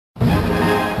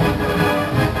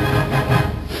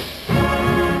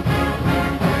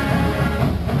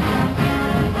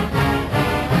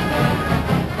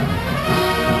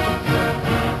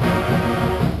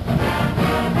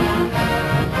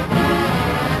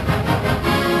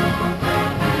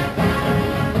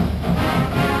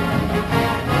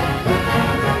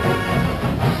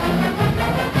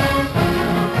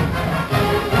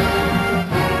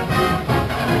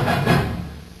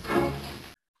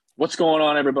What's going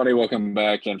on, everybody? Welcome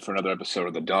back in for another episode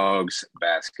of the Dogs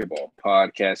Basketball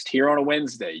Podcast here on a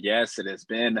Wednesday. Yes, it has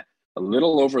been a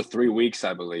little over 3 weeks,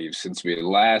 I believe, since we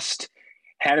last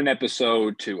had an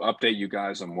episode to update you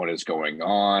guys on what is going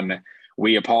on.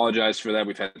 We apologize for that.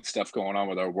 We've had stuff going on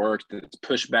with our work that's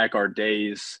pushed back our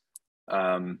days.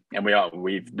 And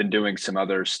we've been doing some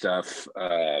other stuff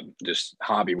just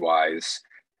hobby-wise.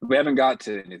 We haven't got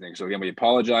to anything. So, again, we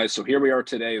apologize. So here we are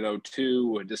today, though,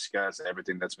 to discuss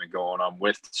everything that's been going on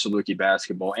with Saluki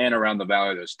basketball and around the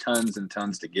Valley. There's tons and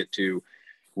tons to get to.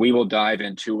 We will dive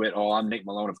into it all. I'm Nick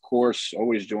Malone, of course,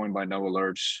 always joined by Noah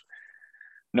Lurch.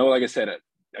 Noah, like I said,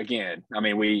 again, I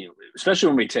mean, especially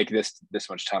when we take this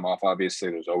much time off, obviously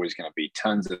there's always going to be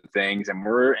tons of things. And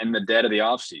we're in the dead of the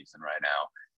off season right now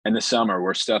in the summer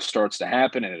where stuff starts to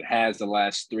happen, and it has the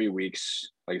last 3 weeks.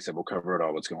 Like I said, we'll cover it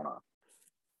all. What's going on?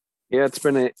 Yeah, it's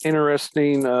been an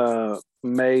interesting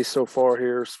May so far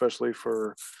here, especially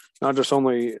for not just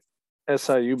only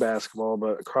SIU basketball,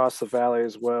 but across the Valley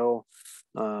as well.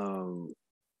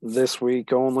 This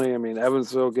week only, I mean,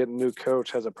 Evansville getting a new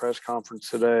coach, has a press conference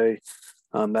today.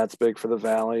 That's big for the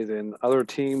Valley. Then other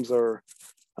teams are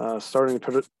starting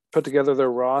to put together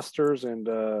their rosters, and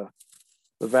the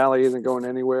Valley isn't going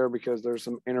anywhere because there's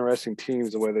some interesting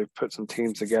teams the way they've put some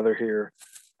teams together here.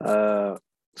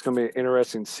 It's going to be an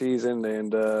interesting season,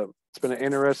 and it's been an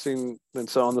interesting – and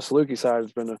so on the Saluki side,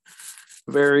 it's been a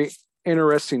very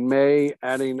interesting May,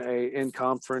 adding a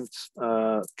in-conference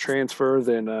transfer,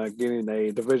 then getting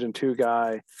a Division II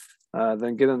guy,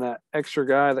 then getting that extra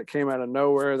guy that came out of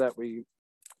nowhere that we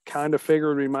kind of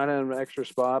figured we might have an extra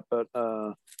spot, but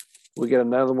we get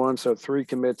another one. So 3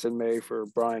 commits in May for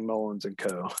Bryan Mullins and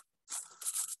co.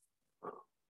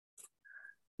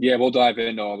 Yeah, we'll dive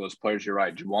into all those players. You're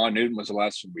right. Juwan Newton was the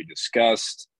last one we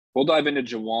discussed. We'll dive into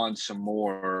Juwan some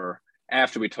more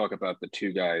after we talk about the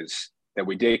 2 guys that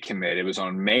we did commit. It was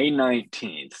on May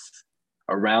 19th,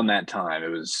 around that time.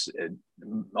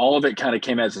 All of it kind of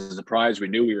came as a surprise. We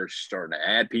knew we were starting to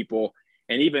add people.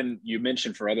 And even you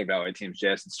mentioned for other Valley teams,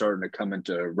 Jess, it's starting to come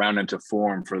into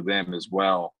form for them as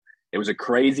well. It was a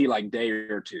crazy day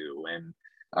or two, and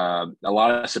a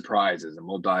lot of surprises, and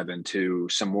we'll dive into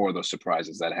some more of those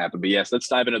surprises that happened. But yes, let's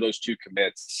dive into those 2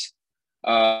 commits.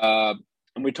 And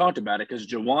we talked about it because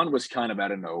Juwan was kind of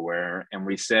out of nowhere, and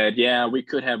we said, yeah, we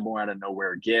could have more out of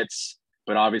nowhere gets,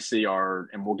 but obviously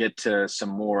and we'll get to some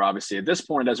more. Obviously, at this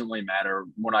point, it doesn't really matter.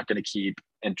 We're not going to keep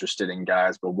interested in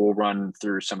guys, but we'll run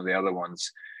through some of the other ones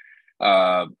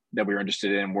that we were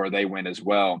interested in, where they went as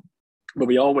well. But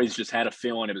we always just had a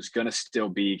feeling it was going to still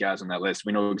be guys on that list.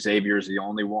 We know Xavier is the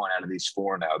only one out of these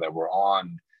 4 now that were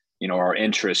on, our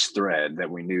interest thread that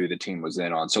we knew the team was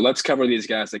in on. So let's cover these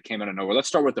guys that came out of nowhere. Let's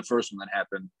start with the first one that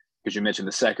happened, because you mentioned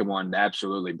the second one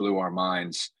absolutely blew our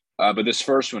minds. But this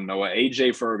first one, Noah,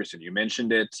 AJ Ferguson, you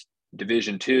mentioned it,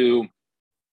 Division II.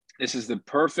 This is the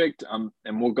perfect, and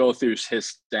we'll go through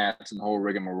his stats and the whole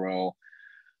rigmarole.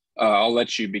 I'll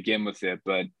let you begin with it,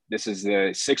 but this is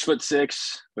the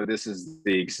 6'6", but this is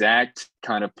the exact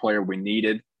kind of player we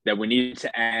needed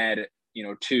to add,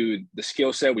 to the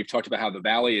skill set. We've talked about how the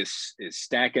Valley is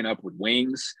stacking up with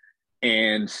wings.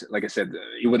 And like I said,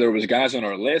 there was guys on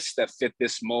our list that fit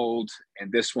this mold,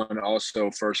 and this one also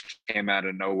first came out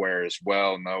of nowhere as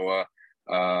well, Noah.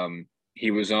 He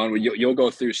was on – you'll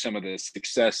go through some of the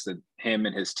success that him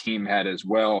and his team had as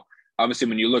well. Obviously,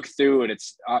 when you look through it,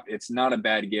 it's not a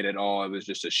bad get at all. It was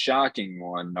just a shocking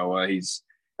one, Noah. He's,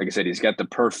 like I said, he's got the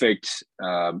perfect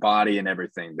body and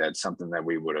everything. That's something that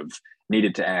we would have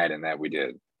needed to add, and that we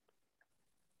did.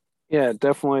 Yeah,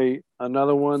 definitely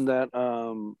another one that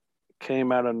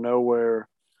came out of nowhere,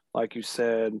 like you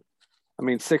said. I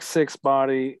mean, 6'6"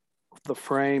 body, the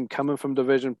frame coming from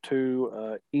Division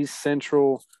II, East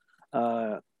Central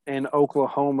in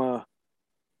Oklahoma.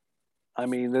 I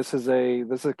mean, this is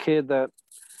a kid that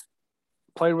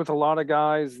played with a lot of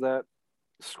guys that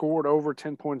scored over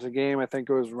 10 points a game. I think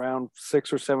it was around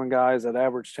 6 or 7 guys that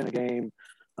averaged 10 a game.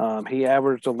 He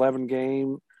averaged 11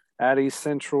 game at East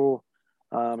Central.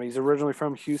 He's originally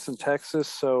from Houston, Texas,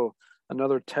 so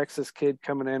another Texas kid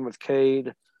coming in with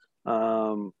Cade.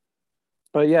 But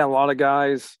yeah, a lot of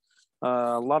guys,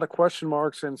 a lot of question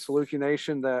marks in Saluki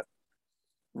Nation that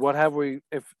what have we,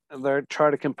 if they try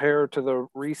to compare to the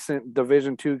recent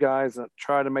Division II guys that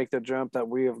try to make the jump that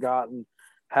we have gotten,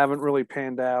 haven't really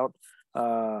panned out.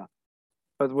 But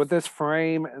with this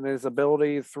frame and his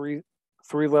ability,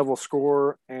 three-level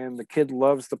scorer, and the kid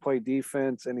loves to play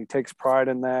defense, and he takes pride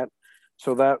in that.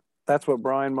 So that's what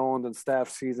Bryan Mullins and staff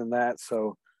sees in that.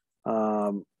 So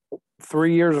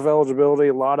 3 years of eligibility,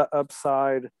 a lot of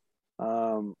upside.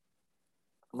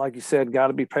 Like you said, got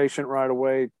to be patient right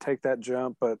away, take that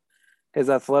jump. But his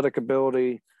athletic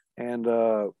ability and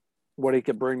what he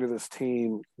could bring to this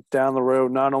team down the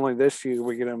road. Not only this year,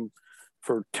 we get him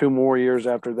for 2 more years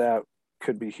after that,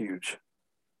 could be huge.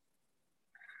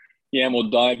 Yeah, and we'll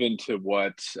dive into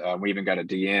what we even got a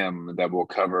DM that we'll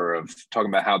cover of talking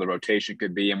about how the rotation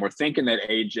could be. And we're thinking that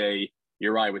AJ,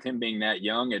 you're right, with him being that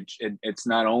young, it's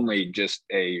not only just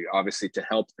obviously to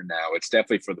help them now, it's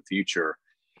definitely for the future.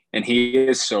 And he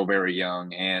is so very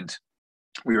young. And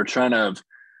we were trying to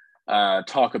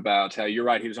talk about how you're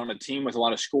right. He was on a team with a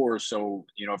lot of scores. So,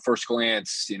 first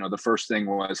glance, the first thing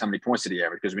was how many points did he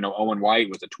average? Because we know Owen White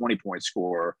was a 20-point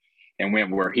scorer and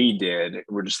went where he did.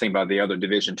 We're just thinking about the other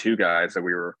Division II guys that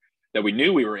we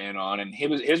knew we were in on, and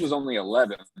his was only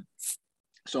 11.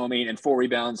 So, I mean, and 4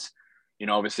 rebounds,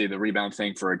 obviously the rebound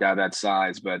thing for a guy that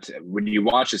size. But when you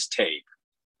watch his tape,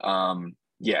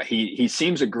 yeah, he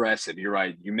seems aggressive. You're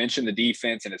right. You mentioned the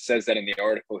defense, and it says that in the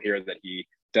article here that he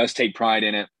does take pride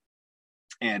in it.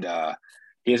 And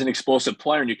he is an explosive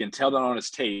player, and you can tell that on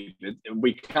his tape.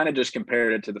 We kind of just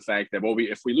compared it to the fact that,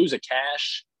 if we lose a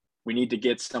Cash, we need to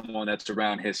get someone that's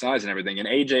around his size and everything. And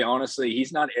AJ, honestly,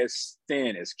 he's not as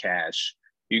thin as Cash.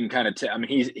 You can kind of tell. I mean,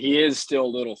 he is still a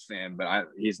little thin, but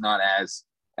he's not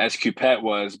as Coupet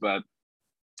was. But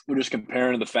we're just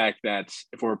comparing the fact that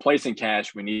if we're replacing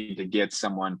Cash, we need to get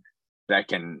someone that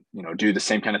can, do the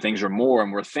same kind of things or more.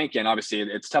 And we're thinking, obviously,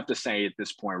 it's tough to say at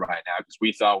this point right now, because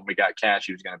we thought when we got Cash,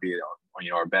 he was going to be,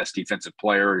 our best defensive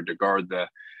player to guard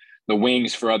the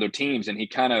wings for other teams. And he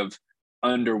kind of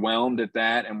underwhelmed at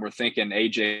that. And we're thinking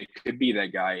AJ could be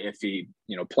that guy if he,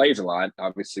 plays a lot,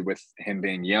 obviously with him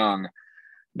being young,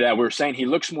 that we're saying he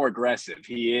looks more aggressive.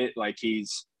 He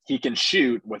can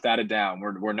shoot without a doubt.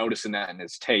 We're noticing that in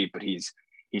his tape, but he's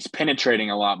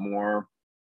penetrating a lot more.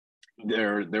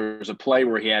 There was a play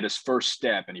where he had his first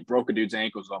step and he broke a dude's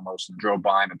ankles almost and drove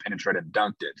by him and penetrated and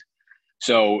dunked it.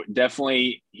 So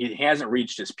definitely he hasn't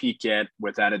reached his peak yet,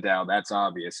 without a doubt. That's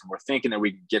obvious. And we're thinking that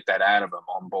we can get that out of him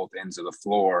on both ends of the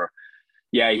floor.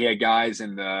 Yeah, he had guys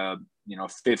in the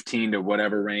 15 to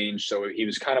whatever range. So he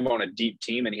was kind of on a deep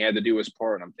team and he had to do his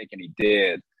part. And I'm thinking he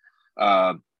did.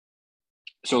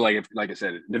 So like I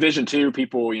said, Division II,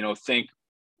 people, think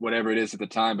whatever it is at the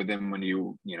time, but then when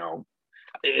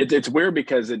it's weird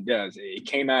because it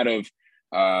came out of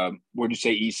where'd you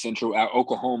say, East Central,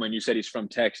 Oklahoma, and you said he's from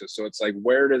Texas. So it's like,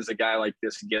 where does a guy like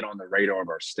this get on the radar of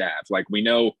our staff? Like, we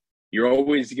know you're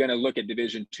always going to look at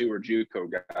Division II or JUCO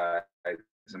guys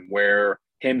and where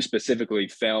him specifically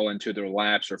fell into their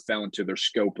laps or fell into their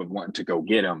scope of wanting to go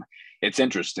get him. It's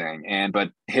interesting.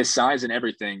 But his size and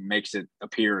everything makes it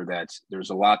appear that there's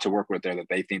a lot to work with there that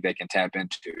they think they can tap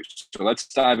into. So let's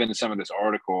dive into some of this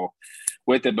article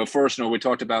with it. But first, we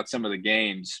talked about some of the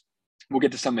games. We'll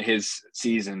get to some of his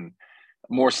season,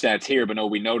 more stats here, but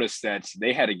we noticed that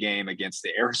they had a game against the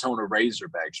Arizona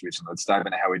Razorbacks recently. Let's dive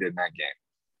into how he did in that game.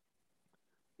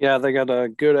 Yeah, they got a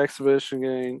good exhibition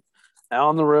game out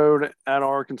on the road at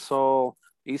Arkansas.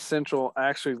 East Central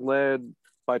actually led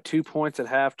by 2 points at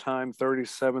halftime,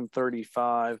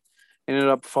 37-35. Ended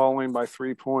up falling by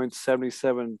 3 points,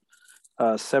 77-74.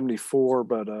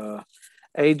 But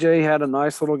AJ had a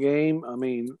nice little game. I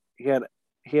mean, he had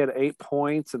 8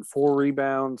 points and 4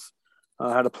 rebounds,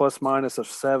 had a plus minus of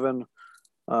 7.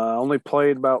 Only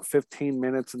played about 15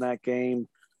 minutes in that game.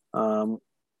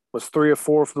 Was 3 of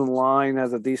 4 from the line,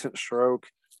 has a decent stroke,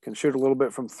 can shoot a little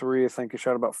bit from 3. I think he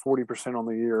shot about 40% on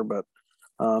the year, but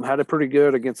had it pretty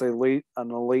good against an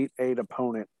Elite 8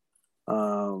 opponent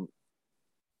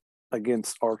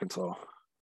against Arkansas.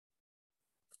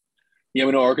 Yeah,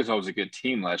 we know Arkansas was a good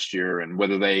team last year, and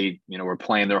whether they, were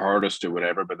playing their hardest or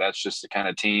whatever, but that's just the kind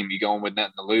of team you go in with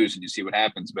nothing to lose and you see what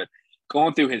happens. But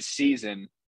going through his season,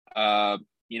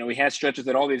 he had stretches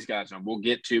that all these guys, and we'll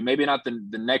get to, maybe not the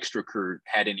next recruit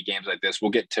had any games like this.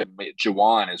 We'll get to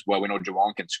Jawan as well. We know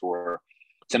Jawan can score.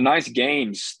 Some nice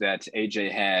games that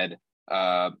AJ had.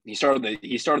 He started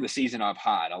the season off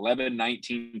hot, 11,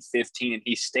 19, 15, and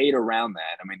he stayed around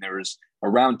that. I mean, there was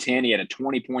around 10. He had a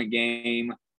 20-point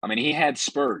game. I mean, he had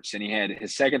spurts, and he had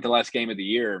his second to last game of the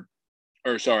year.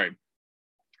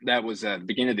 That was the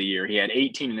beginning of the year. He had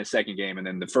 18 in the second game, and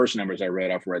then the first numbers I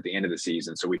read off were at the end of the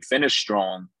season. So we finished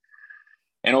strong,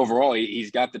 and overall,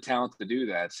 he's got the talent to do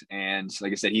that. And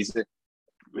like I said, he's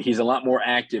a lot more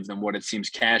active than what it seems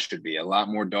Cash should be. A lot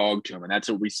more dog to him, and that's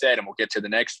what we said. And we'll get to the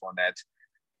next one. That's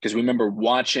because we remember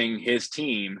watching his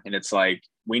team, and it's like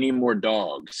we need more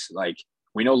dogs. Like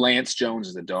we know Lance Jones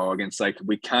is a dog, and it's like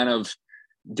we kind of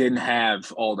didn't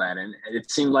have all that. And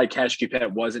it seemed like Cash Coupet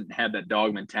had that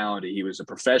dog mentality. He was a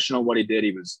professional. What he did,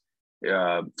 he was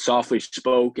softly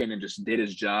spoken and just did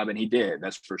his job. And he did,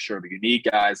 that's for sure. But you need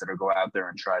guys that'll go out there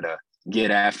and try to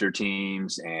get after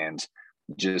teams and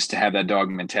just to have that dog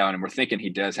mentality. And we're thinking he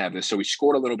does have this. So he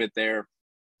scored a little bit there.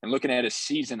 And looking at his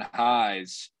season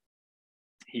highs,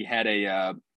 he had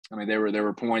there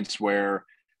were points where,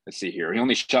 let's see here, he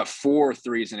only shot 4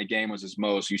 threes in a game was his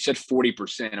most. You said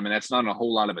 40%. I mean, that's not a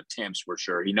whole lot of attempts for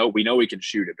sure. We know he can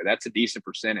shoot it, but that's a decent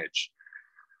percentage.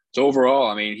 So overall,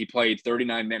 I mean, he played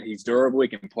 39 minutes. He's durable. He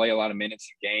can play a lot of minutes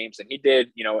in games, and he did,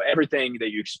 everything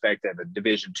that you expect of a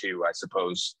Division II, I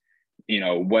suppose.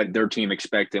 What their team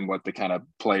expect and what the kind of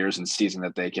players and season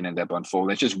that they can end up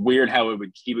unfolding. It's just weird how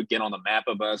he would get on the map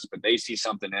of us, but they see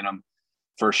something in him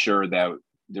for sure that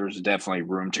there's definitely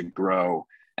room to grow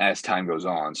as time goes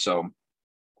on. So,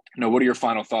 what are your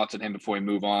final thoughts on him before we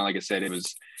move on? Like I said,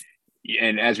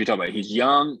 and as we talk about, he's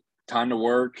young, time to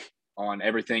work on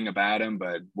everything about him,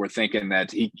 but we're thinking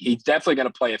that he's definitely going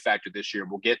to play a factor this year.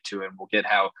 We'll get to it. We'll get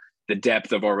how the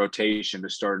depth of our rotation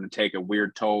is starting to take a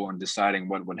weird toll on deciding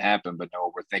what would happen. But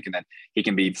no, we're thinking that he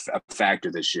can be a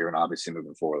factor this year and obviously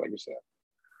moving forward, like you said.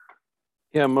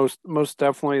 Yeah, most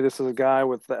definitely. This is a guy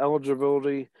with the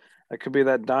eligibility. That could be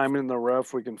that diamond in the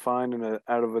rough we can find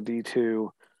out of a D2.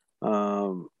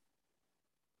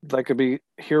 That could be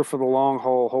here for the long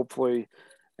haul, hopefully,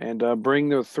 and bring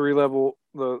the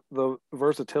the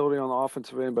versatility on the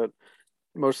offensive end, but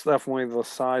most definitely the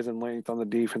size and length on the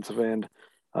defensive end.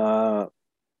 The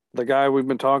guy we've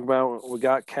been talking about, we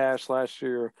got Cash last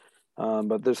year,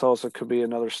 but this also could be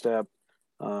another step.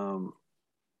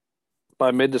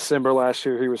 By mid-December last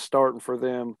year, he was starting for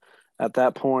them. At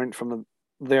that point, from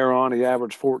there on, he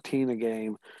averaged 14 a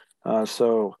game.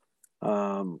 So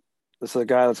this is a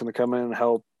guy that's going to come in and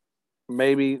help.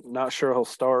 Maybe not sure he'll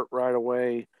start right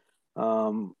away,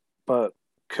 but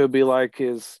could be like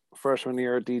his freshman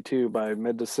year at D2 by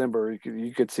mid-December.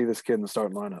 You could see this kid in the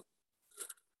starting lineup.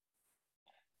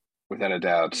 Without a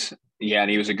doubt. Yeah, and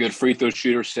he was a good free throw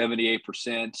shooter,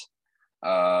 78%.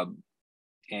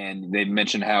 And they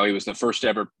mentioned how he was the first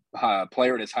ever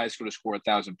player in his high school to score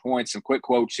 1,000 points. Some quick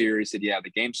quotes here. He said, "Yeah, the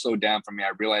game slowed down for me.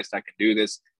 I realized I can do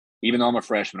this. Even though I'm a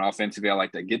freshman, offensively, I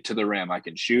like to get to the rim. I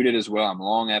can shoot it as well. I'm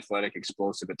long, athletic,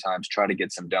 explosive at times. Try to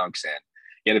get some dunks in."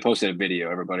 Yeah, they posted a video.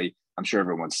 Everybody, I'm sure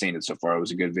everyone's seen it so far. It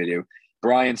was a good video.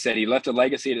 Bryan said he left a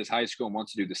legacy at his high school and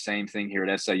wants to do the same thing here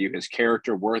at SIU. His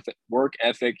character, work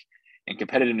ethic, and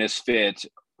competitiveness fit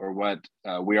or what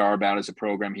we are about as a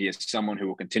program. He is someone who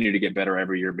will continue to get better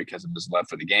every year because of his love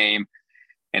for the game.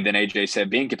 And then AJ said,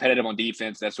 being competitive on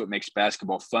defense, that's what makes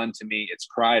basketball fun to me. It's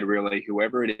pride, really.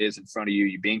 Whoever it is in front of you,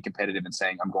 you being competitive and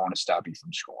saying, I'm going to stop you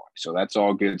from scoring. So that's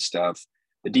all good stuff.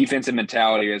 The defensive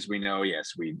mentality, as we know,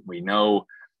 yes, we know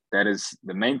that is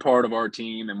the main part of our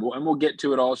team. And we'll get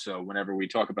to it also whenever we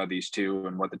talk about these two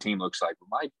and what the team looks like.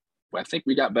 I think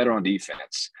we got better on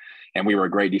defense, and we were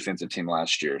a great defensive team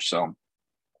last year. So,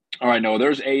 all right, Noah,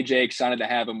 there's AJ. Excited to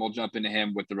have him. We'll jump into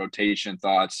him with the rotation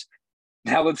thoughts.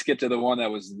 Now let's get to the one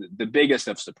that was the biggest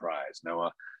of surprise,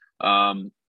 Noah.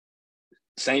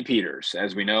 St. Peter's.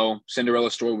 As we know,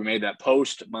 Cinderella story, we made that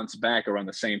post months back around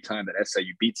the same time that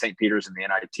SIU beat St. Peter's in the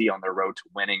NIT on their road to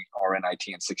winning our NIT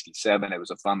in 67. It was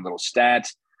a fun little stat.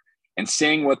 And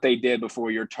seeing what they did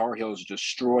before your Tar Heels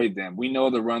destroyed them, we know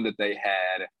the run that they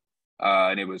had,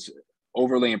 and it was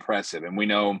overly impressive. And we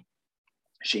know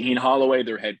Shaheen Holloway,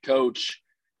 their head coach,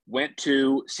 went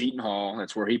to Seton Hall.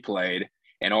 That's where he played.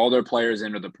 And all their players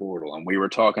entered the portal. And we were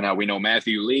talking how we know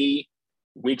Matthew Lee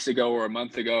weeks ago or a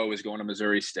month ago was going to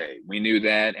Missouri State. We knew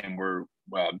that. And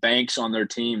Banks on their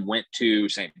team went to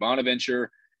St. Bonaventure.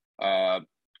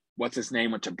 What's his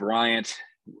name? Went to Bryant,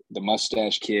 the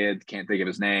mustache kid. Can't think of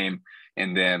his name.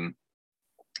 And then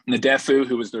Nadefu,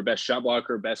 who was their best shot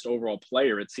blocker, best overall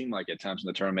player, it seemed like at times in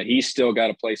the tournament, he's still got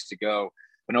a place to go.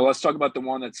 But no, let's talk about the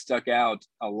one that stuck out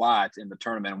a lot in the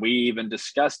tournament. We even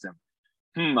discussed him.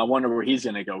 I wonder where he's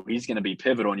going to go. He's going to be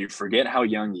pivotal, and you forget how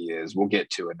young he is. We'll get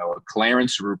to it. Noah,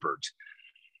 Clarence Rupert.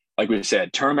 Like we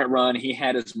said, tournament run, he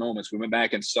had his moments. We went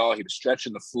back and saw he was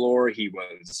stretching the floor. He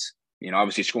was,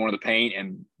 obviously scoring the paint,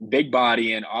 and big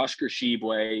body in Oscar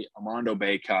Shibwe, Armando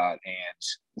Baycott,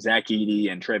 and Zach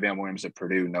Edey and Trevion Williams at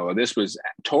Purdue. Noah, this was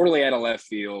totally out of left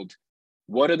field.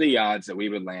 What are the odds that we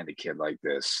would land a kid like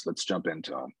this? Let's jump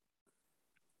into him.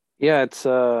 Yeah, it's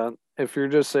if you're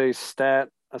just a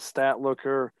stat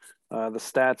looker, the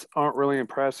stats aren't really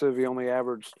impressive. He only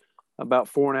averaged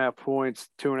about 4.5 points,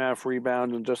 2.5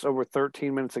 rebounds, and just over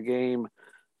 13 minutes a game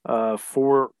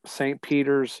for St.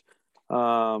 Peter's.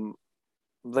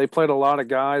 They played a lot of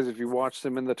guys. If you watched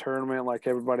them in the tournament, like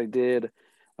everybody did,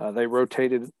 they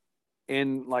rotated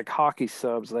in like hockey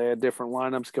subs. They had different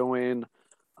lineups go in.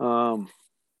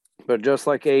 But just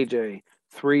like AJ,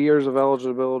 3 years of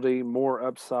eligibility, more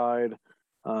upside.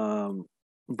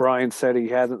 Bryan said he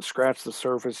hasn't scratched the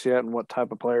surface yet and what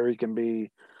type of player he can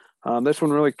be. This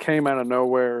one really came out of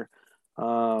nowhere.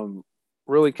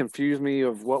 Really confused me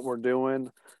of what we're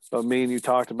doing, but me and you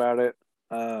talked about it.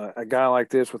 A guy like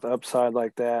this with upside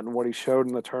like that and what he showed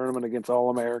in the tournament against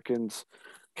All-Americans,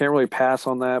 can't really pass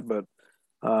on that, but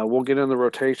we'll get into the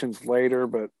rotations later,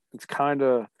 but it's kind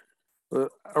of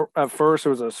at first it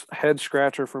was a head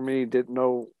scratcher for me. Didn't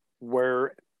know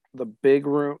where the big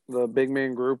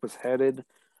man group was headed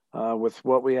with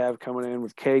what we have coming in,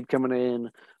 with Cade coming in,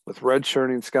 with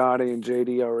redshirting Scotty and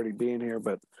JD already being here.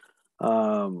 But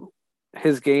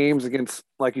his games against,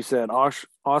 like you said,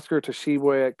 Oscar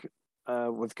Tshiebwe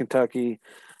with Kentucky,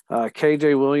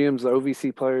 KJ Williams, the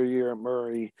OVC Player of the Year at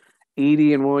Murray,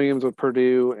 Edey and Williams with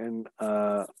Purdue, and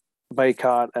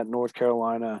Baycott at North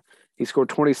Carolina. He scored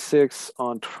 26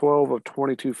 on 12 of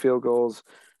 22 field goals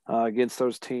against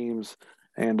those teams,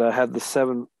 and had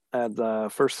the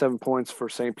first 7 points for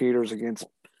St. Peter's against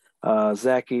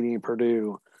Zach Edey and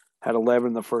Purdue. Had 11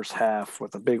 in the first half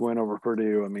with a big win over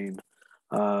Purdue. I mean,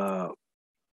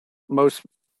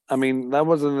 that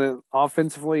wasn't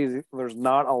offensively. There's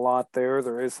not a lot there.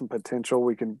 There is some potential.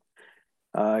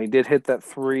 He did hit that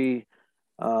three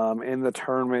in the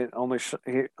tournament.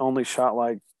 He only shot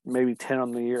like maybe 10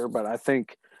 on the year, but I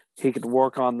think he could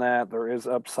work on that. There is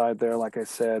upside there, like I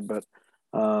said, but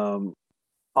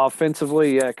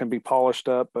offensively, yeah, it can be polished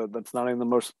up, but that's not even the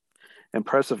most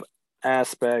impressive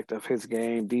aspect of his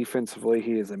game. Defensively,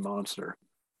 he is a monster.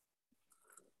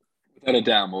 Without a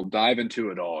doubt, we'll dive into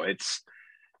it all.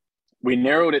 We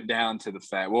narrowed it down to the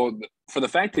fact, for the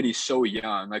fact that he's so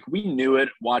young, like we knew it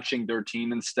watching their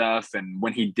team and stuff. And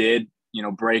when he did,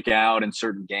 break out in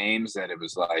certain games, that it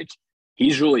was like,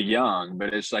 he's really young,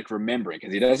 but it's like remembering,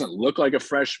 because he doesn't look like a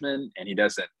freshman and he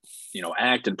doesn't,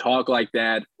 act and talk like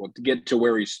that. Well, to get to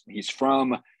where he's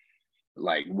from,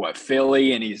 like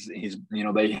Philly, and he's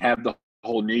they have the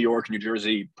whole New York, New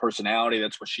Jersey personality.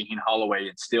 That's what Shaheen Holloway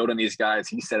instilled in these guys.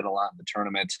 He said it a lot in the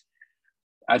tournament.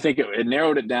 I think it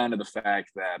narrowed it down to the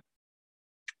fact that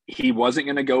he wasn't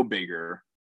going to go bigger.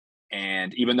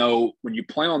 And even though when you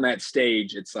play on that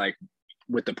stage, it's like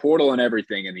with the portal and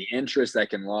everything and the interest that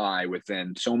can lie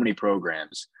within so many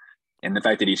programs, and the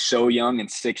fact that he's so young and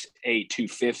 6'8",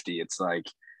 250, it's like,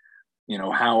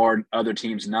 how are other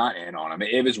teams not in on him?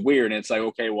 It was weird. And it's like,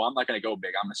 okay, well, I'm not going to go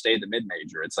big. I'm going to stay at the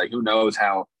mid-major. It's like, who knows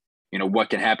how, what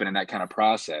can happen in that kind of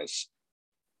process.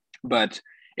 But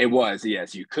it was,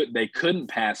 yes, they couldn't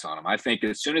pass on him. I think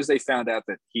as soon as they found out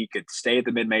that he could stay at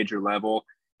the mid-major level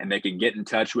and they can get in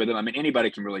touch with him, I mean,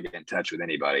 anybody can really get in touch with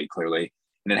anybody, clearly,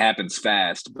 and it happens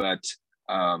fast. But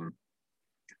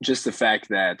just the fact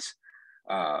that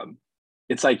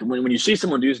it's like when you see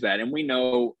someone do that, and we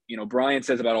know, Bryan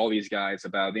says about all these guys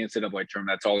about the NCAA tournament,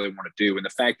 that's all they want to do. And the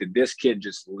fact that this kid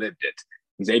just lived it.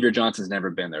 Xavier Johnson's never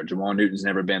been there. Jawan Newton's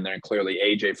never been there. And clearly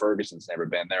AJ Ferguson's never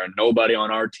been there. And nobody on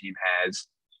our team has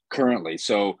currently.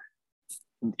 So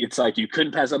it's like you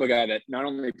couldn't pass up a guy that not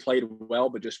only played well,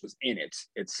 but just was in it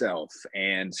itself.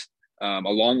 And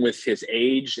along with his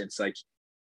age,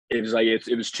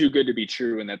 it was too good to be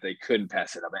true, and that they couldn't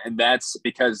pass it up. And that's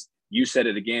because you said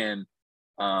it again,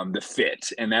 the fit.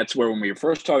 And that's where, when we were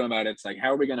first talking about it, it's like,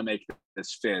 how are we going to make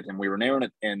this fit? And we were narrowing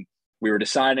it, and we were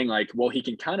deciding like, well, he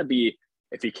can kind of be,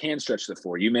 if he can stretch the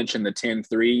floor. You mentioned the 10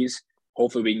 threes.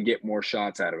 Hopefully we can get more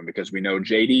shots out of him, because we know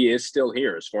JD is still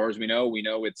here. As far as we know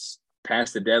it's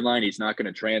past the deadline. He's not going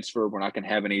to transfer. We're not going to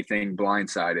have anything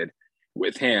blindsided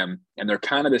with him. And they're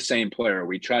kind of the same player.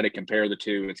 We try to compare the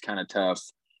two. It's kind of tough,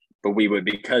 but we would,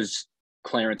 because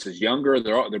Clarence is younger.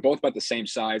 They're both about the same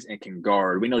size and can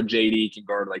guard. We know JD can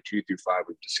guard like 2 through 5.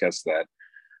 We've discussed that.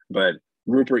 But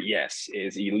Rupert, yes,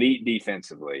 is elite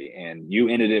defensively. And you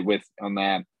ended it on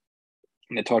that.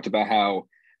 And it talked about how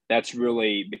that's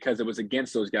really because it was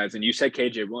against those guys. And you said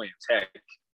KJ Williams, heck,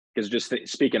 because just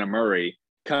speaking of Murray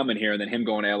coming here and then him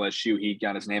going to LSU, he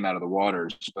got his name out of the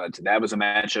waters. But that was a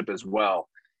matchup as well.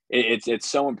 It's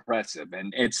so impressive.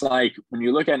 And it's like, when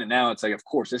you look at it now, it's like, of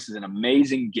course, this is an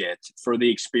amazing get for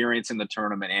the experience in the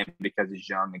tournament, and because he's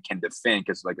young and can defend.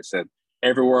 Because, like I said,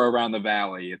 everywhere around the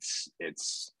Valley,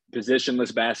 it's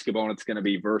positionless basketball, and it's going to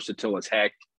be versatile as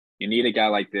heck. You need a guy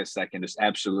like this that can just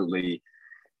absolutely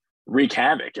wreak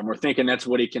havoc. And we're thinking that's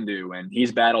what he can do. And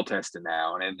he's battle tested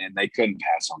now, and they couldn't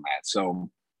pass on that. So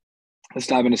let's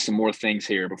dive into some more things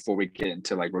here before we get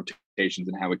into like rotations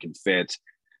and how it can fit.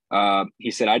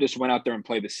 He said, I just went out there and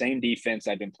played the same defense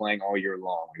I've been playing all year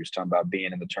long. He was talking about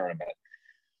being in the tournament.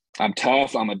 I'm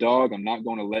tough. I'm a dog. I'm not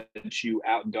going to let you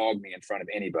outdog me in front of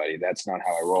anybody. That's not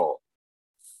how I roll.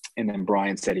 And then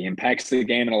Bryan said he impacts the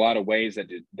game in a lot of ways that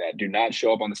do not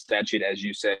show up on the stat sheet, as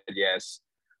you said. Yes.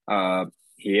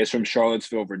 He is from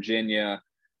Charlottesville, Virginia.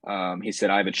 He said,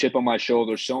 I have a chip on my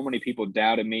shoulder. So many people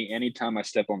doubted me. Anytime I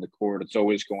step on the court, it's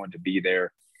always going to be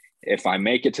there. If I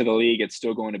make it to the league, it's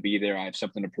still going to be there. I have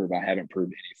something to prove. I haven't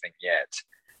proved anything yet.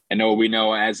 I know we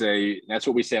know that's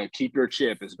what we say, keep your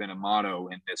chip has been a motto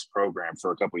in this program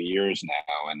for a couple of years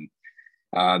now. And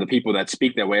the people that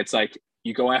speak that way, it's like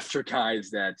you go after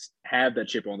guys that have that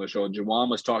chip on their shoulder. Juwan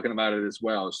was talking about it as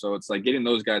well. So it's like getting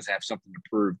those guys to have something to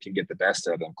prove can get the best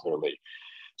out of them clearly.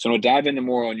 So I'm going to dive into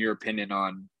more on your opinion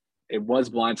on it was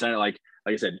blindsided. Like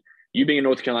I said, you being a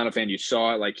North Carolina fan, you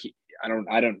saw it. Like I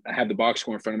don't have the box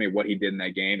score in front of me, what he did in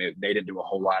that game. They didn't do a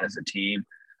whole lot as a team.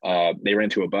 They ran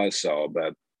into a buzzsaw,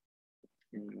 but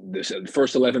the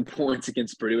first 11 points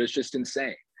against Purdue is just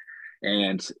insane.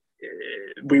 And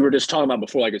we were just talking about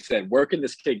before, like I said, where can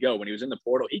this kid go? When he was in the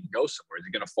portal, he can go somewhere. Is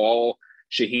he going to fall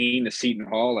Shaheen to Seton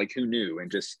Hall? Like, who knew?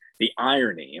 And just the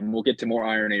irony, and we'll get to more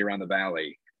irony around the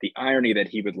Valley. The irony that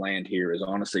he would land here is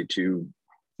honestly too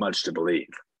much to believe.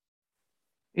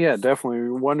 Yeah, definitely.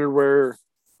 We wondered where,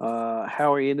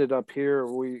 how he ended up here.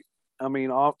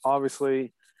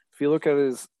 Obviously, if you look at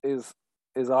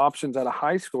his options at a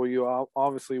high school, you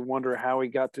obviously wonder how he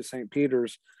got to St.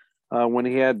 Peter's when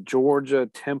he had Georgia,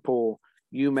 Temple,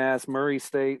 UMass, Murray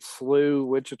State, SLU,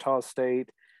 Wichita State,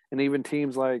 and even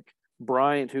teams like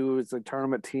Bryan, who is a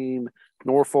tournament team,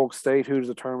 Norfolk State, who's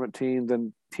a tournament team,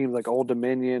 then teams like Old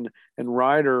Dominion and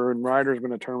Ryder's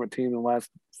been a tournament team in the last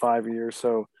 5 years.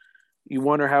 So you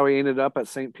wonder how he ended up at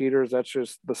St. Peter's. That's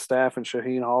just the staff and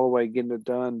Shaheen Holloway getting it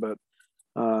done. But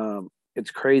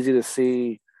it's crazy to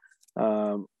see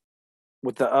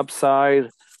with the upside.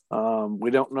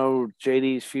 We don't know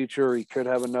JD's future. He could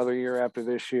have another year after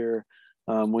this year.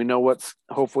 We know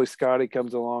hopefully Scotty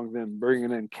comes along, then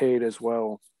bringing in Cade as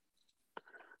well.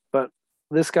 But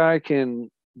this guy can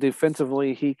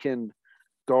defensively, he can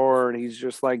guard. He's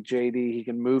just like JD. He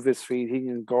can move his feet. He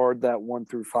can guard that 1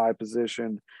 through 5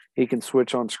 position. He can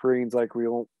switch on screens like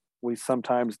we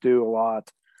sometimes do a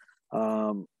lot.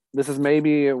 This is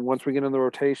maybe, once we get in the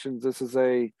rotations, this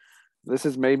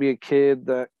is maybe a kid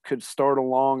that could start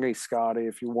along a Scotty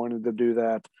if you wanted to do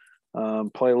that,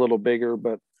 play a little bigger,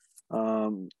 but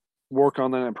work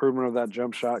on the improvement of that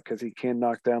jump shot because he can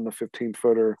knock down the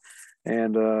 15-footer.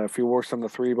 And if he works on the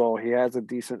 3-ball, he has a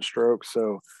decent stroke.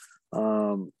 So,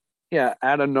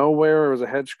 out of nowhere, it was a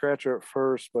head scratcher at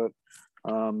first, but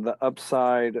the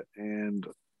upside and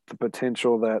the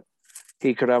potential that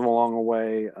he could have along the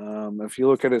way. If you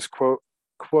look at his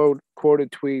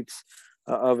quoted tweets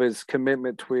of his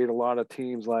commitment tweet, a lot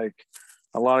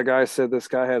of guys said this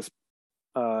guy has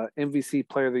MVC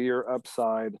Player of the Year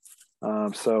upside.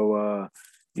 So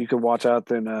you can watch out.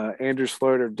 Then Andrew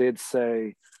Sloter did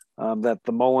say that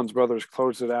the Mullins brothers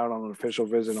closed it out on an official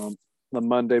visit on the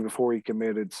Monday before he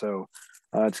committed. So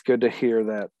it's good to hear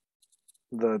that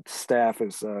the staff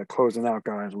is closing out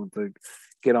guys when they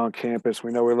get on campus.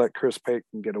 We know we let Chris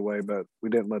Payton get away, but we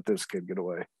didn't let this kid get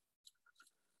away.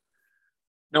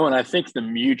 No, and I think the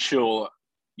mutual,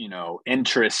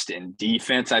 interest in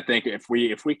defense, I think if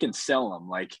we can sell them,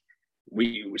 like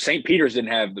St. Peter's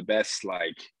didn't have the best,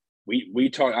 like we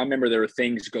talked, I remember there were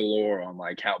things galore on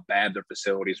like how bad their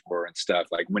facilities were and stuff.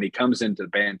 Like when he comes into the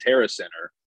Banterra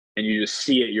Center and you just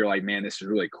see it, you're like, man, this is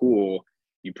really cool.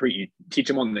 You teach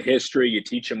them on the history, you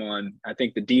teach them on, I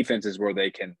think the defense is where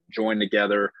they can join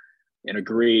together and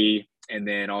agree, and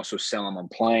then also sell them on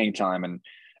playing time. And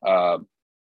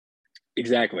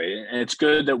exactly. And it's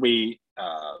good that we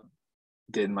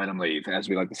didn't let him leave. As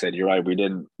we like to say, you're right, we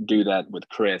didn't do that with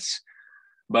Chris.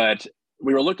 But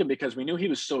we were looking because we knew he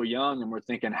was so young, and we're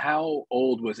thinking, how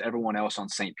old was everyone else on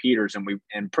St. Peter's?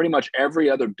 And pretty much every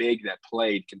other big that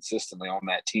played consistently on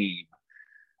that team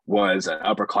was an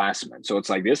upperclassman. So it's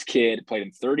like this kid played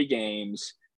in 30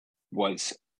 games,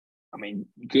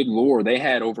 good Lord, they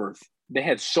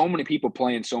had so many people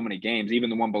playing so many games. Even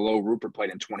the one below Rupert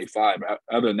played in 25.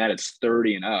 Other than that, it's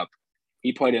 30 and up.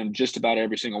 He played in just about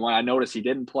every single one. I noticed he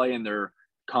didn't play in their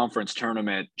conference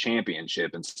tournament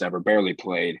championship and stuff, or barely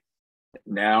played.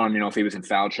 Now, I don't know if he was in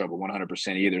foul trouble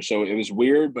 100% either. So it was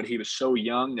weird, but he was so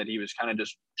young that he was kind of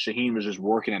just, Shaheen was just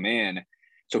working him in.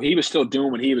 So he was still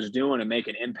doing what he was doing and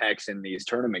making impacts in these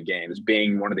tournament games,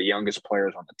 being one of the youngest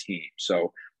players on the team.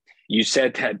 So you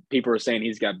said that people are saying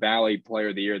he's got Valley Player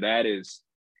of the Year. That is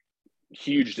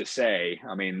huge to say.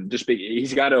 I mean,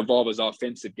 he's got to evolve his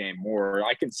offensive game more.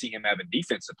 I can see him having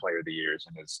Defensive Player of the Years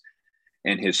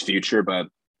in his future. But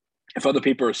if other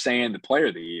people are saying the Player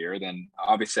of the Year, then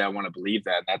obviously I want to believe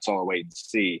that. That's all I wait and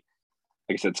see.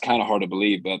 Like I said, it's kind of hard to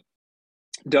believe, but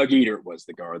Doug Edert was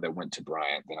the guard that went to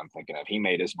Bryan that I'm thinking of. He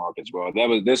made his mark as well. That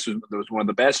was one of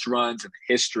the best runs in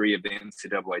the history of the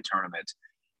NCAA tournament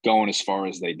going as far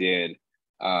as they did.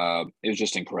 It was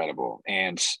just incredible.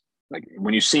 And like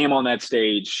when you see him on that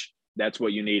stage, that's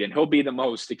what you need. And he'll be the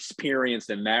most experienced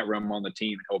in that room on the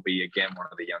team. He'll be, again, one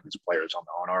of the youngest players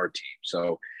on our team.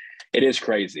 So it is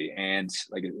crazy. And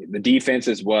like the defense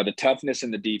as well, the toughness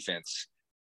in the defense.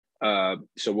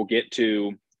 So we'll get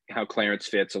to how Clarence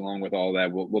fits along with all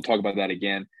that. We'll talk about that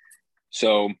again.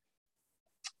 So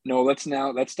no,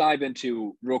 let's dive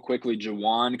into real quickly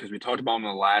Juwan, because we talked about him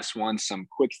in the last one, some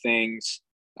quick things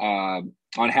on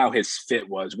how his fit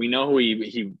was. We know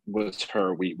he was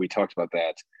hurt. We talked about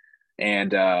that.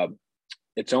 And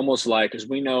it's almost like, because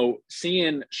we know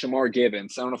seeing Shamar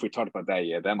Gibbons, I don't know if we talked about that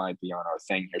yet. That might be on our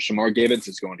thing here. Shamar Gibbons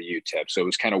is going to UTEP. So it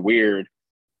was kind of weird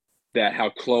that how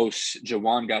close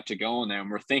Juwan got to going there. And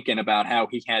we're thinking about how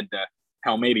he had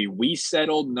how maybe we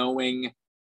settled knowing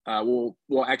well,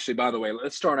 actually, by the way,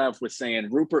 let's start off with saying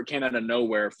Rupert came out of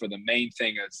nowhere for the main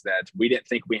thing is that we didn't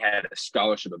think we had a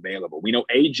scholarship available. We know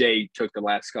AJ took the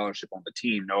last scholarship on the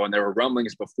team, and there were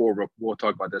rumblings before. We'll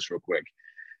talk about this real quick.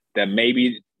 That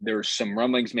maybe there's some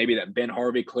rumblings, maybe that Ben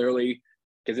Harvey clearly,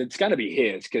 because it's got to be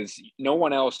his, because no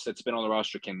one else that's been on the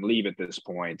roster can leave at this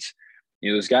point.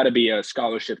 There's got to be a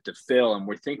scholarship to fill, and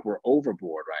we think we're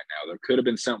overboard right now. There could have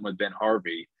been something with Ben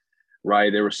Harvey.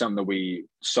 Right, there was something that we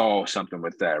saw something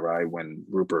with that, right, when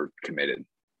Rupert committed.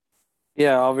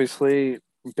 Yeah, obviously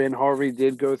Ben Harvey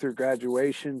did go through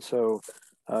graduation, so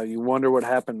you wonder what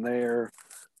happened there.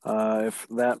 If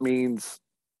that means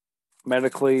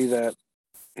medically that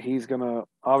he's gonna,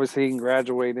 obviously he can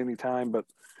graduate anytime, but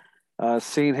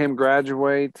seeing him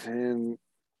graduate, and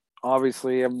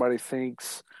obviously everybody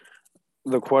thinks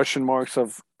the question marks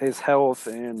of his health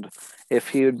and if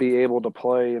he would be able to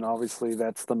play, and obviously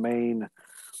that's the main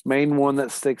one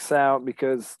that sticks out,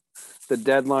 because the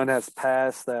deadline has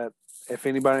passed that if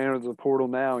anybody enters the portal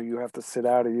now, you have to sit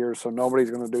out a year. So nobody's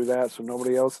going to do that. So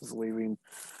nobody else is leaving.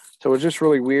 So it's just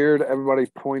really weird. Everybody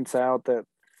points out that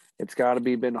it's got to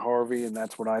be Ben Harvey, and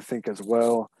that's what I think as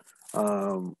well.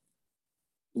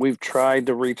 We've tried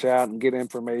to reach out and get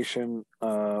information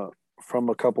from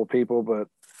a couple people, but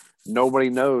nobody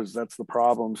knows. That's the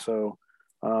problem. So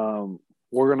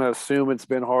we're going to assume it's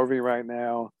Ben Harvey right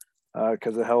now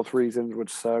because of health reasons,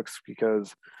 which sucks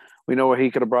because we know what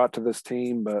he could have brought to this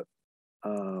team. But,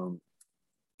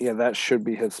 yeah, that should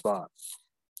be his spot.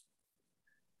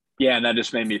 Yeah, and that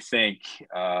just made me think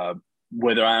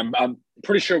whether I'm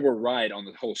pretty sure we're right on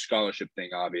the whole scholarship thing,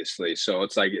 obviously. So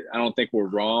it's like I don't think we're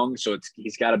wrong. So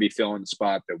he's got to be filling the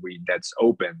spot that's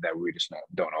open that we just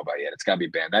don't know about yet. It's got to be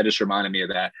Ben. That just reminded me of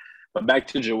that. But back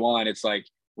to Juwan, it's like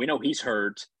we know he's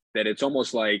hurt. That it's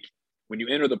almost like when you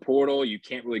enter the portal, you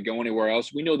can't really go anywhere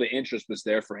else. We know the interest was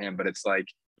there for him, but it's like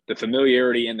the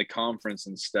familiarity in the conference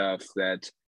and stuff that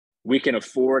we can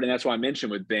afford. And that's why I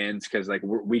mentioned with Ben's, because like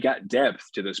we got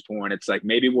depth to this point. It's like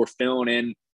maybe we're filling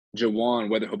in Juwan,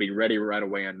 whether he'll be ready right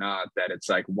away or not, that it's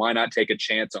like, why not take a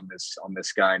chance on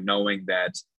this guy, knowing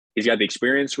that he's got the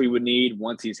experience we would need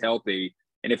once he's healthy.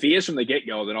 And if he is from the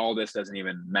get-go, then all this doesn't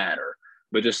even matter.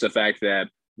 But just the fact that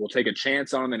we'll take a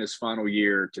chance on him in his final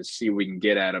year to see what we can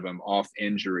get out of him off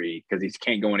injury, because he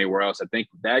can't go anywhere else. I think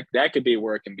that could be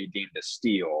where it can be deemed a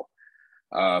steal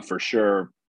for sure.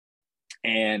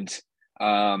 And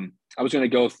I was going to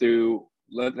go through,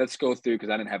 let's go through, because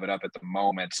I didn't have it up at the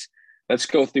moment. Let's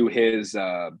go through his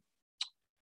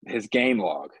game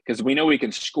log, because we know he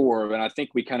can score. And I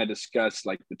think we kind of discussed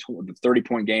like the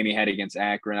 30-point game he had against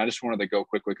Akron. I just wanted to go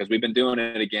quickly because we've been doing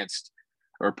it against,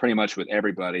 or pretty much with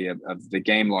everybody, of the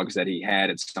game logs that he had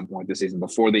at some point this season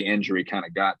before the injury kind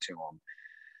of got to him.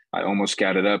 I almost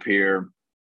got it up here,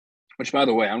 which, by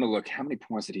the way, I'm going to look how many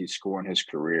points did he score in his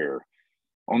career.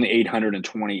 Only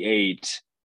 828,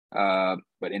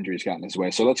 but injuries got in his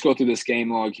way. So let's go through this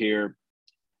game log here.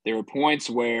 There were points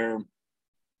where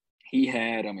he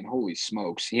had, holy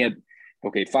smokes. He had,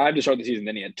 5 to start the season.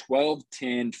 Then he had 12,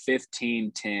 10,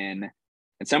 15, 10.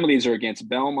 And some of these are against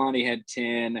Belmont. He had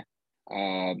 10.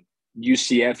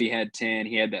 UCF, he had 10.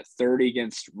 He had that 30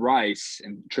 against Rice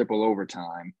in triple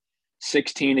overtime.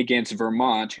 16 against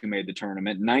Vermont, who made the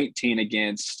tournament. 19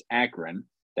 against Akron.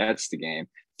 That's the game.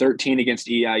 13 against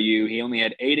EIU. He only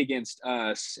had 8 against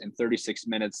us in 36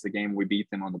 minutes, the game we beat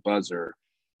them on the buzzer.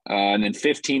 And then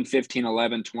 15, 15,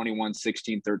 11, 21,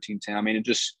 16, 13, 10. It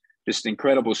just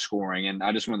incredible scoring. And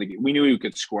I just wanted to we knew he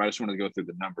could score. I just wanted to go through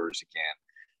the numbers again,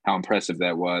 how impressive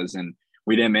that was. And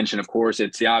we didn't mention, of course,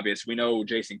 it's the obvious. We know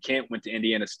Jason Kent went to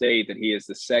Indiana State, that he is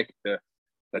the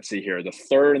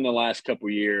third in the last couple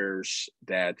of years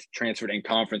that transferred in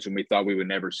conference when we thought we would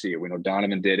never see it. We know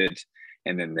Donovan did it,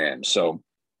 and then them. So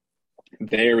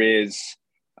there is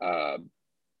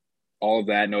all of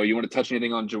that. No, you want to touch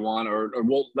anything on Juwan, or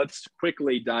let's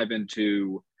quickly dive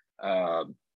into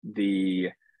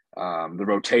the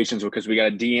rotations, because we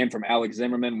got a DM from Alex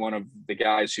Zimmerman, one of the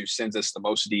guys who sends us the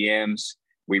most DMs.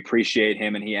 We appreciate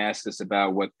him, and he asked us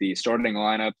about what the starting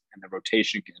lineup and the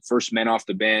rotation, first men off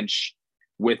the bench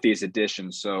with these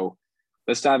additions. So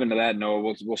let's dive into that.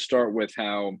 Noah, we'll start with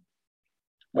how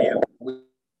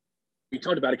we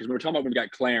talked about it, because we were talking about when we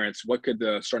got Clarence, what could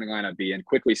the starting lineup be? And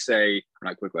quickly say, or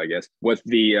not quickly, I guess, what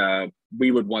we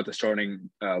would want the starting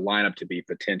lineup to be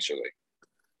potentially.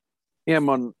 Yeah,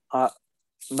 I'm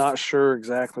not sure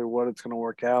exactly what it's going to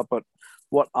work out, but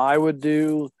what I would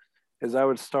do is I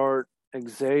would start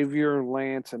Xavier and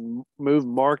Lance and move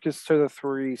Marcus to the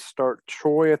 3, start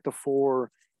Troy at the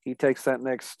 4. He takes that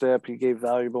next step. He gave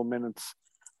valuable minutes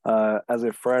as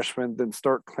a freshman. Then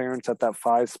start Clarence at that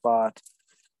 5 spot.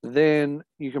 Then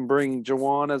you can bring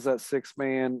Juwan as that 6th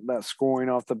man, that scoring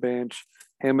off the bench.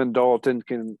 Him and Dalton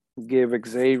can give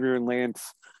Xavier and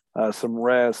Lance some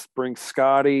rest. Bring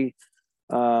Scotty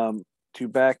to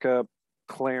back up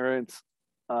Clarence.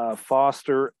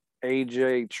 Foster,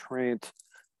 AJ, Trent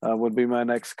would be my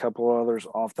next couple others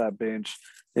off that bench.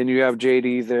 Then you have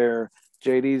JD there.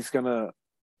 JD's gonna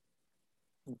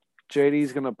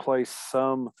play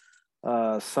some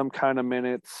kind of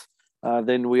minutes.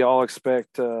 Then we all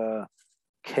expect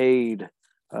Cade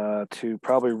to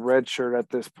probably redshirt at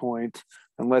this point,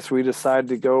 unless we decide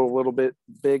to go a little bit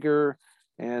bigger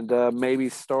and maybe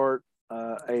start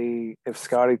if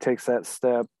Scotty takes that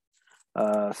step,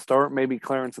 start maybe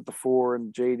Clarence at the 4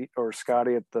 and JD or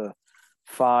Scotty at the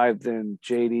 5. Then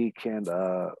JD can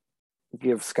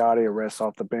give Scotty a rest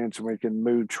off the bench, and we can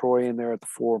move Troy in there at the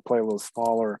 4, play a little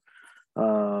smaller.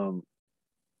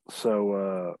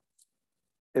 So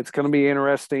it's going to be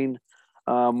interesting.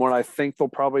 What I think they'll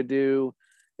probably do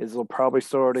is they'll probably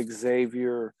start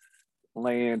Xavier,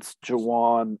 Lance,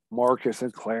 Juwan, Marcus,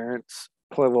 and Clarence.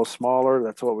 Play a little smaller.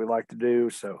 That's what we like to do.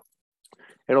 So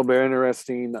it'll be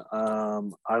interesting. I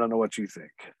don't know what you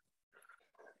think.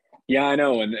 Yeah, I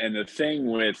know. And the thing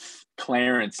with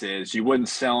Clarence is you wouldn't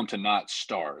sell him to not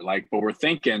start. But we're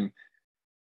thinking,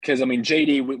 because, I mean,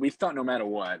 JD, we thought no matter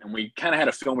what, and we kind of had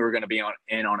a film we were going to be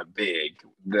in on a big,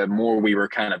 the more we were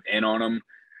kind of in on him.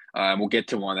 We'll get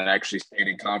to one that actually stayed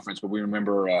in conference, but we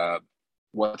remember,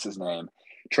 what's his name?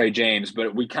 Trey James.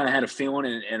 But we kind of had a feeling,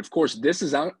 and of course, this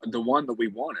is the one that we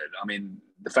wanted. I mean,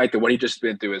 the fact that what he just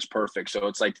been through is perfect. So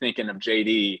it's like thinking of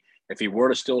JD, if he were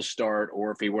to still start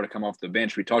or if he were to come off the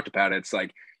bench, we talked about it. It's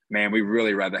like, man, we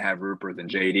really rather have Rupert than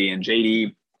JD. And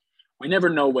JD, we never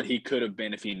know what he could have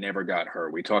been if he never got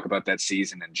hurt. We talk about that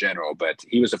season in general, but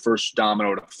he was the first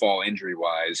domino to fall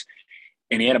injury-wise,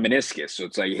 and he had a meniscus. So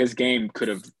it's like his game could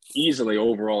have easily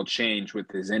overall changed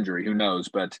with his injury. Who knows?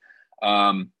 But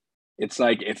it's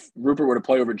like if Rupert were to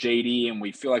play over JD, and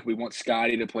we feel like we want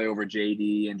Scotty to play over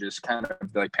JD, and just kind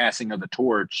of like passing of the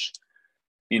torch,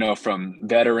 from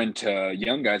veteran to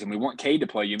young guys. And we want Cade to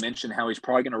play. You mentioned how he's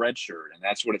probably going to redshirt, and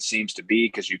that's what it seems to be,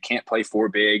 because you can't play 4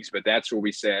 bigs. But that's where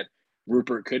we said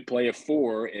Rupert could play a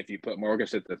 4 if you put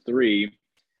Marcus at the 3,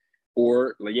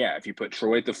 or if you put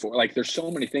Troy at the 4. Like, there's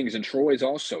so many things, and Troy's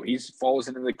also, he falls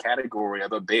into the category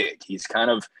of a big. He's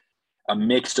kind of a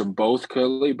mix of both,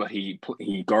 clearly, but he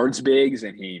guards bigs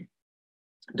and he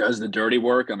does the dirty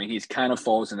work. I mean, he's kind of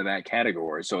falls into that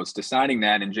category. So it's deciding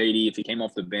that. And JD, if he came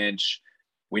off the bench,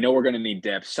 we know we're going to need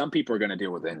depth. Some people are going to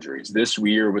deal with injuries. This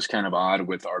year was kind of odd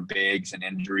with our bigs and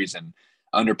injuries and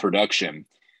underproduction.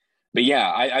 But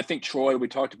yeah, I think Troy, we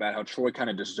talked about how Troy kind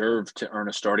of deserved to earn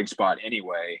a starting spot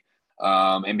anyway.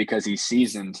 And because he's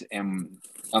seasoned, and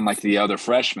unlike the other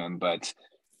freshmen, but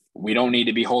we don't need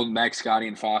to be holding back Scotty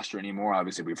and Foster anymore.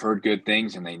 Obviously, we've heard good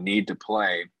things and they need to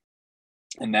play.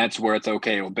 And that's where it's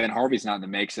okay. Well, Ben Harvey's not in the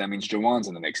mix. That means Juwan's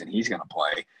in the mix, and he's going to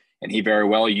play. And he very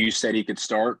well, you said he could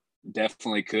start.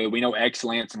 Definitely could. We know X,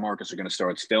 Lance, and Marcus are going to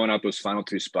start. It's filling up those final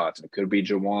 2 spots. And it could be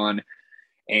Juwan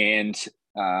and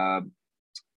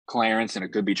Clarence, and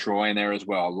it could be Troy in there as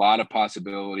well. A lot of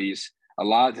possibilities, a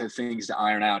lot of things to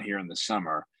iron out here in the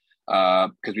summer.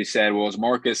 Because we said, well, is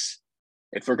Marcus,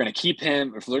 if we're going to keep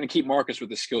him, if we're going to keep Marcus with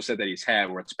the skill set that he's had,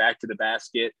 where it's back to the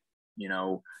basket,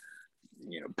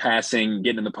 passing,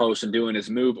 getting in the post and doing his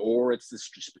move, or it's the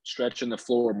stretching the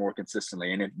floor more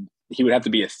consistently. And he would have to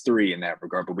be a 3 in that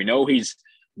regard. But we know he's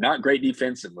not great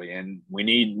defensively, and we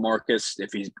need Marcus,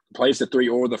 if he plays the 3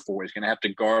 or the 4, he's going to have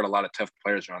to guard a lot of tough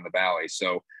players around the Valley.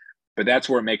 So, but that's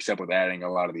where it makes up with adding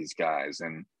a lot of these guys.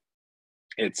 And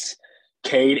it's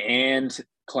Cade and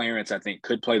Clarence, I think,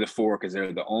 could play the 4, because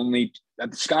they're the only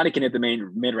 – Scotty can hit the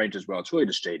main mid-range as well. It's really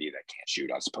just JD that can't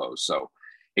shoot, I suppose. So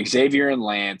Xavier and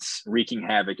Lance wreaking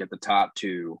havoc at the top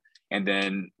 2, and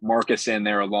then Marcus in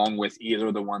there along with either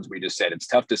of the ones we just said. It's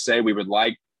tough to say. We would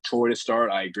like Troy to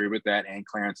start. I agree with that, and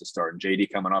Clarence to start, and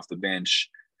JD coming off the bench.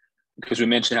 Because we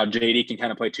mentioned how JD can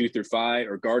kind of play 2 through 5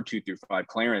 or guard 2 through 5.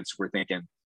 Clarence, we're thinking,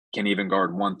 can even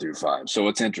guard 1 through 5. So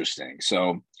it's interesting.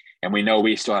 So, and we know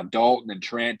we still have Dalton and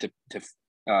Trent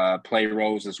to play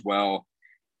roles as well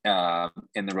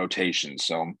in the rotation.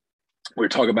 So we're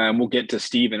talking about, and we'll get to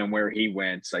Steven and where he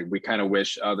went. Like, we kind of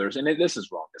wish others, and this is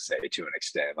wrong to say to an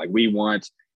extent, like we want,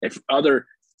 if other,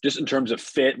 just in terms of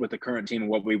fit with the current team and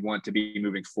what we want to be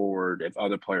moving forward, if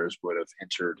other players would have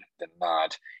entered than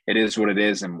not. It is what it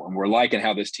is, and we're liking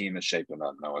how this team is shaping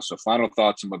up, Noah. So final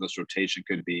thoughts on what this rotation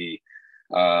could be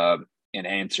in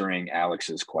answering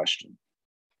Alex's question.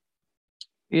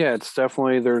 Yeah, it's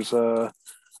definitely, there's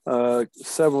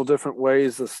several different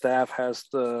ways the staff has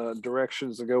the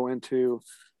directions to go into.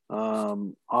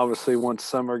 Obviously, once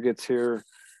summer gets here,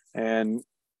 and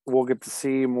we'll get to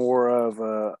see more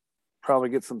of probably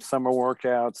get some summer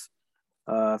workouts.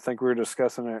 I think we were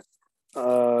discussing it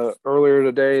earlier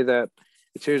today that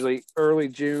it's usually early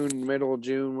June, middle of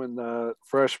June when the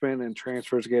freshmen and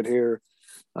transfers get here,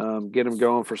 get them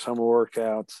going for summer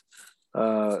workouts.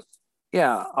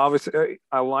 Yeah, obviously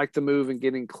I like the move in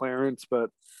getting Clarence, but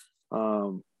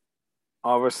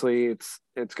obviously it's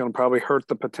going to probably hurt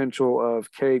the potential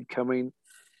of Cade coming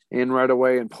in right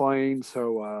away and playing.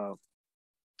 So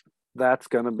that's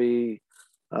going to be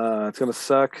it's going to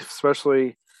suck,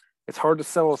 especially it's hard to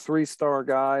sell a 3-star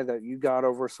guy that you got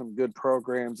over some good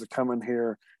programs to come in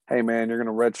here. Hey man, you're going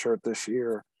to redshirt this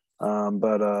year.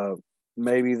 But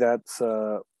maybe that's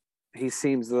he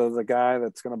seems the guy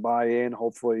that's going to buy in.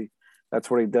 Hopefully that's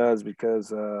what he does,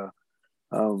 because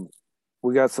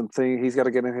we got some things. He's got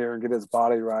to get in here and get his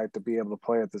body right to be able to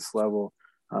play at this level.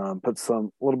 Put a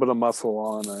little bit of muscle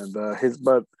on, and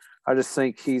but I just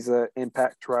think he's an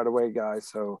impact right away guy.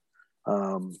 So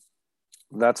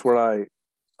that's what I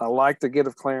like to get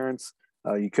of Clarence.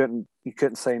 You couldn't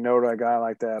say no to a guy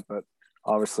like that, but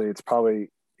obviously it's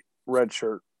probably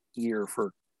redshirt year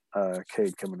for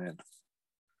Cade coming in.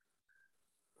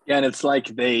 Yeah, and it's like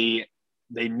they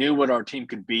knew what our team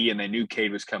could be, and they knew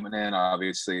Cade was coming in,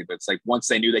 obviously. But it's like once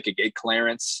they knew they could get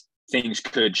Clarence, things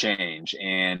could change.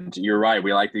 And you're right,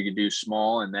 we like to do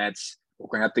small, and that's we're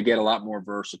gonna have to get a lot more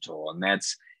versatile.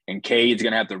 And Cade's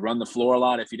gonna have to run the floor a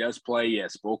lot if he does play.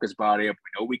 Yes, bulk his body up.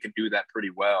 We know we can do that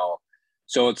pretty well.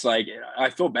 So it's like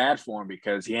I feel bad for him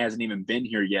because he hasn't even been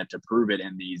here yet to prove it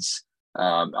in these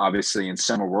obviously in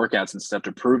summer workouts and stuff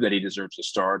to prove that he deserves to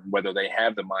start, whether they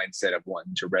have the mindset of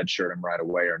wanting to redshirt him right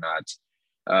away or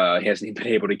not. He hasn't even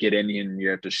been able to get in, and you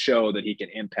have to show that he can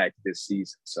impact this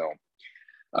season. So,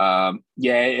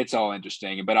 yeah, it's all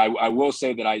interesting. But I will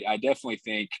say that I definitely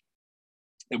think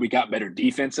that we got better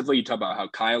defensively. You talk about how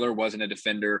Kyler wasn't a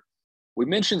defender. We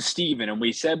mentioned Steven, and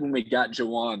we said when we got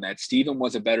Juwan that Steven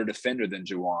was a better defender than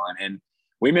Juwan. And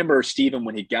we remember Steven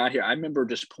when he got here. I remember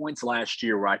just points last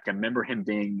year where I can remember him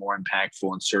being more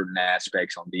impactful in certain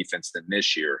aspects on defense than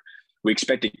this year. We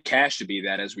expected Cash to be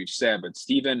that, as we've said, but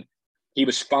Steven, he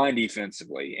was fine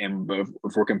defensively. And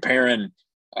if we're comparing,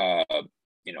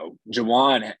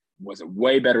 Juwan was a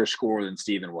way better scorer than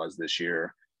Steven was this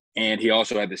year. And he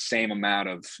also had the same amount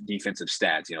of defensive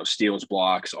stats, steals,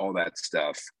 blocks, all that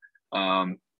stuff.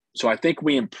 So I think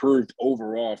we improved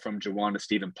overall from Juwan to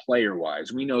Steven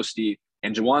player-wise. We know Steve –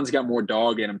 and Juwan's got more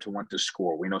dog in him to want to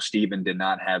score. We know Steven did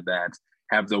not have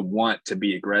the want to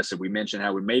be aggressive. We mentioned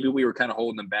how maybe we were kind of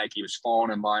holding him back. He was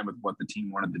falling in line with what the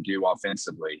team wanted to do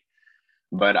offensively.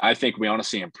 But I think we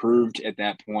honestly improved at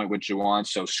that point with Juwan.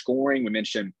 So scoring, we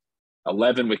mentioned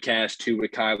 11 with Cash, 2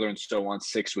 with Kyler, and so on,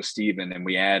 6 with Steven. And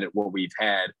we added what we've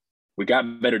had. We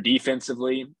got better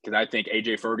defensively because I think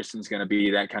A.J. Ferguson's going to be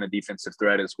that kind of defensive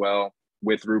threat as well,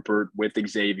 with Rupert, with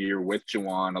Xavier, with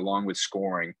Juwan, along with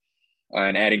scoring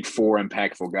and adding 4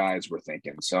 impactful guys, we're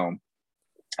thinking. So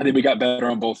I think we got better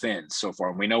on both ends so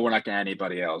far. We know we're not going to add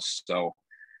anybody else. So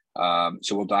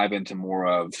we'll dive into more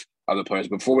of other players.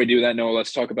 Before we do that, Noah,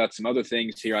 let's talk about some other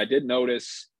things here. I did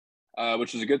notice,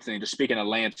 which was a good thing, just speaking of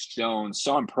Lance Jones,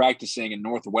 saw him practicing in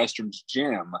Northwestern's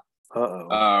gym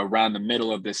around the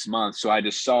middle of this month. So I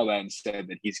just saw that and said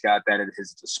that he's got that at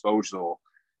his disposal,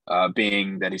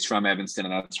 being that he's from Evanston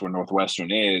and that's where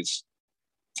Northwestern is.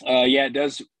 Yeah, it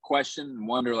does question and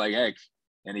wonder, like, heck,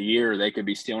 in a year they could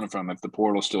be stealing from him if the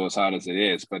portal's still as hot as it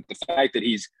is. But the fact that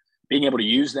he's being able to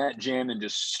use that gym and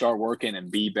just start working and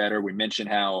be better. We mentioned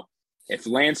how if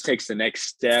Lance takes the next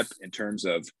step in terms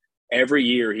of every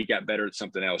year he got better at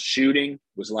something else. Shooting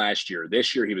was last year.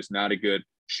 This year he was not a good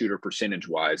shooter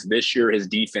percentage-wise. This year his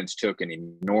defense took an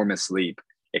enormous leap.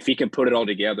 if he can put it all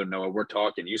together, Noah, we're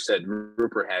talking. You said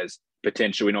Rupert has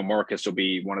potential. We know Marcus will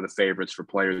be one of the favorites for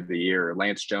Player of the Year.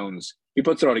 Lance Jones, if he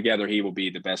puts it all together, he will be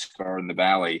the best guard in the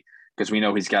Valley because we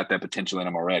know he's got that potential in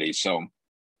him already. So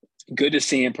good to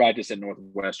see him practice at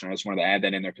Northwestern. I just wanted to add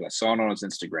that in there because I saw it on his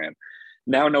Instagram.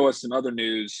 Now, Noah, some other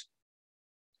news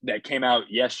that came out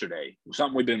yesterday,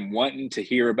 something we've been wanting to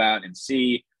hear about and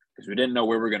see because we didn't know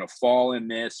where we were going to fall in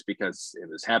this because it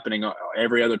was happening.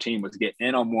 Every other team was getting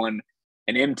in on one.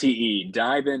 An MTE,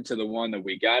 dive into the one that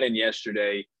we got in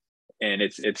yesterday. And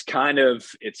it's kind of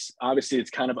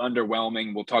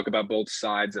underwhelming. We'll talk about both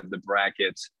sides of the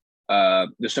brackets.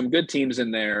 There's some good teams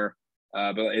in there,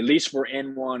 but at least we're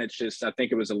in one. It's just, I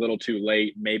think it was a little too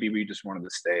late. Maybe we just wanted to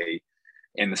stay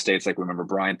in the States, like remember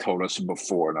Bryan told us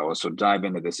before, Noah. So dive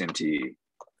into this MTE.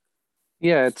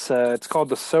 Yeah, it's called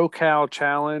the SoCal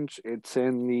Challenge. It's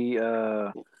in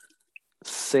the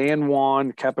San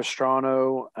Juan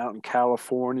Capistrano out in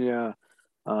California.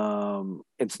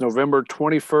 It's November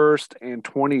 21st and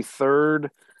 23rd.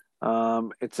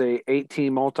 It's a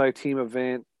 8-team multi-team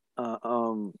event.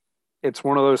 It's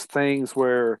one of those things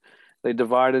where they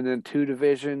divide it in 2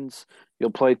 divisions.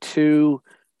 You'll play two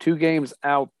games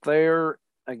out there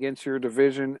against your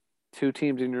division, 2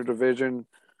 teams in your division.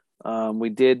 We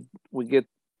get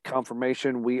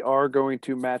confirmation we are going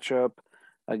to match up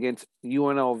against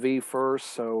UNLV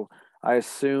first, so I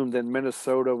assume that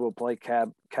Minnesota will play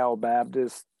Cal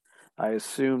Baptist. I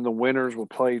assume the winners will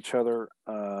play each other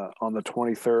on the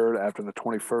 23rd after the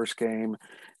 21st game.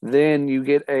 Then you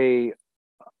get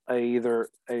either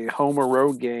a home or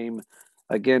road game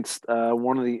against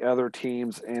one of the other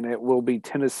teams, and it will be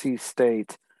Tennessee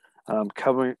State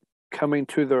coming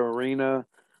to the arena.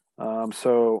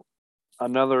 So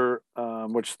another,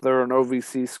 which they're an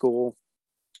OVC school.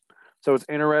 So it's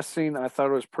interesting. I thought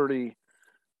it was pretty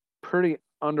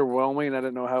underwhelming. I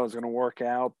didn't know how it was going to work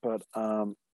out, but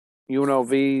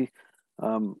UNLV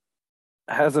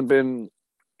hasn't been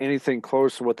anything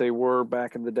close to what they were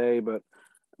back in the day, but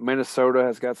Minnesota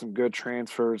has got some good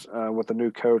transfers with the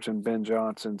new coach and Ben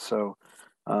Johnson. So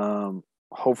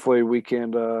hopefully we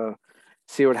can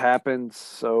see what happens.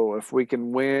 So if we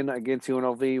can win against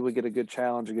UNLV, we get a good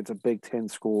challenge against a Big Ten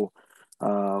school.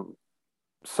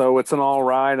 So it's an all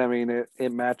right. I mean,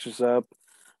 it matches up.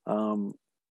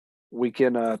 We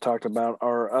can talk about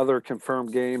our other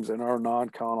confirmed games and our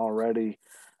non-con already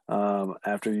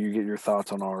after you get your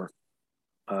thoughts on our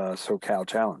SoCal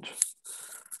Challenge.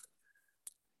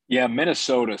 Yeah,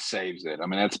 Minnesota saves it. I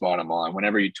mean, that's bottom line.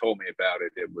 Whenever you told me about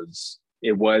it,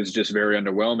 it was just very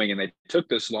underwhelming, and they took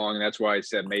this long, and that's why I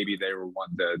said maybe they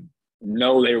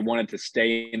wanted to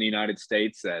stay in the United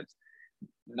States. I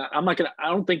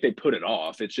don't think they put it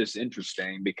off. It's just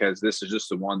interesting because this is just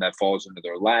the one that falls into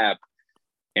their lap.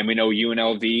 And we know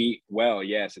UNLV, well,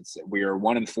 yes, we are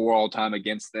 1-4 all time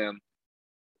against them.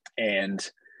 And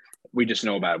we just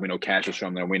know about it. We know Cash is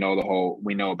from there. We know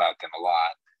about them a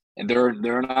lot. And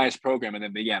they're a nice program. And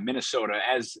then, Minnesota,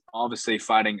 as obviously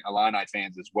fighting Illini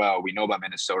fans as well, we know about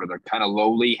Minnesota. They're kind of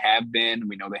lowly, have been.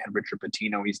 We know they had Richard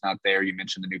Pitino. He's not there. You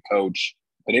mentioned the new coach.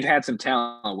 But they've had some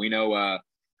talent. We know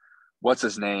what's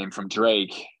his name from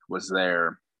Drake was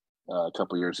there a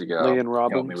couple years ago. Liam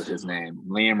Robbins. Help me with his name.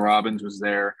 Liam Robbins was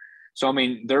there. So, I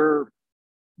mean, they're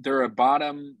a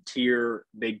bottom tier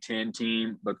Big Ten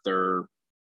team, but they're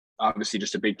obviously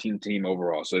just a Big Ten team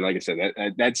overall. So, like I said,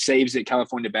 that saves it.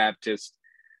 California Baptist,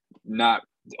 not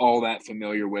all that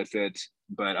familiar with it.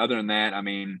 But other than that, I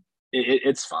mean,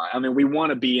 it's fine. I mean, we want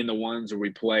to be in the ones where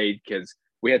we played because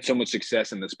we had so much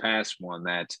success in this past one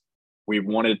that we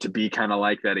wanted it to be kind of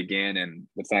like that again. And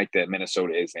the fact that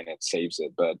Minnesota is in it saves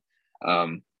it. But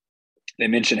they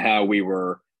mentioned how we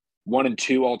were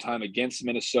 1-2 all time against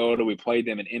Minnesota. We played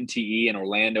them in MTE in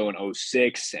Orlando in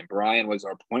 2006, and Bryan was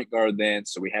our point guard then.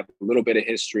 So we have a little bit of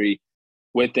history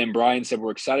with them. Bryan said,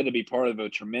 we're excited to be part of a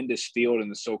tremendous field in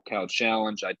the SoCal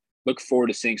Challenge. I look forward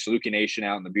to seeing Saluki Nation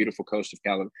out on the beautiful coast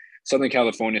of Southern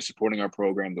California supporting our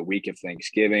program the week of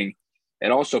Thanksgiving.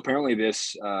 And also, apparently,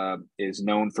 this is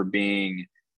known for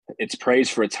it's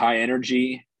praised for its high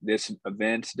energy. This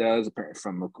event does,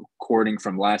 from recording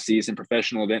from last season,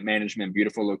 professional event management,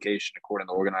 beautiful location, according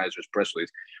to the organizers' press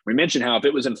release. We mentioned how if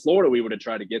it was in Florida, we would have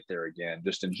tried to get there again,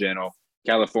 just in general.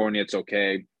 California, it's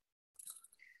okay.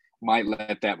 Might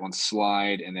let that one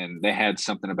slide. And then they had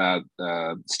something about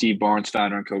Steve Barnes,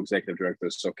 founder and co-executive director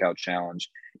of the SoCal Challenge.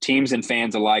 Teams and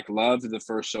fans alike loved the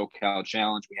first SoCal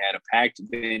Challenge. We had a packed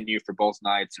venue for both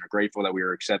nights and are grateful that we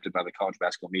were accepted by the college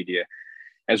basketball media.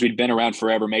 As we'd been around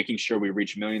forever, making sure we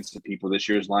reach millions of people, this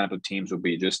year's lineup of teams will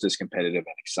be just as competitive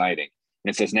and exciting.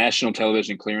 And it says national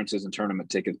television clearances and tournament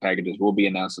tickets packages will be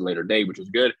announced at a later date, which is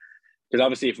good. because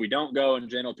obviously if we don't go, in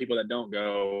general, people that don't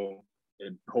go,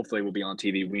 it hopefully will be on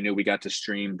TV. We knew we got to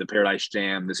stream the Paradise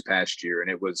Jam this past year,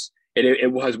 and it was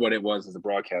what it was as a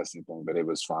broadcasting thing, but it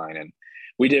was fine, and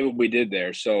we did what we did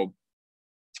there. So,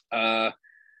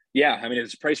 yeah, I mean,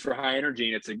 it's priced for high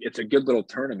energy, and it's a good little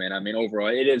tournament. I mean, overall,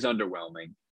 it is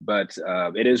underwhelming, but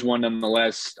it is one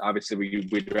nonetheless. Obviously,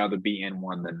 we'd rather be in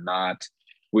one than not.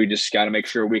 We just got to make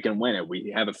sure we can win it.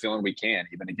 We have a feeling we can,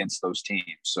 even against those teams.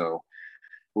 So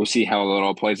we'll see how it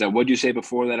all plays out. What did you say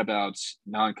before that about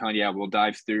non-con? Yeah, we'll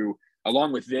dive through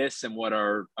along with this and what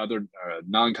our other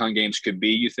non-con games could be.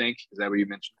 You think, is that what you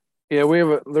mentioned?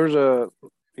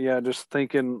 Yeah, just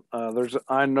thinking.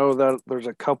 I know that there's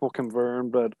a couple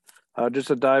confirmed, but just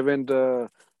to dive into a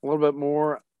little bit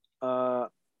more,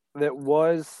 that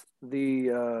was the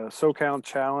SoCal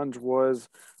Challenge was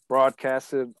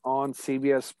broadcasted on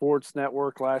CBS Sports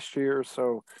Network last year,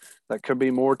 so that could be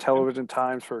more television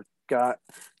times for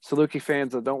Saluki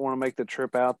fans that don't want to make the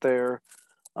trip out there.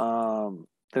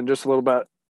 Then just a little about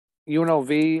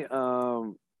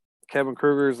UNLV. Kevin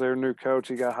Kruger is their new coach.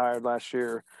 He got hired last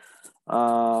year.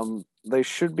 They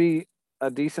should be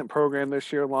a decent program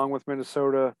this year, along with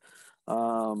Minnesota.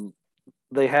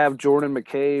 They have Jordan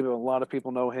McCabe. A lot of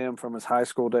people know him from his high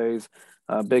school days.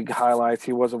 Big highlights.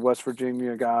 He was a West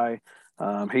Virginia guy.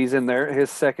 He's in his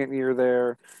second year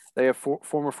there. They have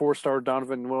former four-star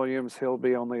Donovan Williams. He'll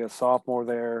be only a sophomore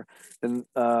there. And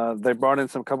they brought in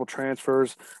some couple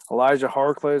transfers. Elijah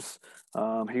Harkless.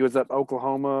 He was at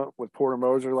Oklahoma with Porter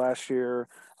Moser last year.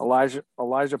 Elijah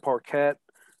Parquette,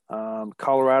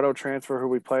 Colorado transfer who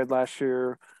we played last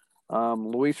year.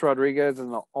 Luis Rodriguez is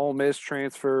an Ole Miss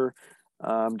transfer.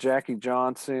 Jackie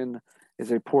Johnson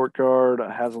is a port guard,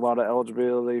 has a lot of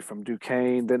eligibility from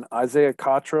Duquesne. Then Isaiah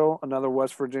Cottrell, another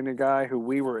West Virginia guy who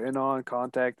we were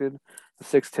contacted, a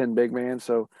 6'10" big man.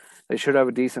 So they should have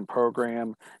a decent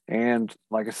program. And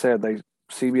like I said, they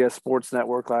CBS Sports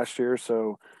Network last year.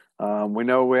 So we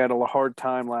know we had a hard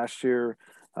time last year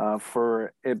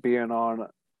for it being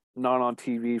not on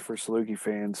TV for Saluki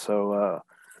fans. So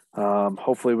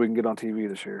hopefully we can get on TV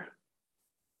this year.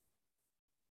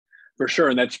 For sure,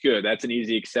 and that's good. That's an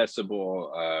easy,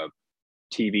 accessible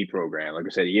TV program. Like I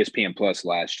said, ESPN Plus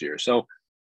last year. So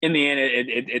in the end,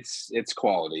 it's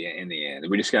quality. In the end,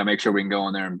 we just got to make sure we can go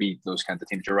in there and beat those kinds of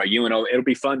teams. You're right. It'll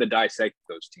be fun to dissect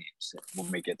those teams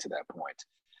when we get to that point.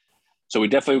 So we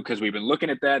definitely, because we've been looking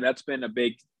at that. That's been a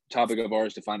big topic of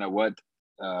ours to find out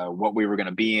what we were going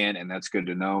to be in, and that's good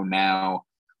to know now.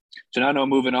 So now,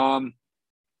 moving on.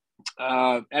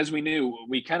 As we knew,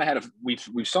 we kind of we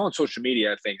saw on social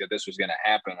media, I think, that this was going to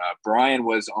happen. Bryan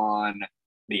was on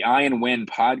the Iron Win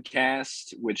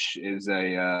podcast, which is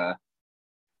a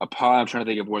pod. I'm trying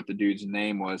to think of what the dude's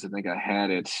name was. I think I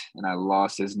had it and I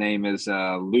lost. His name is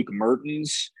Luke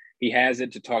Mertens. He has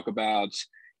it to talk about.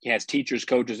 He has teachers,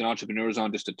 coaches, and entrepreneurs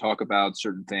on just to talk about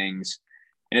certain things.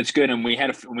 And it's good. And we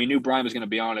knew Bryan was going to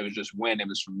be on. It was just when. It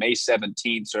was from May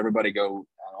 17th. So everybody go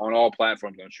on all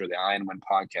platforms. I'm sure the Iron Win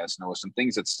podcast knows some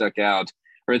things that stuck out,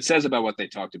 or it says about what they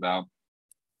talked about.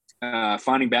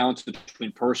 Finding balance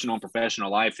between personal and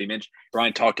professional life.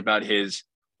 Bryan talked about his,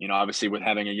 obviously with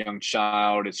having a young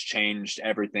child, it's changed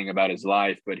everything about his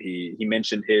life. But he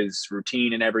mentioned his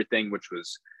routine and everything, which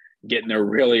was getting there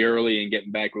really early and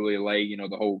getting back really late.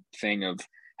 The whole thing of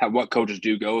what coaches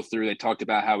do go through. They talked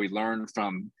about how he learned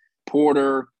from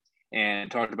Porter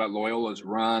and talked about Loyola's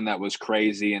run. That was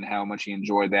crazy and how much he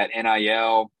enjoyed that.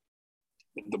 NIL,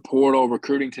 the portal,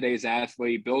 recruiting today's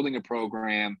athlete, building a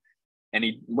program. And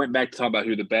he went back to talk about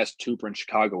who the best Hooper in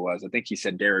Chicago was. I think he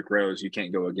said Derrick Rose. You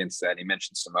can't go against that. He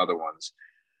mentioned some other ones.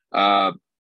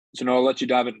 So I'll let you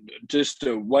dive in just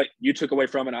to what you took away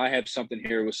from it. I have something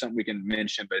here with something we can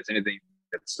mention, but is anything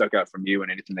that stuck out from you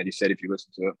and anything that he said if you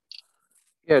listened to it?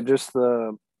 Yeah, just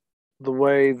the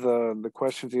way the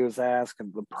questions he was asked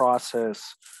and the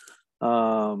process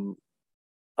of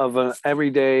an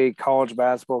everyday college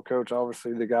basketball coach,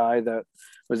 obviously the guy that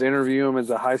was interviewing him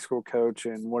as a high school coach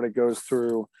and what it goes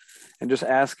through, and just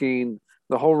asking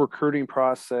the whole recruiting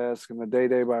process and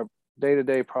the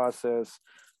day-to-day process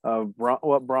of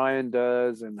what Bryan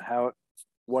does and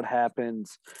what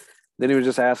happens. Then he was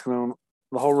just asking them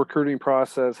the whole recruiting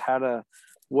process,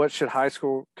 what should high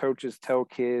school coaches tell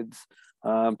kids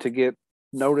to get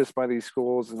noticed by these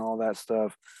schools and all that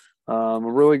stuff. A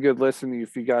really good listen.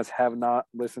 If you guys have not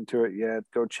listened to it yet,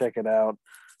 go check it out.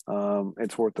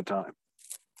 It's worth the time.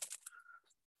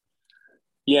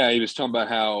 Yeah, he was talking about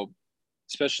how,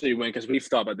 especially because we've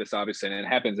thought about this, obviously, and it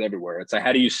happens everywhere. It's like,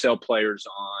 how do you sell players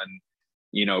on,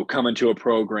 coming to a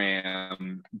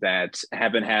program that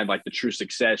haven't had like the true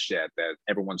success yet that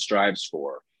everyone strives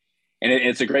for? And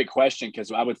it's a great question,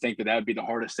 because I would think that would be the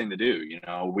hardest thing to do.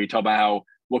 We talk about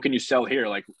what can you sell here?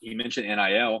 Like you mentioned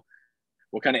NIL.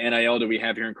 What kind of NIL do we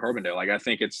have here in Carbondale? Like, I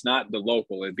think it's not the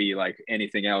local. It'd be like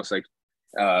anything else. Like,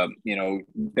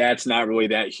 that's not really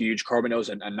that huge. Carbondale's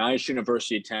a nice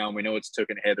university town. We know it's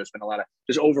taken ahead. There's been a lot of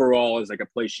just overall is like a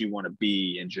place you want to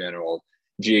be in general,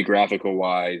 geographical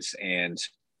wise. And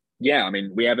yeah, I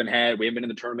mean, we haven't been in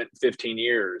the tournament in 15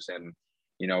 years, and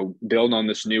building on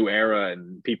this new era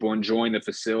and people enjoying the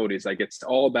facilities. Like, it's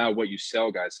all about what you sell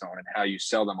guys on and how you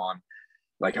sell them on.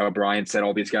 Like how Bryan said,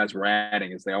 all these guys were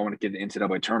adding is they all want to get the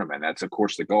NCAA tournament. That's, of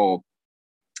course, the goal.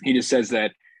 He just says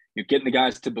that you're getting the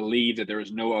guys to believe that there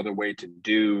is no other way to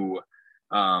do,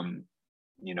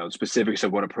 specifics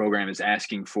of what a program is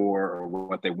asking for or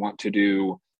what they want to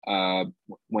do.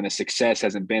 When a success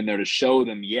hasn't been there to show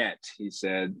them yet, he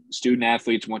said, student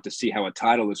athletes want to see how a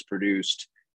title is produced,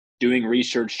 doing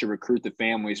research to recruit the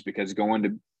families because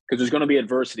there's going to be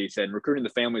adversity. He said, and recruiting the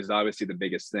families is obviously the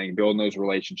biggest thing, building those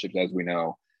relationships, as we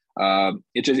know.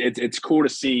 It's cool to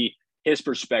see his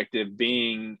perspective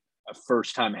being a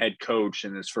first-time head coach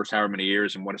in his first however many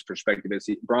years and what his perspective is.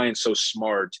 Bryan's so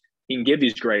smart. He can give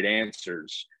these great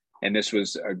answers. And this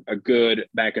was a good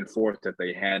back and forth that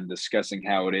they had discussing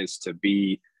how it is to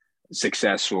be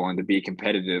successful and to be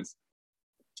competitive.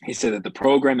 He said that the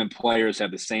program and players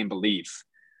have the same belief.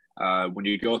 When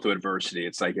you go through adversity,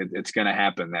 it's like it's going to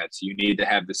happen. That you need to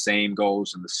have the same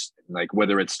goals, and like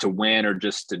whether it's to win or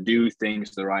just to do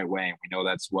things the right way. And we know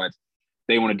that's what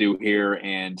they want to do here.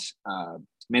 And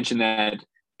mention that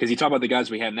because you talk about the guys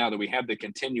we have now, that we have the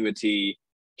continuity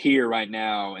here right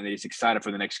now, and he's excited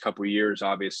for the next couple of years.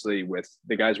 Obviously, with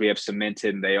the guys we have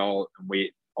cemented, and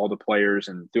all the players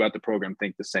and throughout the program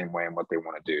think the same way and what they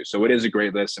want to do. So it is a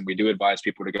great list, and we do advise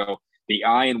people to go the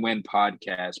I and Win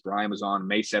podcast. Bryan was on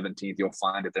May 17th. You'll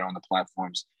find it there on the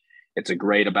platforms. It's a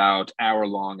great about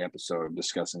hour-long episode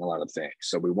discussing a lot of things.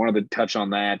 So we wanted to touch on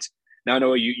that. Now,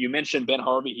 Noah, you mentioned Ben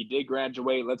Harvey. He did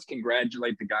graduate. Let's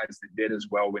congratulate the guys that did as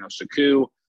well. We know Saku,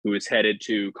 who is headed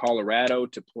to Colorado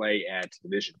to play at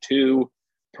Division II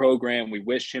program. We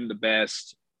wish him the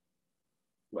best.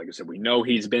 Like I said, we know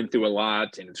he's been through a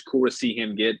lot, and it's cool to see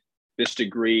him get this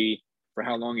degree for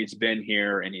how long he's been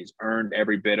here, and he's earned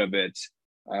every bit of it.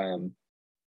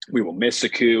 We will miss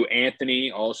Saku.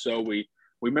 Anthony, also, we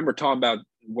remember talking about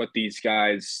what these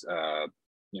guys,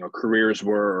 careers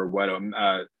were, or what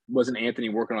wasn't Anthony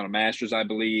working on a master's, I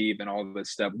believe, and all of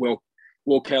this stuff.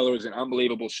 Will Keller is an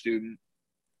unbelievable student.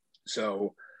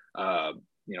 So,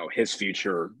 his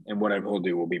future and whatever he'll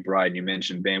do will be bright. You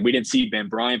mentioned Ben. We didn't see Ben.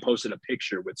 Bryan posted a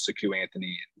picture with Saku, Anthony,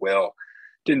 and Will.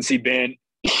 Didn't see Ben.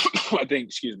 I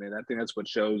think that's what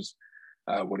shows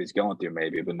what he's going through,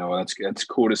 maybe. But no, that's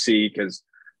cool to see, because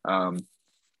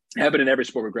happened in every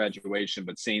sport with graduation,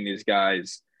 but seeing these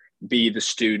guys be the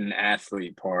student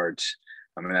athlete part,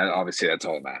 I mean, obviously that's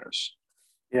all that matters.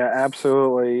 Yeah,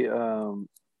 absolutely.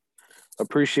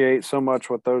 Appreciate so much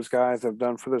what those guys have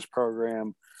done for this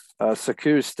program.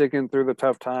 Saku's sticking through the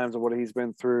tough times of what he's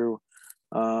been through,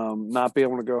 not being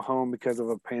able to go home because of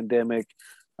a pandemic,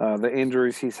 the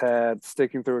injuries he's had,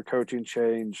 sticking through a coaching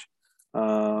change.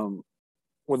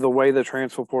 With the way the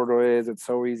transfer portal is, it's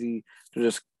so easy to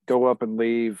just go up and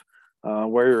leave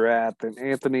where you're at. And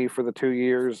Anthony, for the 2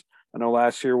 years, I know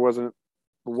last year wasn't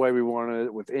the way we wanted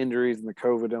it with injuries and the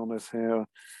COVID illness.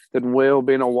 Then Will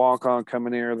being a walk-on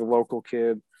coming here, the local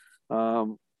kid,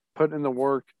 putting in the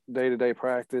work day-to-day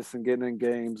practice and getting in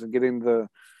games and getting the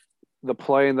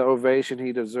play and the ovation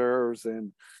he deserves.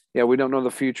 And yeah, we don't know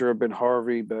the future of Ben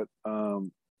Harvey, but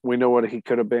we know what he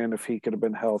could have been if he could have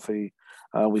been healthy.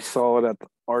 We saw it at the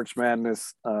Arch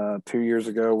Madness 2 years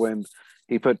ago when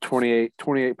he put 28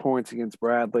 points against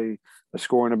Bradley, the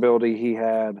scoring ability he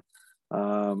had.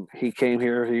 He came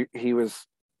here. He was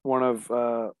one of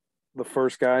the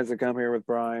first guys that come here with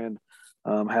Bryan.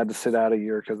 Had to sit out a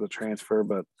year because of the transfer,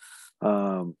 but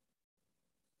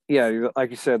like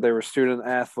you said, they were student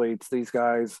athletes.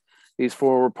 These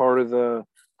four were part of the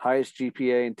highest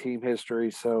GPA in team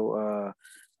history. So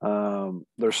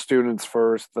they're students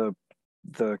first. The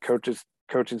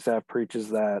coaching staff preaches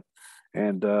that,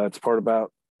 and it's part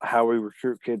about how we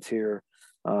recruit kids here.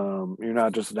 You're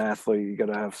not just an athlete; you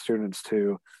got to have students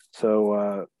too.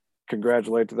 So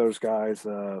congratulate to those guys.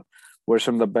 Wish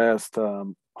them the best.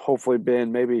 Hopefully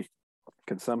Ben maybe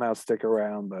can somehow stick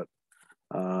around, but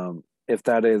if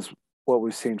that is what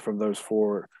we've seen from those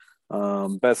four,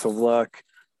 best of luck.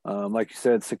 Like you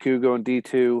said, Saku going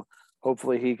D2.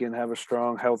 Hopefully he can have a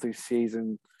strong, healthy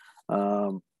season.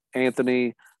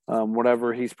 Anthony,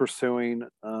 whatever he's pursuing,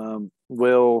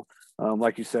 Will,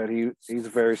 like you said, he's a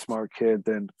very smart kid.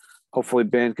 Then hopefully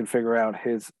Ben can figure out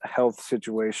his health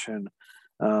situation,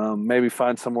 maybe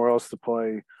find somewhere else to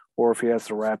play, or if he has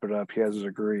to wrap it up, he has a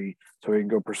degree, so he can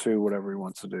go pursue whatever he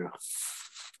wants to do.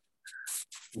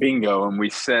 Bingo. And we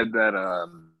said that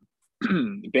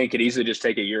Ben could easily just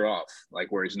take a year off,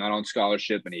 like where he's not on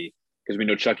scholarship, and because we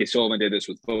know Chucky Sullivan did this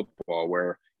with football,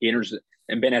 where he enters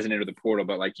and Ben hasn't entered the portal,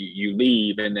 but like you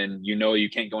leave and then you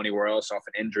can't go anywhere else off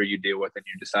an injury you deal with, and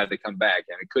you decide to come back,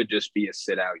 and it could just be a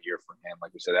sit out year for him.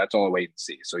 Like we said, that's all a wait and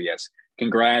see. So yes,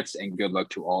 congrats and good luck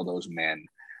to all those men.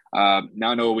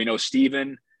 Now we know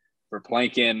Steven for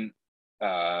Plankin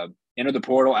entered the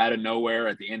portal out of nowhere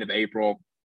at the end of April.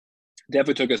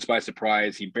 Definitely took us by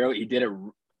surprise. He did it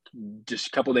just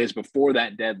a couple days before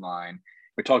that deadline.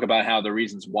 We talk about how the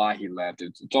reasons why he left.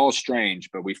 It's all strange,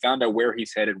 but we found out where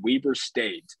he's headed. Weber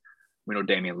State. We know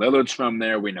Damian Lillard's from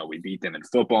there. We know we beat them in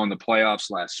football in the playoffs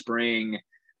last spring.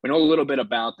 We know a little bit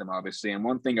about them, obviously. And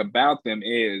one thing about them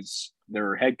is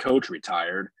their head coach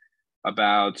retired it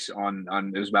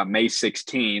was about May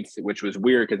 16th, which was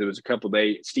weird because it was a couple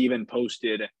days. Steven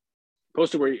posted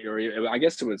where, I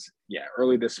guess it was,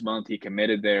 early this month. He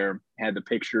committed there, had the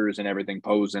pictures and everything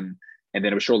posing. And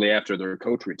then it was shortly after their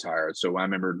coach retired. So I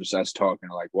remember just us talking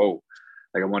like, whoa,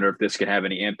 like I wonder if this could have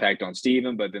any impact on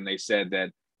Steven. But then they said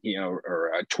that,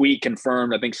 or a tweet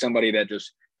confirmed, I think somebody that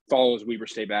just follows Weber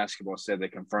State basketball said they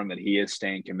confirmed that he is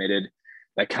staying committed.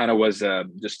 That kind of was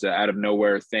just an out of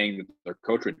nowhere thing that their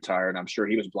coach retired. I'm sure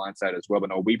he was blindsided as well. But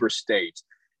no, Weber State,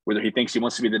 whether he thinks he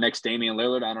wants to be the next Damian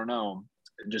Lillard, I don't know.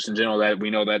 Just in general, that we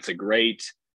know that's a great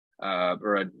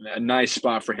or a nice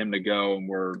spot for him to go. And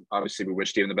we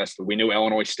wish Steven the best. We knew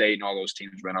Illinois State and all those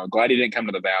teams went on. Glad he didn't come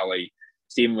to the Valley.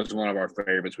 Steven was one of our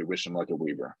favorites. We wish him luck at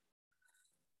Weber.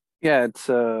 Yeah,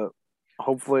 it's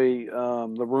hopefully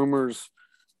the rumors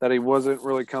that he wasn't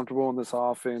really comfortable in this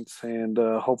offense, and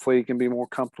hopefully he can be more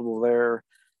comfortable there.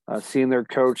 Seeing their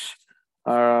coach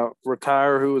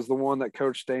retire, who was the one that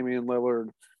coached Damian Lillard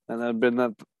and had been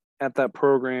at that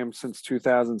program since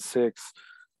 2006.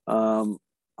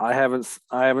 I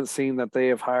haven't seen that they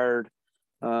have hired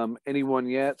anyone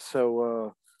yet.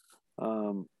 So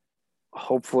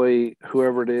hopefully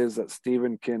whoever it is that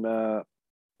Steven can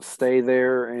stay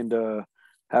there and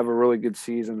have a really good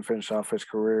season and finish off his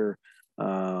career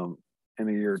in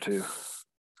a year or two.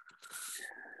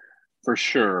 For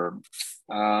sure.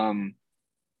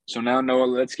 So now, Noah,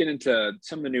 let's get into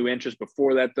some of the new interests.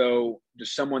 Before that, though,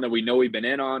 just someone that we know we've been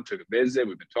in on, took a visit.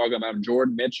 We've been talking about him,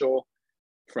 Jordan Mitchell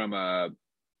from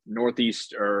he's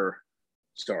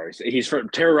from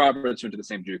Terry Roberts, went to the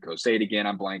same JUCO. Say it again.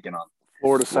 I'm blanking on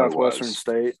Florida Southwestern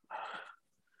State.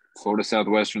 Florida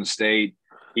Southwestern State.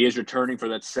 He is returning for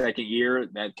that second year.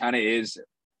 That kind of is,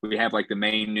 we have like the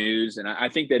main news. And I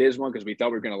think that is one because we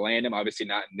thought we were going to land him. Obviously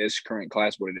not in this current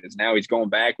class, but it is now. He's going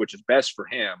back, which is best for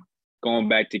him, going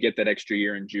back to get that extra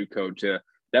year in JUCO.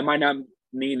 That might not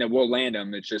mean that we'll land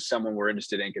him. It's just someone we're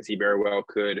interested in because he very well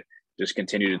could just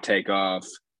continue to take off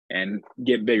and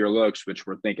get bigger looks, which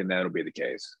we're thinking that'll be the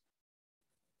case.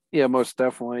 Yeah, most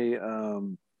definitely.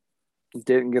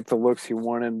 Didn't get the looks he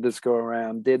wanted this go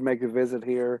around. Did make a visit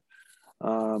here.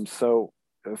 So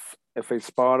if a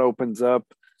spot opens up,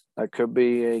 that could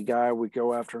be a guy we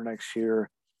go after next year.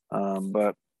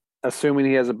 But assuming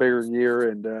he has a bigger year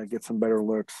and get some better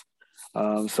looks,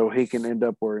 so he can end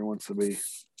up where he wants to be.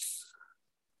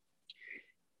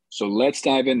 So let's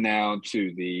dive in now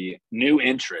to the new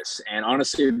interests. And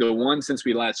honestly, the one since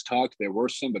we last talked, there were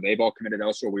some, but they've all committed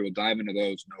elsewhere. We will dive into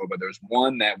those, Noah. But there's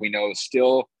one that we know is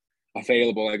still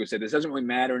available. Like we said, this doesn't really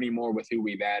matter anymore with who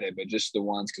we've added, but just the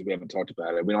ones because we haven't talked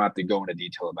about it. We don't have to go into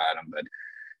detail about them. But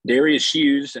Darius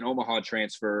Hughes, an Omaha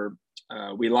transfer,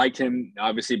 we liked him,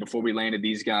 obviously, before we landed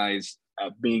these guys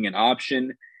being an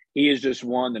option. He has just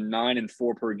won the 9 and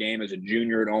 4 per game as a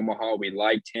junior at Omaha. We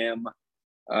liked him.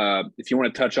 If you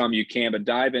want to touch on him, you can, but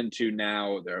dive into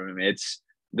now. It's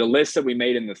the list that we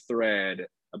made in the thread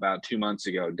about 2 months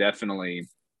ago definitely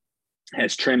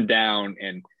has trimmed down.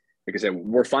 And like I said,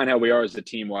 we're fine how we are as a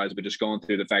team wise, but just going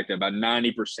through the fact that about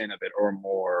 90% of it or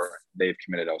more, they've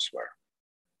committed elsewhere.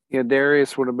 Yeah,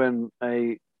 Darius would have been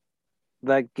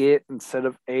that get instead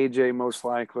of AJ most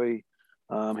likely.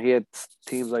 He had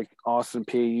teams like Austin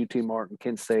P, UT Martin,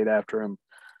 Kent State after him.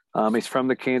 He's from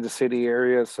the Kansas City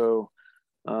area, so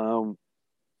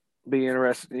be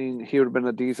interesting. He would have been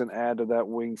a decent add to that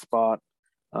wing spot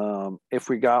if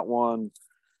we got one.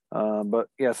 But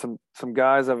yeah, some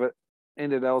guys have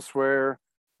ended elsewhere.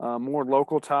 More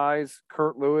local ties.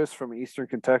 Kurt Lewis from Eastern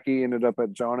Kentucky ended up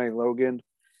at John A. Logan,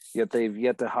 yet they've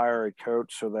yet to hire a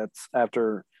coach. So that's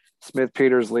after Smith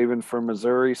Peters leaving for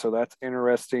Missouri. So that's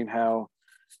interesting how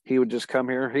he would just come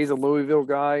here. He's a Louisville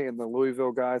guy, and the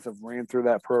Louisville guys have ran through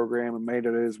that program and made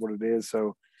it is what it is.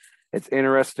 So it's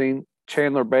interesting.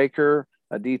 Chandler Baker,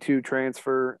 a D2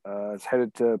 transfer, is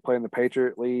headed to play in the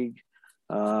Patriot League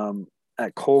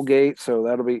at Colgate. So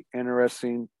that'll be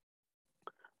interesting.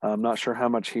 I'm not sure how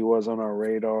much he was on our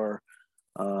radar.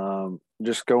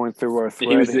 Just going through our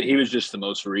thread. He was just the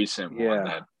most recent one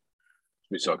that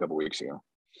we saw a couple weeks ago.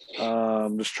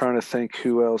 Just trying to think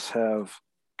who else have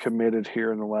committed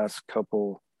here in the last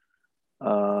couple.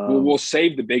 We'll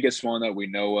save the biggest one that we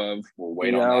know of. We'll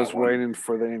wait on that. I was waiting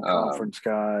for the in-conference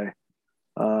guy.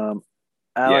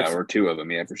 Or two of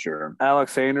them, for sure.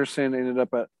 Alex Anderson ended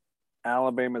up at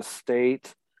Alabama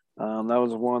State. That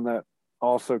was one that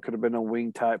also could have been a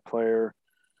wing type player.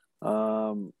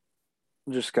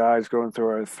 Just guys going through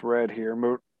our thread here.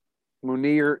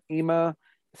 Munir Ima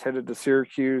is headed to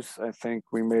Syracuse. I think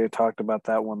we may have talked about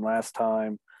that one last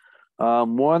time.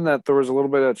 One that there was a little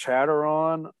bit of chatter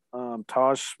on,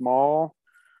 Taj Small.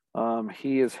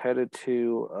 He is headed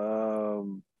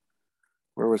to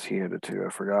where was he headed to? I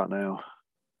forgot now.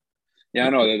 Yeah, I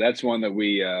know that's one that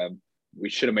we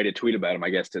should have made a tweet about him,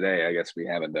 I guess, today. I guess we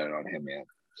haven't done it on him yet.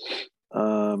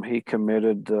 He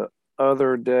committed the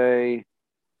other day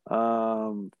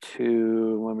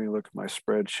to, let me look at my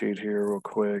spreadsheet here real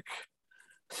quick,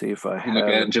 see if I have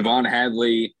it. Javon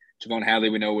Hadley. Javon Hadley,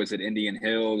 we know, was at Indian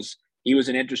Hills. He was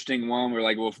an interesting one. We're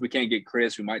like, well, if we can't get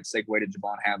Chris, we might segue to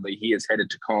Javon Hadley. He is headed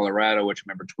to Colorado, which I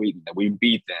remember tweeting that we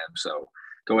beat them. So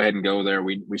go ahead and go there.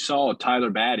 We saw Tyler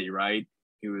Batty, right?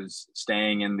 He was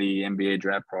staying in the NBA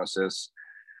draft process.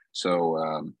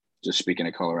 So just speaking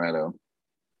of Colorado.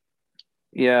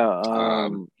 Yeah.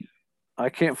 I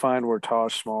can't find where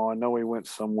Taj Small. I know he went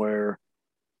somewhere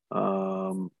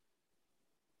the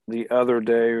other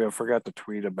day. I forgot to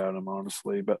tweet about him,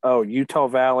 honestly. But, Utah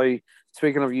Valley.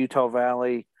 Speaking of Utah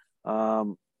Valley,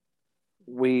 there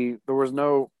was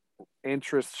no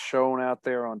interest shown out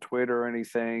there on Twitter or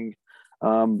anything.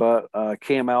 But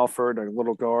Cam Alford, a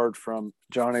little guard from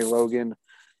John A. Logan,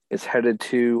 is headed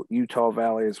to Utah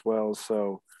Valley as well.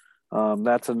 So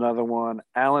that's another one.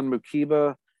 Alan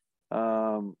Mukiba,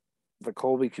 the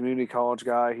Colby Community College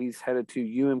guy, he's headed to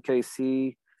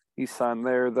UMKC. He signed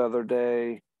there the other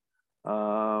day.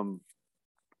 Haven't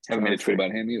made a tweet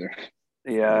about him either.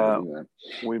 Yeah,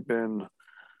 we've been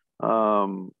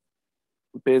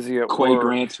busy at Quay work.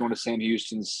 Grant's going to Sam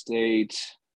Houston State.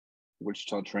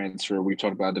 Wichita transfer. We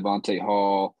talked about Devontae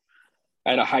Hall.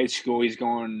 At a high school, he's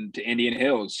going to Indian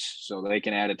Hills, so they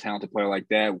can add a talented player like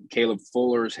that. Caleb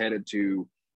Fuller's headed to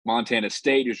Montana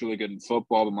State, who's really good in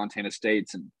football, but Montana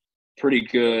State's pretty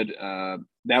good.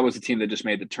 That was the team that just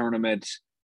made the tournament.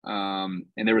 And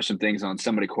there were some things on,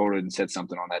 somebody quoted and said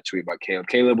something on that tweet about Caleb.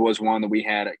 Caleb was one that we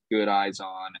had good eyes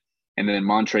on. And then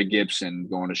Montre Gibson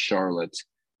going to Charlotte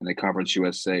in the Conference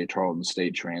USA Tarleton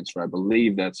State transfer. I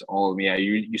believe that's all of them. Yeah,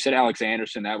 you said Alex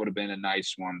Anderson. That would have been a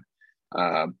nice one.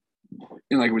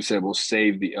 And like we said, we'll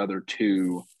save the other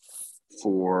two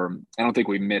for – I don't think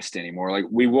we missed any more. Like,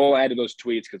 we will add to those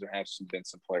tweets because there have been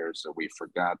some players that we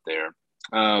forgot there.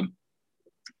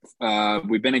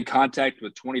 We've been in contact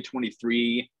with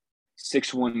 2023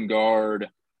 6'1" guard.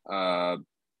 I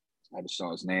just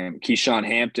saw his name, Keyshawn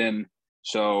Hampton.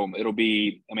 So it'll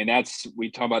be, I mean, we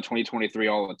talk about 2023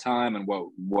 all the time and by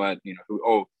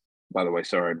the way,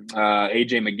 sorry.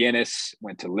 AJ McGinnis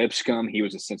went to Lipscomb. He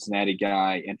was a Cincinnati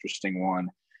guy. Interesting one.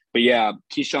 But yeah,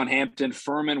 Keyshawn Hampton,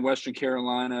 Furman, Western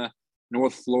Carolina,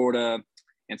 North Florida,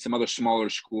 and some other smaller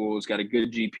schools. Got a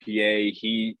good GPA.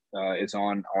 He is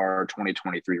on our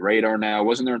 2023 radar now.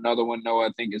 Wasn't there another one, Noah?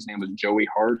 I think his name was Joey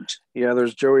Hart. Yeah,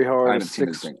 there's Joey Hart, a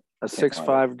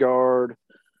 6'5" guard.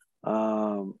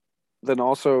 Then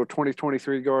also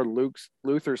 2023 guard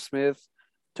Luther Smith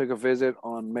took a visit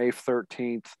on May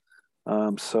 13th.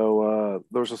 So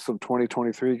those are some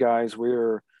 2023 guys.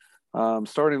 We're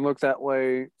starting to look that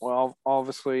way. Well,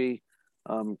 obviously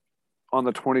on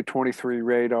the 2023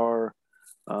 radar.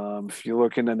 If you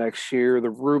look into next year,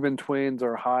 the Rubin twins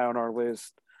are high on our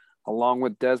list, along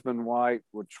with Desmond White,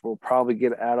 which we'll probably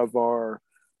get out of our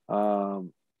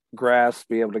grasp,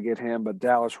 be able to get him. But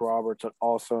Dallas Roberts,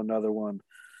 also another one.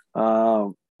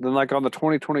 Then, like on the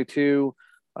 2022,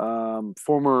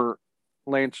 former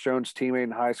Lance Jones teammate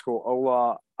in high school,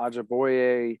 Ola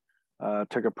Ajaboye,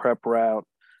 took a prep route,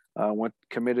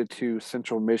 committed to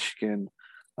Central Michigan.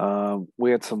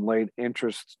 We had some late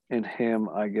interest in him,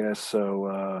 I guess.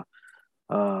 So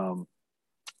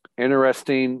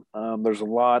interesting. There's a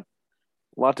lot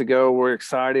to go. We're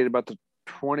excited about the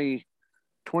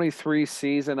 2023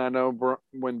 season. I know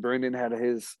when Brendan had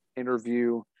his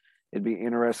interview, it'd be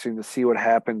interesting to see what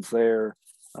happens there.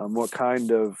 what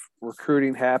kind of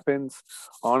recruiting happens.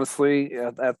 Honestly,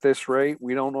 at this rate,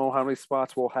 we don't know how many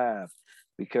spots we'll have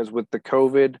because with the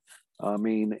COVID, I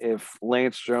mean, if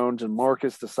Lance Jones and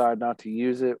Marcus decide not to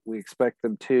use it, we expect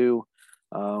them to.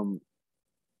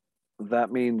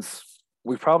 That means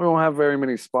we probably won't have very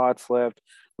many spots left.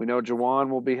 We know Jawan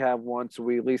will have one, so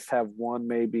we at least have one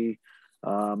maybe.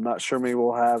 I'm not sure maybe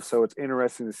we'll have. So it's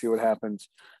interesting to see what happens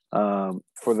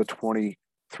for the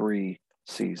 23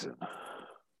 season.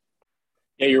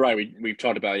 Yeah, you're right. We've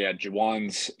talked about,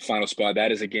 Jawan's final spot.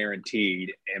 That is a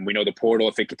guaranteed. And we know the portal,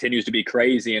 if it continues to be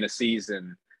crazy in a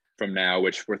season from now,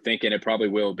 which we're thinking it probably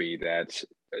will be, that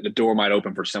the door might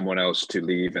open for someone else to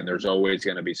leave, and there's always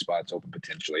going to be spots open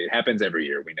potentially. It happens every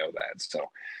year. We know that. So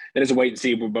that is a wait and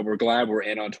see, but we're glad we're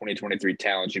in on 2023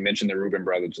 talents. You mentioned the Rubin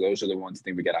brothers. Those are the ones I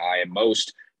think we got to eye on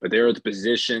most, but they're at the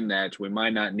position that we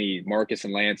might not need. Marcus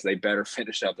and Lance, they better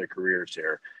finish out their careers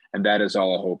here. And that is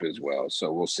all a hope as well.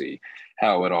 So we'll see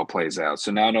how it all plays out.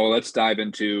 So now, Noah, let's dive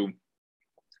into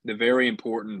the very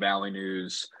important Valley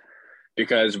news,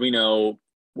 because we know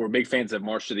we're big fans of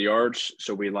March to the Arch.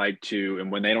 So we like to,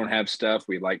 and when they don't have stuff,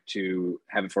 we like to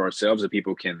have it for ourselves that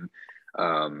people can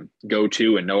go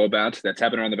to and know about. That's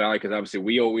happening around the Valley because obviously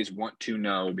we always want to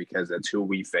know because that's who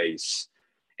we face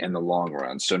in the long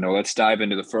run. So, no, let's dive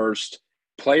into the first.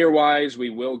 Player-wise, we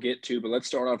will get to, but let's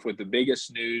start off with the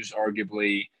biggest news,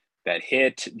 arguably, that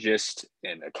hit just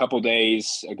in a couple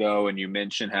days ago, and you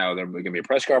mentioned how there's going to be a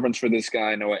press conference for this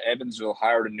guy. Noah, Evansville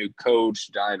hired a new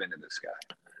coach. Dive into this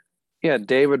guy. Yeah,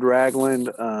 David Ragland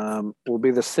will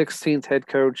be the 16th head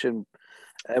coach in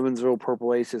Evansville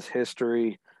Purple Aces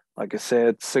history. Like I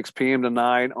said, 6 p.m.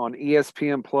 tonight on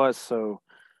ESPN Plus. So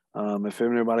if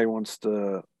anybody wants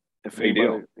to,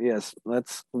 yes,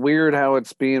 that's weird how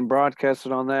it's being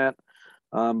broadcasted on that.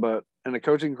 But in a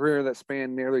coaching career that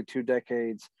spanned nearly 2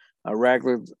 decades,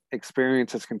 Ragland's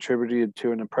experience has contributed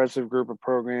to an impressive group of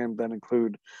programs that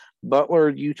include Butler,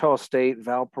 Utah State,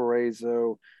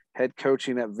 Valparaiso, head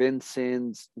coaching at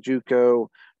Vincennes, JUCO,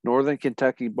 Northern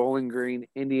Kentucky, Bowling Green,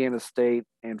 Indiana State,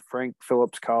 and Frank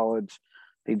Phillips College.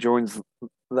 He joins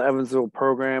the Evansville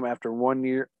program after one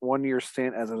year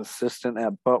stint as an assistant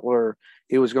at Butler.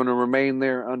 He was going to remain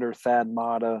there under Thad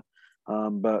Matta,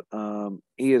 but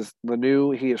he is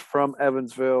from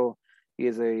Evansville. He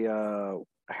is a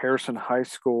Harrison High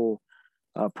School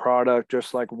product,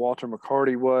 just like Walter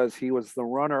McCarty was. He was the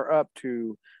runner-up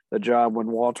to the job when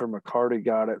Walter McCarty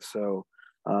got it. So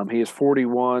he is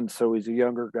 41, so he's a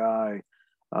younger guy.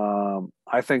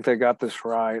 I think they got this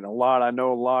right. I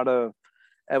know a lot of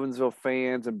Evansville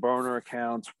fans and burner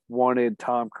accounts wanted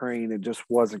Tom Crean. It just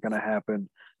wasn't going to happen.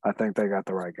 I think they got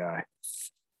the right guy.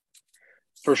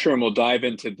 For sure, and we'll dive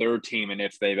into their team and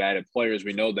if they've added players.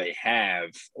 We know they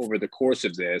have over the course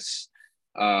of this,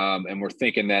 and we're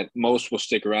thinking that most will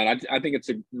stick around. I think it's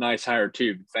a nice hire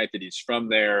too. The fact that he's from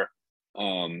there,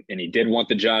 and he did want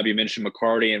the job. You mentioned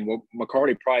McCarty, and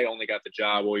McCarty probably only got the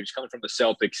job. Well, he was coming from the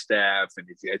Celtics staff, and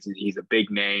he's a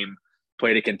big name.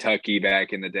 Played at Kentucky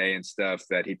back in the day and stuff,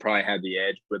 that he probably had the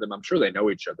edge with him. I'm sure they know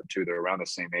each other too. They're around the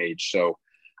same age. So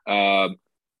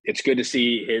it's good to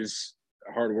see his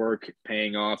hard work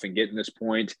paying off and getting this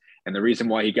point. And the reason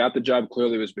why he got the job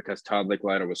clearly was because Todd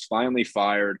Lickliter was finally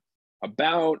fired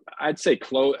about, I'd say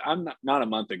close. I'm not a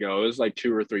month ago. It was like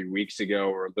 2 or 3 weeks ago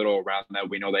or a little around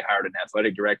that. We know they hired an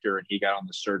athletic director and he got on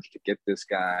the search to get this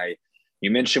guy.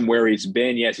 You mentioned where he's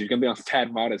been. Yes, he's going to be on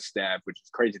Thad Matta's staff, which is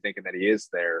crazy thinking that he is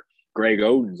there. Greg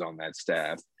Oden's on that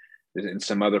staff and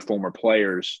some other former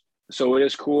players. So it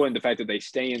is cool. And the fact that they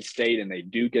stay in state and they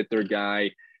do get their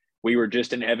guy. We were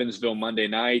just in Evansville Monday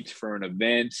night for an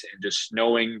event, and just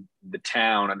knowing the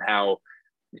town and how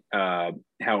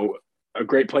a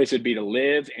great place it'd be to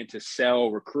live and to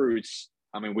sell recruits.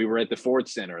 I mean, we were at the Ford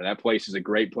Center. That place is a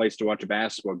great place to watch a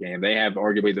basketball game. They have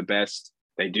arguably the best.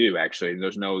 They do actually.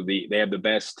 They have the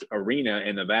best arena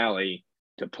in the Valley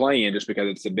to play in, just because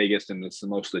it's the biggest and it's the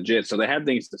most legit. So they have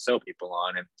things to sell people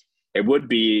on, and it would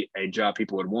be a job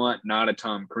people would want. Not a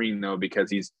Tom Crean though,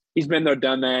 because he's been there,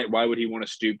 done that. Why would he want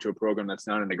to stoop to a program that's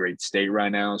not in a great state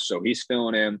right now? So he's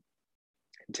filling in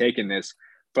and taking this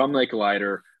from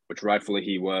Lickliter, which rightfully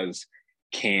he was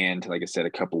canned, like I said,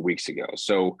 a couple weeks ago.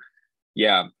 So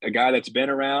yeah, a guy that's been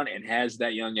around and has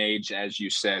that young age, as you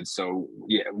said. So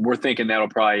yeah, we're thinking that'll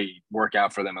probably work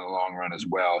out for them in the long run as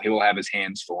well. He will have his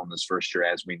hands full in this first year,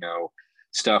 as we know.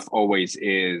 Stuff always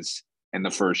is in the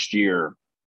first year.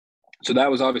 So that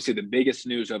was obviously the biggest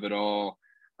news of it all.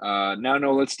 Now,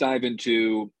 let's dive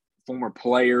into former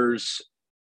players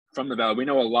from the Valley. We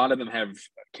know a lot of them have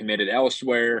committed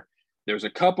elsewhere. There's a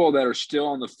couple that are still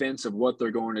on the fence of what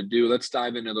they're going to do. Let's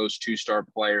dive into those 2-star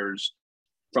players.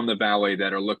 from the Valley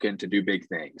that are looking to do big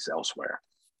things elsewhere.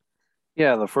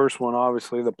 Yeah, the first one,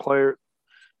 obviously, the player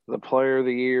of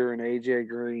the year, and AJ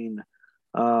Green.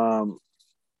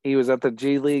 He was at the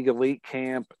G League Elite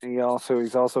Camp. And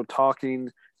he's also talking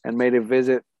and made a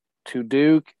visit to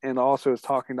Duke, and also is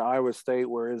talking to Iowa State,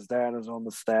 where his dad is on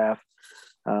the staff.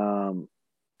 And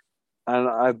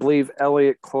I believe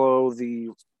Elliot Clough,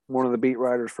 one of the beat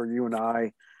writers for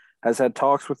UNI, has had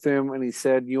talks with him, and he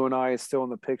said UNI is still in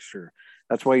the picture.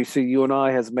 That's why you see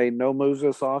UNI has made no moves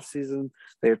this offseason.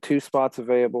 They have 2 spots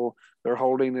available. They're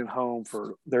holding it home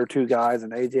for their 2 guys,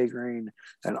 and AJ Green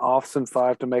and Austin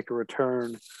 5 to make a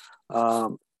return.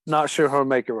 Not sure how to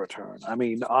make a return. I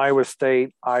mean, Iowa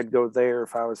State, I'd go there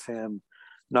if I was him.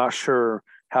 Not sure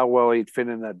how well he'd fit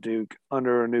in at Duke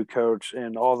under a new coach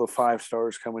and all the 5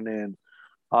 stars coming in.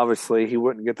 Obviously, he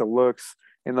wouldn't get the looks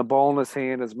and the ball in his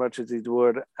hand as much as he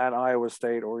would at Iowa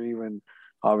State or even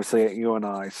obviously at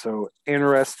UNI. So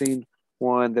interesting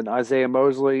one. Then Isaiah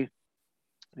Mosley,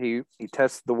 he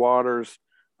tested the waters.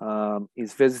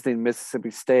 He's visiting Mississippi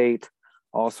State.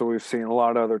 Also, we've seen a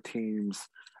lot of other teams.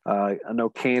 I know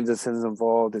Kansas is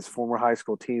involved. His former high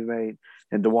school teammate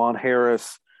and DeJuan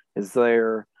Harris is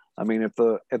there. I mean, if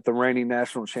the reigning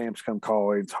national champs come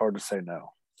calling, it's hard to say no.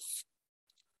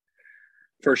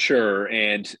 For sure.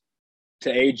 And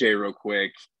to AJ real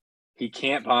quick, he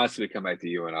can't possibly come back to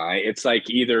UNI. It's like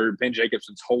either Ben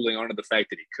Jacobson's holding on to the fact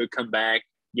that he could come back.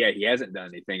 Yeah, he hasn't done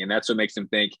anything. And that's what makes him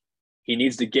think he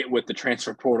needs to get with the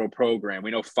transfer portal program.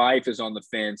 We know Fife is on the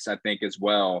fence, I think, as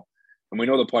well. And we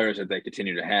know the players that they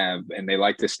continue to have, and they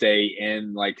like to stay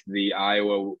in like the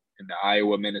Iowa,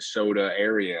 Minnesota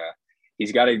area.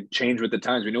 He's got to change with the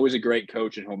times. We know he's a great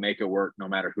coach and he'll make it work no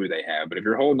matter who they have. But if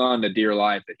you're holding on to dear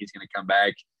life that he's going to come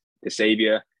back to save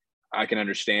you, I can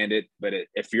understand it. But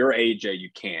if you're AJ, you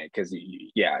can't, because,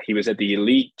 yeah, he was at the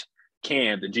elite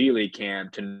camp, the G League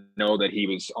camp, to know that he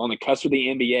was on the cusp of the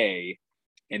NBA,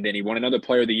 and then he won another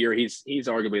player of the year. He's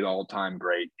arguably the all-time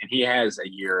great, and he has a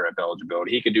year of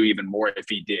eligibility. He could do even more if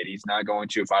he did. He's not going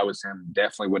to. If I was him,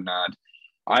 definitely would not.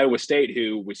 Iowa State,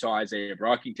 who we saw Isaiah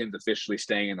Brockington's officially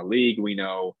staying in the league. We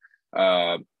know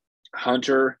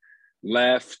Hunter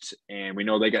left, and we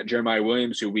know they got Jeremiah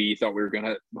Williams, who we thought we were going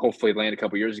to hopefully land a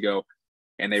couple years ago,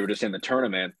 and they were just in the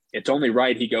tournament. It's only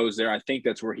right he goes there. I think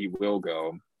that's where he will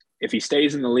go. If he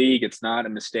stays in the league, it's not a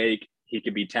mistake. He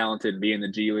could be talented and be in the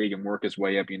G League and work his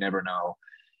way up. You never know.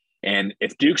 And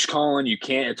if Duke's calling, you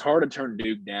can't – it's hard to turn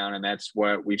Duke down, and that's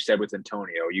what we've said with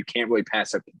Antonio. You can't really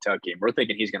pass up Kentucky, and we're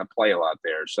thinking he's going to play a lot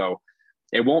there. So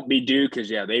it won't be Duke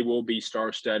because, yeah, they will be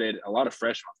star-studded. A lot of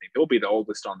freshmen. I think he'll be the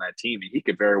oldest on that team, and he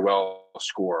could very well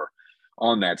score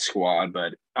on that squad.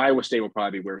 But Iowa State will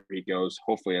probably be where he goes.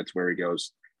 Hopefully that's where he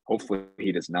goes. Hopefully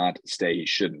he does not stay. He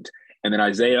shouldn't. And then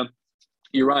Isaiah –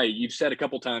 you're right. You've said a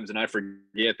couple times, and I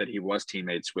forget that he was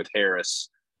teammates with Harris.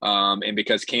 And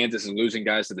because Kansas is losing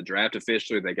guys to the draft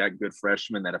officially, they got good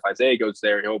freshmen. That if Isaiah goes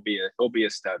there, he'll be a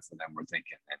stud for them. We're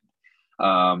thinking.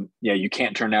 And yeah, you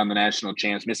can't turn down the national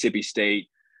champs. Mississippi State.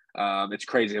 It's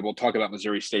crazy. We'll talk about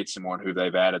Missouri State some more, who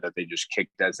they've added that they just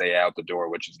kicked Isaiah out the door,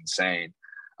 which is insane.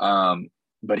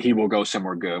 But he will go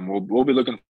somewhere good. And we'll be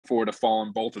looking forward to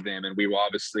following both of them, and we will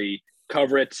obviously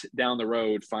cover it down the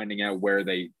road, finding out where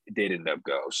they did end up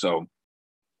go. So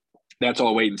that's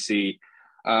all wait and see.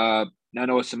 I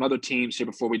know some other teams here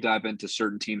before we dive into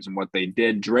certain teams and what they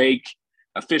did. Drake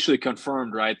officially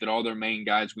confirmed, right, that all their main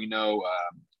guys we know,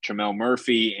 Tramel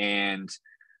Murphy and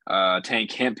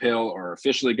Tank Hemphill, are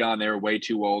officially gone. They're way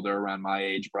too old. They're around my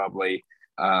age probably.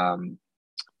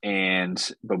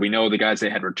 But we know the guys they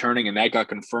had returning, and that got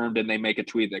confirmed, and they make a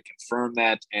tweet that confirmed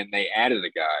that, and they added a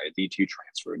guy, a D2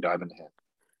 transfer, dive into him.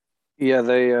 Yeah,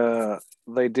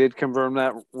 they did confirm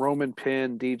that. Roman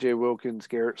Penn, DJ Wilkins,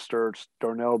 Garrett Sturts,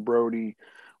 Darnell Brody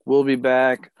will be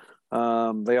back.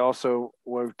 They also,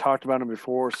 we've talked about him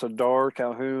before, Sadar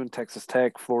Calhoun, Texas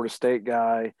Tech, Florida State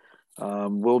guy,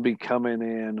 will be coming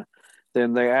in.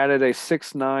 Then they added a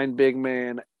 6'9" big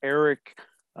man, Eric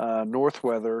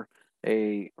Northweather,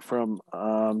 from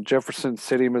Jefferson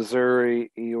City,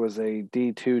 Missouri. He was a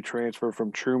D2 transfer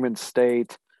from Truman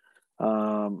State.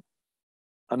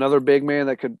 Another big man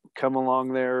that could come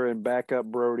along there and back up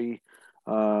Brody.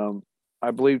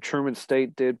 I believe Truman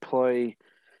State did play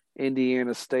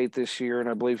Indiana State this year, and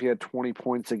I believe he had 20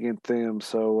 points against them.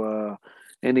 So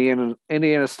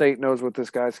Indiana State knows what this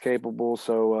guy's capable.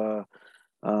 So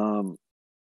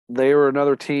they were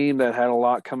another team that had a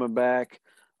lot coming back.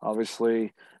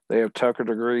 Obviously, they have Tucker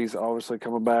Degrees obviously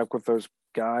coming back with those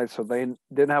guys. So they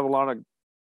didn't have a lot of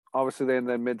 – obviously, they had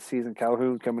that midseason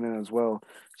Calhoun coming in as well.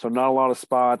 So not a lot of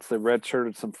spots. They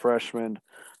redshirted some freshmen.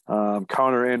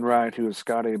 Connor Enright, who is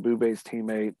Scotty Abube's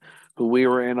teammate, who we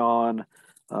were in on,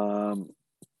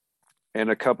 and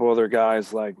a couple other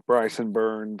guys like Bryson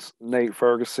Burns, Nate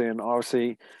Ferguson.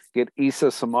 Obviously, get Issa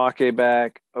Samake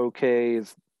back. Okai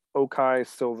is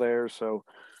still there, so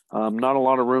not a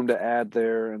lot of room to add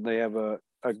there. And they have a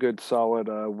good solid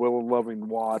Will Loving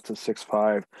Watts, a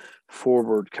 6'5"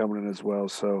 forward coming in as well.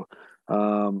 So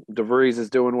DeVries is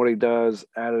doing what he does,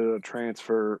 added a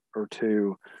transfer or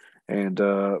two, and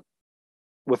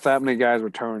with that many guys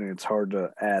returning, it's hard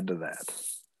to add to that.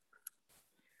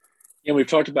 Yeah, we've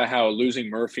talked about how losing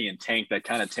Murphy and Tank, that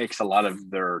kind of takes a lot of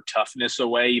their toughness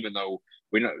away, even though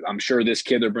I'm sure this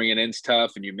kid they're bringing in is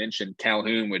tough. And you mentioned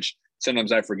Calhoun, which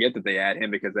sometimes I forget that they add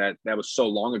him because that was so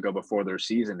long ago before their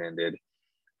season ended.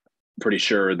 Pretty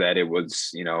sure that it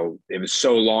was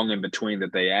so long in between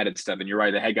that they added stuff. And you're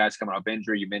right, they had guys coming off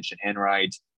injury. You mentioned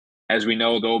Enright. As we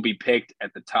know, they'll be picked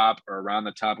at the top or around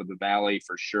the top of the valley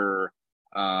for sure.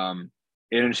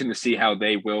 Interesting to see how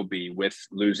they will be with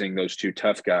losing those two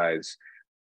tough guys.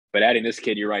 But adding this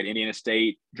kid, you're right, Indiana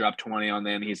State dropped 20 on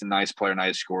them. He's a nice player,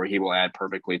 nice scorer. He will add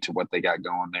perfectly to what they got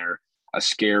going there. A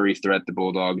scary threat the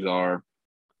Bulldogs are.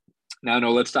 Now,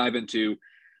 let's dive into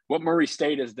what Murray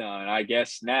State has done. I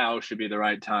guess now should be the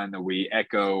right time that we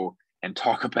echo and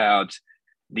talk about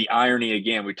the irony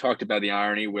again. We talked about the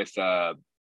irony with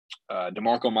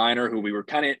DeMarco Minor, who we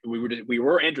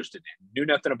were interested in, knew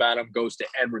nothing about him, goes to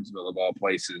Edwardsville of all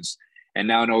places. And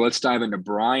now, let's dive into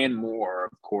Bryan Moore,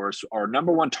 of course, our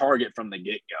number one target from the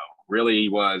get-go. Really, he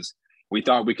was. We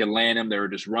thought we could land him. There were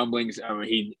just rumblings.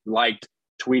 He liked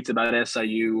tweets about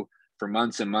SIU for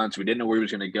months and months. We didn't know where he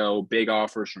was going to go. Big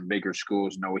offers from bigger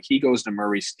schools. No, he goes to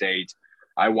Murray State.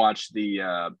 I watched the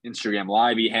Instagram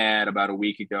Live he had about a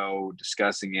week ago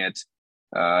discussing it.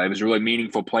 It was a really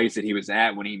meaningful place that he was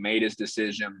at when he made his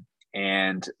decision.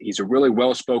 And he's a really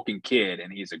well-spoken kid,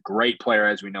 and he's a great player,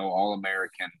 as we know,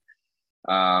 All-American.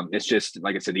 It's just,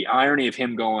 like I said, the irony of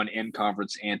him going in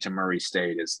conference and to Murray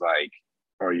State is like,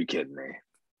 are you kidding me?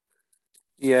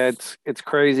 Yeah, it's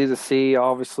crazy to see.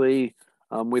 Obviously,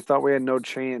 we thought we had no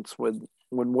chance when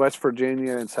West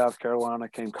Virginia and South Carolina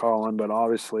came calling, but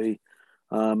obviously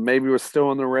maybe we're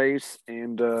still in the race,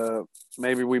 and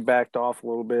maybe we backed off a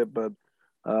little bit. But,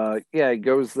 he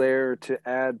goes there to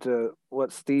add to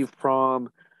what Steve Prohm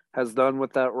has done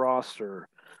with that roster.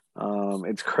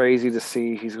 It's crazy to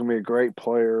see. He's going to be a great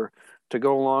player to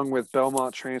go along with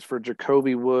Belmont transfer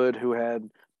Jacoby Wood, who had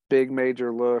big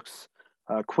major looks.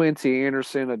 Quincy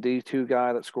Anderson, a D2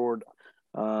 guy that scored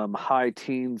high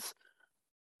teens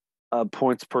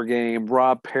points per game.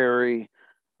 Rob Perry,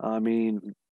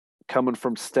 coming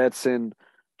from Stetson.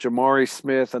 Jamari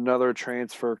Smith, another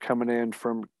transfer coming in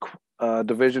from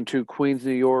Division II Queens,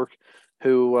 New York,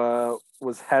 who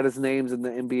had his names in the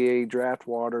NBA draft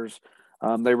waters.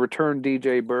 They returned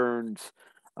DJ Burns.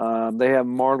 They have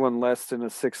Marlon Leston, a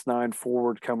 6'9"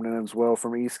 forward, coming in as well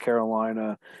from East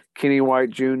Carolina. Kenny White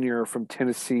Jr. from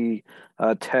Tennessee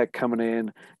Tech coming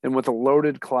in. And with a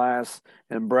loaded class,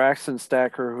 and Braxton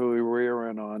Stacker, who we were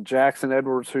in on. Jackson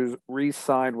Edwards, who's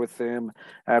re-signed with them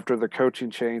after the coaching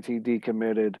change, he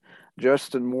decommitted.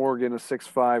 Justin Morgan, a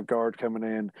 6'5" guard coming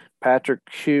in. Patrick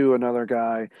Hugh, another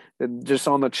guy. And just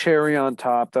on the cherry on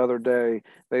top the other day,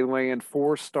 they land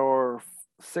 4-star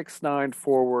 6'9"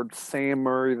 forward Sam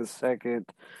Murray II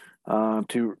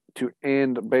to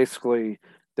end basically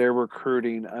their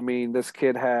recruiting. This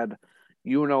kid had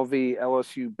UNLV,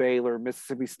 LSU, Baylor,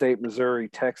 Mississippi State, Missouri,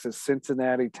 Texas,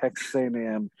 Cincinnati, Texas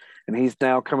A&M, and he's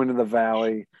now coming to the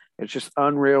Valley. It's just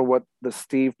unreal what the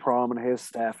Steve Prohm and his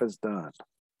staff has done.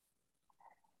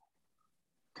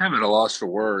 Kind of at a loss for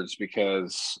words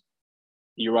because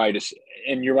you're right.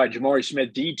 And you're right. Jamari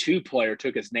Smith, D2 player,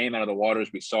 took his name out of the waters.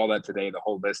 We saw that today, the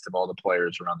whole list of all the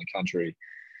players around the country.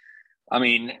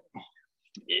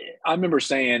 I remember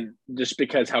saying just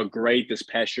because how great this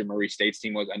past year Murray State's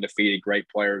team was, undefeated, great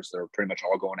players. They're pretty much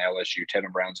all going to LSU.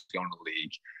 Tevin Brown's going to the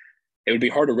league. It would be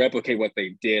hard to replicate what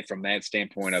they did from that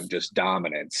standpoint of just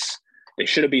dominance. They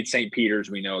should have beat St. Peter's.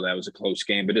 We know that was a close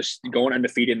game, but just going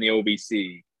undefeated in the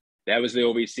OVC. That was the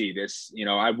OVC.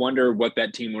 I wonder what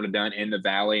that team would have done in the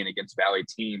Valley and against Valley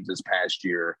teams this past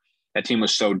year. That team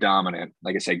was so dominant.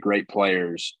 Like I said, great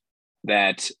players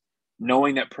that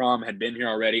knowing that Prohm had been here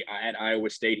already at Iowa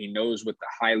State, he knows what the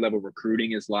high-level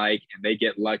recruiting is like, and they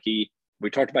get lucky. We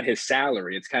talked about his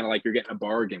salary. It's kind of like you're getting a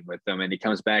bargain with them, and he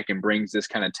comes back and brings this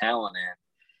kind of talent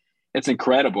in. It's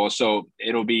incredible. So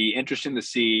it'll be interesting to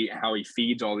see how he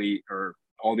feeds all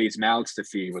these mouths to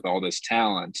feed with all this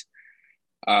talent.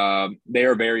 They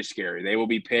are very scary. They will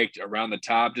be picked around the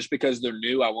top just because they're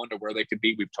new. I wonder where they could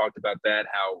be. We've talked about that,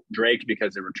 how Drake,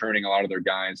 because they're returning a lot of their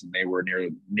guys and they were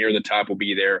near the top, will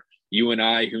be there. You and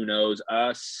I, who knows,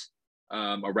 us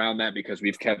around that because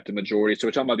we've kept the majority. So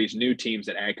we're talking about these new teams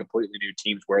that add completely new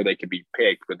teams where they could be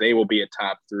picked, but they will be a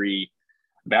top 3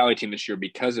 Valley team this year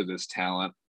because of this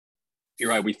talent. You're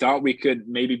right. We thought we could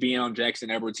maybe be on Jackson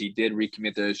Edwards. He did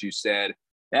recommit to, as you said.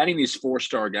 Adding these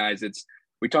 4-star guys,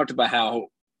 we talked about how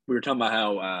we were talking about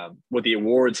how what the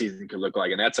award season could look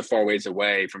like, and that's a far ways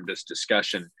away from this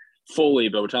discussion fully.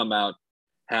 But we're talking about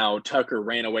how Tucker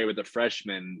ran away with the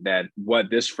freshmen, that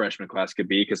what this freshman class could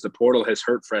be, because the portal has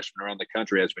hurt freshmen around the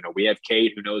country, as we know. We have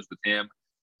Cade, who knows with him,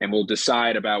 and we'll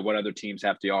decide about what other teams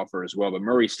have to offer as well. But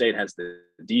Murray State has the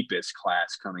deepest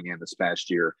class coming in this past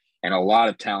year and a lot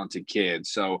of talented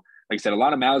kids. So, like I said, a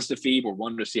lot of mouths to feed. We're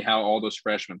wanting to see how all those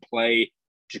freshmen play.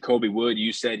 Jacoby Wood,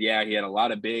 you said, yeah, he had a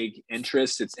lot of big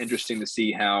interests. It's interesting to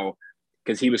see how,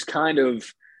 because he was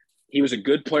a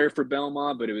good player for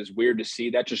Belmont, but it was weird to see.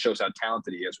 That just shows how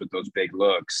talented he is with those big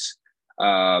looks.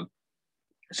 And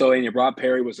Rob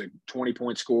Perry was a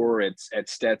 20-point scorer at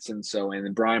Stetson. And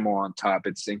then Bryan Moore on top.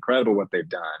 It's incredible what they've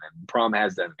done. And Prom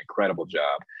has done an incredible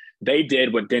job. They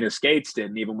did what Dennis Gates did,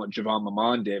 and even what Javon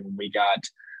Lamont did when we got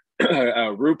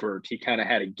Rupert. He kind of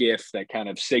had a gift that kind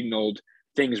of signaled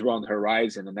things were on the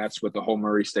horizon, and that's what the whole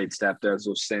Murray State staff does.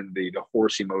 They'll send the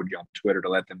horse emoji on Twitter to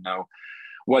let them know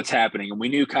what's happening. And we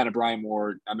knew kind of Bryan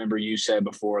Moore. I remember you said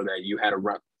before that you had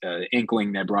a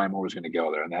inkling that Bryan Moore was going to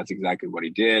go there, and that's exactly what he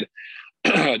did.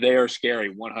 They are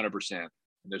scary, 100%.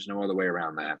 There's no other way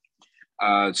around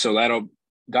that. So that'll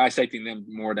dissecting them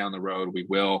more down the road. We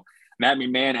will. Matt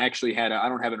McMahon actually had I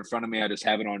don't have it in front of me. I just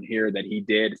have it on here that he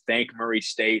did thank Murray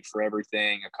State for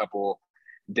everything a couple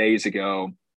days ago.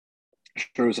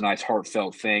 Sure, it was a nice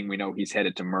heartfelt thing. We know he's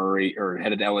headed to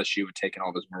LSU and taking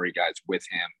all those Murray guys with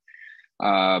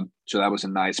him. So that was a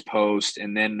nice post.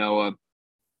 And then Noah,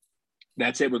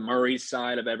 that's it with Murray's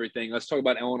side of everything. Let's talk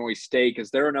about Illinois State, because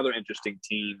they're another interesting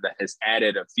team that has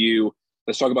added a few.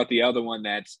 Let's talk about the other one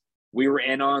that we were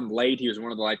in on late. He was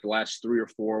one of the last 3 or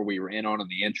 4 we were in on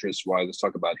the interest-wise. Let's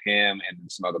talk about him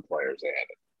and some other players they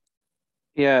added.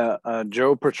 Yeah,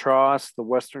 Joe Petros, the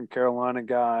Western Carolina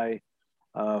guy,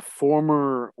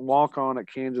 former walk-on at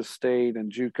Kansas State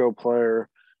and JUCO player.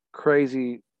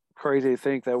 Crazy to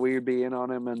think that we would be in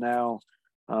on him, and now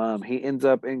he ends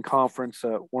up in conference.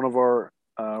 One of our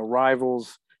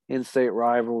rivals, in-state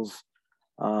rivals,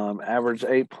 averaged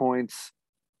 8 points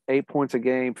a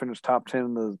game, finished top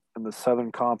 10 in the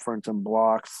Southern Conference in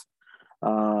blocks.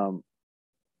 That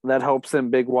helps them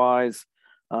big wise.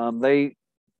 I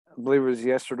believe it was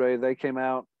yesterday, they came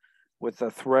out with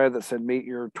a thread that said, meet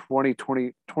your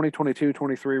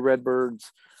 2022-23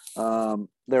 Redbirds.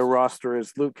 Their roster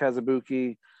is Luke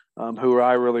Kazabuki, who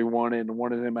I really wanted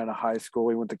him out of high school.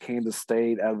 He went to Kansas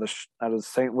State out of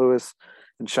St. Louis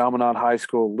and Chaminade High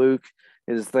School. Luke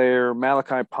is there.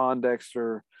 Malachi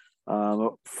Pondexter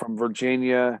from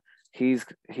Virginia. He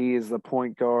is the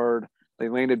point guard. They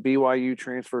landed BYU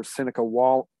transfer Seneca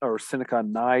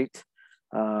Knight,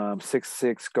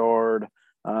 6'6" guard.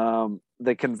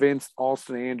 They convinced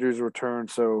Austin Andrews return,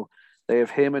 so they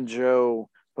have him and Joe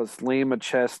plus Liam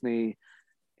McChesney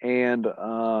and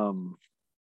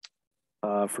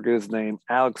forget his name,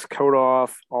 Alex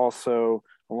Kodoff also,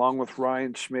 along with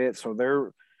Ryan Schmidt. So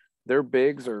their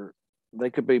bigs they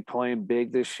could be playing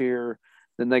big this year.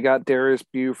 Then they got Darius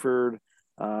Buford,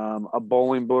 a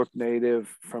Bolingbrook native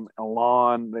from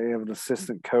Elan. They have an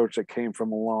assistant coach that came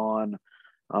from Elan.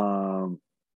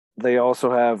 They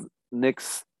also have Nick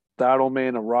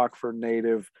Stottleman, a Rockford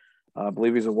native. I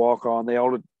believe he's a walk-on. They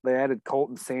added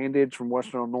Colton Sandage from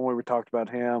Western Illinois. We talked about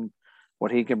him,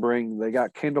 what he can bring. They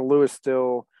got Kendall Lewis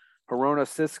still. Harona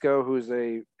Cisco, who is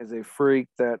a freak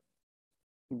that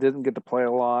didn't get to play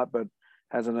a lot, but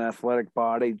has an athletic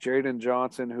body. Jaden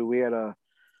Johnson, who we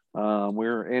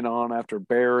were in on after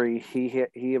Barry. He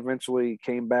eventually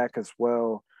came back as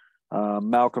well.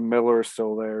 Malcolm Miller is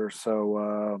still there.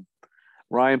 So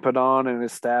Ryan Padon and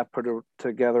his staff put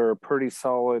together a pretty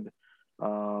solid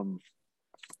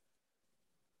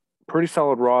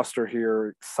roster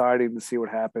here. Exciting to see what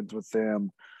happens with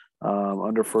them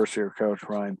under first-year coach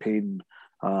Ryan Peden.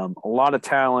 A lot of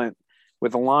talent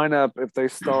with a lineup. If they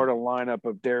start a lineup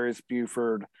of Darius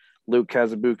Buford, Luke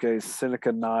Kazabuke,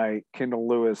 Seneca Knight, Kendall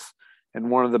Lewis,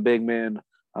 and one of the big men,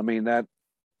 I mean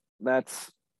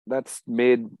that's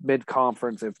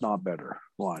mid-conference, if not better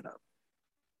lineup.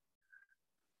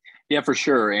 Yeah, for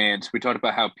sure. And we talked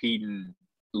about how Peden,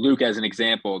 Luke as an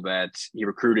example, that he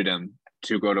recruited him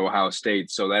to go to Ohio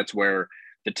State. So that's where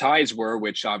the ties were,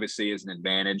 which obviously is an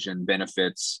advantage and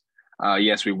benefits.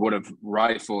 Yes, we would have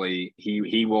rightfully.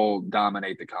 He will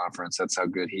dominate the conference. That's how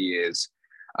good he is.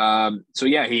 So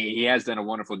yeah, he has done a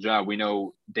wonderful job. We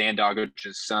know Dan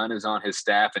Doggich's son is on his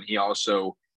staff, and he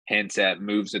also hints at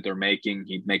moves that they're making.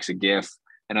 He makes a GIF,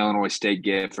 an Illinois State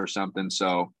GIF or something.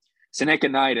 So Seneca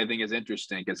Knight, I think, is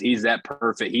interesting because he's that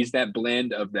perfect. He's that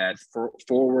blend of that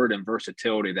forward and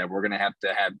versatility that we're going to have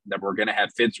that we're going to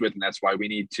have fits with, and that's why we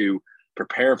need to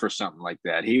prepare for something like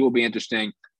that. He will be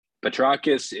interesting.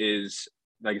 Petrakis is,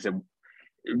 like I said,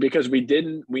 because we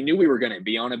knew we were going to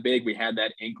be on a big. We had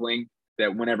that inkling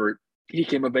that whenever he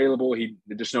came available, he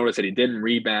just noticed that he didn't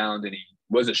rebound and he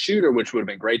was a shooter, which would have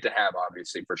been great to have,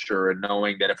 obviously, for sure. And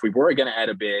knowing that if we were going to add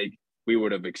a big, we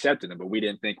would have accepted him, but we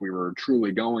didn't think we were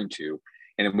truly going to.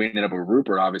 And then we ended up with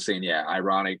Rupert, obviously. And yeah,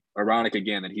 ironic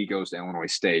again that he goes to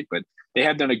Illinois State, but they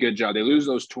have done a good job. They lose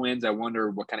those twins. I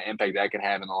wonder what kind of impact that could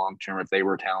have in the long term if they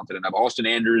were talented enough. Austin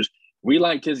Andrews, we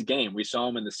liked his game. We saw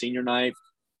him in the senior night.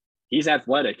 He's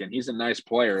athletic and he's a nice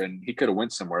player, and he could have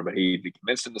went somewhere, but he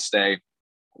convinced him to stay.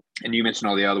 And you mentioned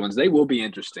all the other ones. They will be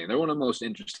interesting. They're one of the most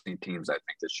interesting teams, I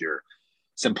think, this year.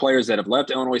 Some players that have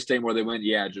left Illinois State where they went,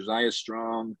 yeah, Josiah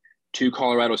Strong to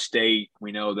Colorado State.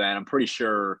 We know that. I'm pretty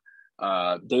sure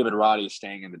David Roddy is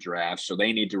staying in the draft, so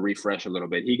they need to refresh a little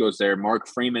bit. He goes there. Mark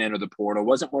Freeman entered the portal.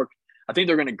 I think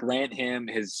they're going to grant him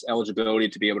his eligibility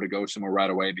to be able to go somewhere right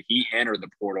away, but he entered the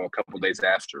portal a couple of days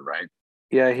after, right?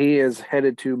 Yeah, he is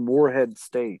headed to Morehead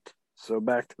State. So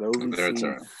back to the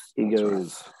OVC, he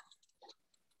goes.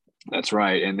 That's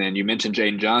right. And then you mentioned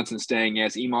Jaden Johnson staying.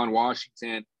 Yes, Iman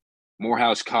Washington,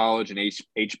 Morehouse College, and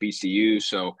HBCU.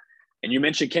 So, and you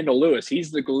mentioned Kendall Lewis.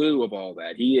 He's the glue of all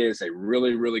that. He is a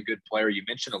really, really good player. You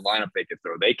mentioned a lineup they could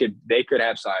throw. They could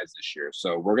have size this year.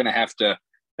 So we're going to have to.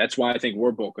 That's why I think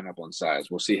we're bulking up on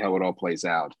size. We'll see how it all plays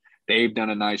out. They've done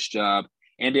a nice job.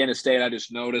 Indiana State, I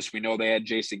just noticed. We know they had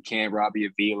Jason Camp, Robbie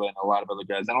Avila, and a lot of other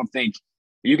guys. I don't think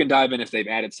you can dive in if they've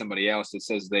added somebody else. It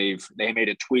says they made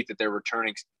a tweet that they're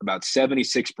returning about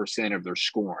 76% of their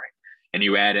scoring. And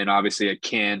you add in obviously a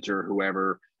Kent or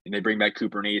whoever, and they bring back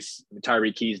Cooper Neese.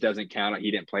 Tyree Keys doesn't count. He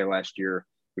didn't play last year.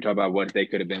 We talk about what they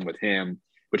could have been with him,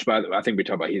 which I think we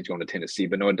talk about he's going to Tennessee.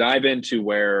 But no, dive into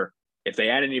where if they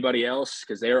add anybody else,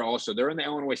 because they're in the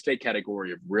Illinois State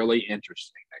category of really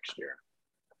interesting next year.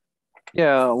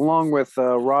 Yeah, along with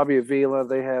Robbie Avila,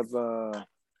 they have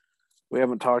we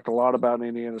haven't talked a lot about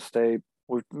Indiana State.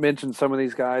 We've mentioned some of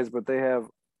these guys, but they have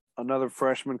another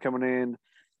freshman coming in,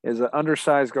 is an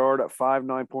undersized guard at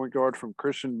 5'9" point guard from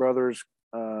Christian Brothers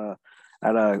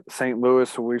at St.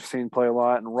 Louis, who we've seen play a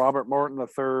lot, and Robert Martin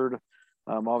III.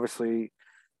 Obviously,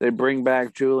 they bring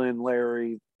back Julian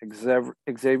Larry,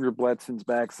 Xavier Bledson's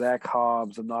back, Zach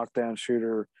Hobbs, a knockdown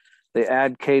shooter. They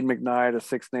add Cade McKnight, a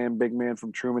 6'9" big man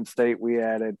from Truman State. We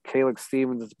added Caleb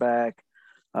Stevens is back.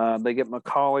 They get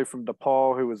Macaulay from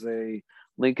DePaul, who was a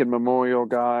Lincoln Memorial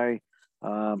guy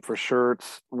for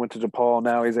shirts. Went to DePaul.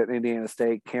 Now he's at Indiana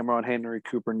State. Cameron Henry,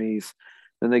 Cooper Neese.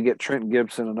 Then they get Trenton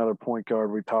Gibson, another point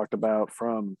guard we talked about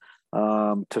from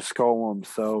Tusculum.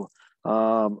 So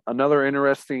another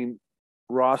interesting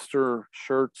roster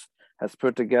shirts has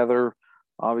put together.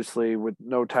 Obviously, with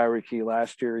no Tyree Key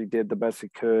last year, he did the best he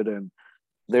could, and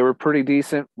they were pretty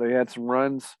decent. They had some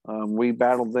runs. We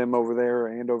battled them over there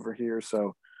and over here.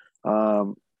 So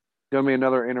going to be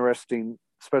another interesting,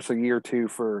 especially year two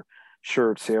for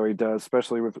shirts, see how he does,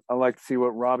 especially with – I like to see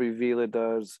what Robbie Vila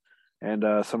does and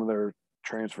some of their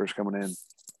transfers coming in.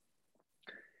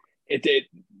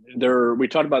 We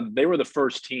talked about they were the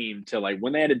first team to, like,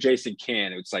 when they had a Jason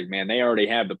Kent, it's like, man, they already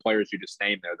have the players you just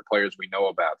named there, the players we know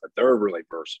about, but they're really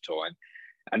versatile. And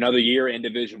another year in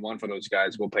Division I for those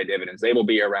guys will pay dividends. They will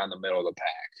be around the middle of the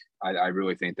pack. I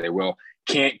really think they will.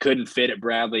 Kent couldn't fit at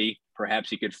Bradley. Perhaps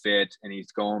he could fit, and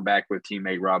he's going back with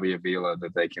teammate Robbie Avila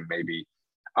that they can maybe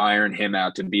iron him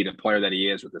out to be the player that he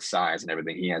is with the size and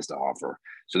everything he has to offer.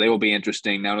 So they will be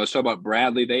interesting. Now, let's talk about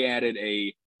Bradley. They added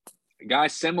a guy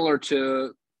similar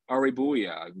to Ari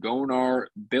Bouya, Gonar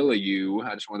Bilyeu.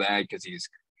 I just want to add because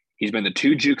he's been the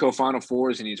 2 JUCO Final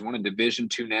Fours and he's won a Division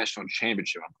II national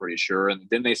championship, I'm pretty sure. And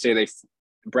then they say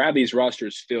Bradley's roster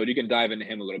is filled. You can dive into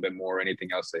him a little bit more, anything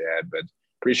else they add, but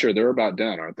pretty sure they're about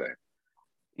done, aren't they?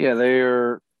 Yeah, they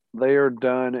are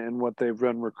done in what they've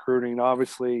run recruiting.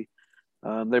 Obviously,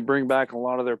 they bring back a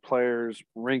lot of their players,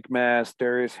 Rink Mass,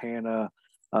 Darius Hanna.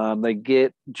 They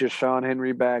get Jashawn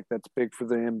Henry back. That's big for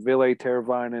them. Ville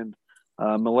Teravainen,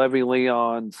 Malevi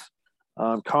Leons,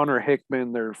 Connor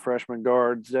Hickman, their freshman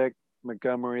guard, Zach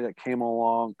Montgomery that came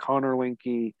along, Connor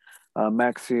Linky,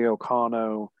 Maxi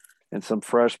O'Connor, and some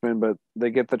freshmen. But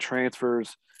they get the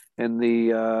transfers in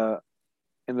the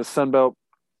Sun Belt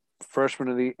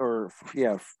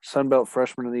Sun Belt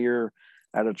freshman of the year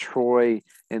out of Troy,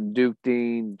 and Duke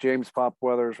Dean, James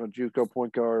Popweathers, a JUCO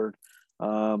point guard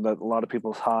that a lot of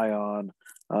people's high on.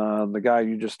 The guy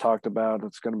you just talked about,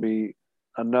 it's going to be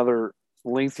another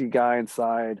lengthy guy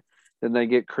inside. Then they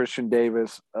get Christian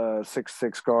Davis, a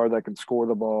 6'6" guard that can score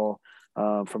the ball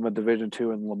from a Division II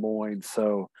in Lemoyne.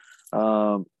 So,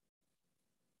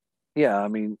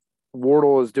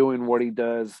 Wardle is doing what he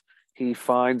does. He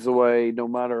finds a way, no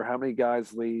matter how many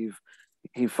guys leave,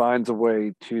 he finds a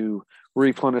way to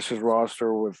replenish his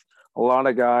roster with a lot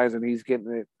of guys, and he's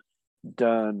getting it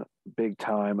done big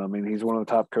time. I mean, he's one of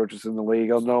the top coaches in the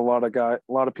league. I know a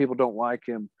lot of people don't like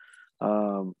him,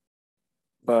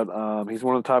 but he's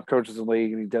one of the top coaches in the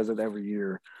league, and he does it every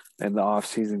year in the off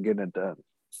season, getting it done.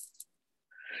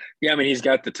 Yeah, I mean, he's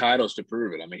got the titles to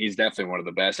prove it. I mean, he's definitely one of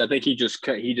the best. I think he just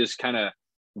kind of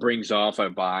brings off a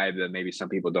vibe that maybe some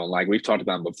people don't like. We've talked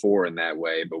about him before in that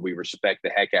way, but we respect the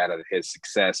heck out of his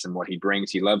success and what he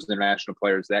brings. He loves international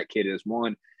players. That kid is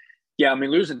one. Yeah, I mean,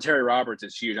 losing Terry Roberts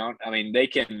is huge. I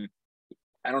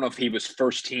don't know if he was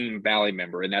first team Valley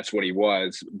member, and that's what he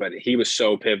was, but he was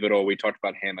so pivotal. We talked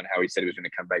about him and how he said he was going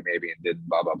to come back maybe and did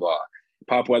blah, blah, blah.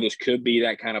 Pop Weathers could be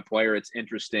that kind of player. It's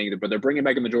interesting, but they're bringing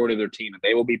back a majority of their team, and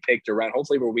they will be picked around,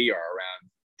 hopefully where we are, around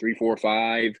 3, 4,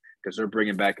 5, because they're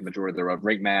bringing back a majority of their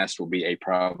rank mass will be a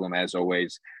problem as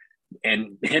always.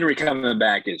 And Henry coming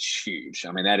back is huge.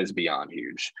 I mean, that is beyond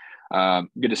huge.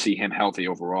 Good to see him healthy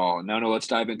overall. No, let's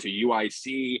dive into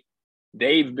UIC.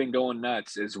 They've been going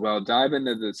nuts as well. Dive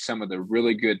into some of the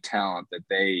really good talent that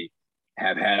they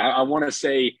have had. I want to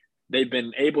say they've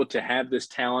been able to have this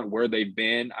talent where they've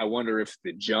been. I wonder if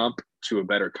the jump to a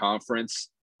better conference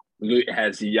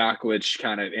has Yaklich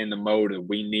kind of in the mode of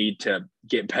we need to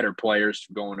get better players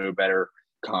going to a better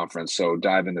conference. So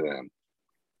dive into them.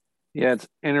 Yeah, it's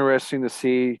interesting to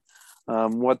see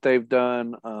what they've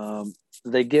done.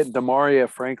 They get Demaria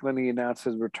Franklin. He announced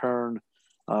his return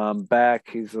back.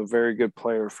 He's a very good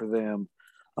player for them.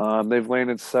 They've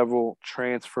landed several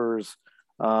transfers.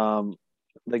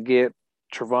 They get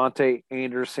Trevante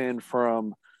Anderson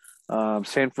from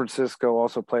San Francisco,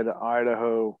 also played at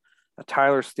Idaho.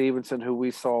 Tyler Stevenson, who we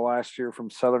saw last year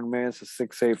from Southern Miss, a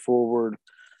 6'8" forward.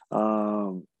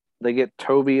 They get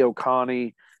Toby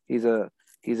Okani. He's a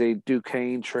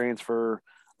Duquesne transfer.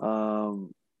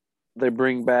 They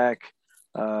bring back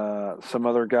some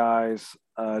other guys,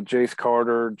 Jace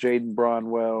Carter, Jaden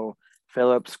Bronwell,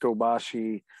 Philip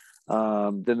Skobashi.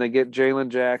 Then they get Jalen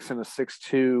Jackson, a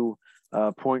 6'2"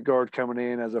 point guard coming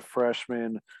in as a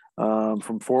freshman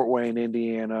from Fort Wayne,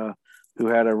 Indiana, who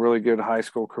had a really good high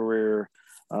school career.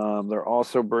 They're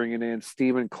also bringing in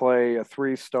Stephen Clay, a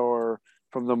 3-star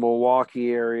from the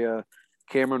Milwaukee area.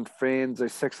 Cameron Finn's a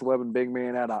 6'11" big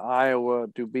man out of Iowa,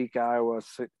 Dubuque, Iowa.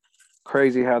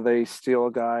 Crazy how they steal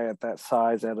a guy at that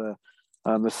size at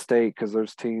the state, because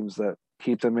there's teams that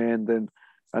keep them in. Then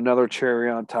another cherry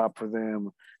on top for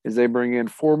them is they bring in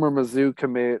former Mizzou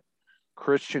commit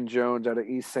Christian Jones out of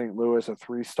East St. Louis, a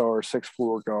 3-star,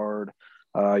 6'4" guard.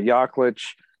 Yaklich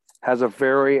has a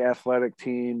very athletic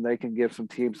team. They can give some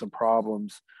teams some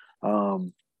problems.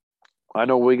 I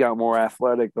know we got more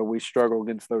athletic, but we struggle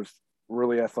against those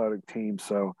really athletic teams.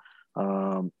 So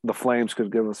the Flames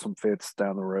could give us some fits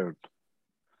down the road.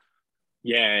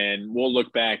 Yeah, and we'll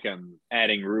look back on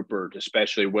adding Rupert,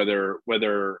 especially whether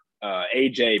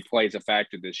AJ plays a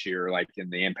factor this year, like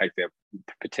in the impact that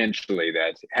potentially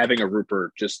that having a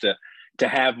Rupert just to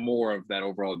have more of that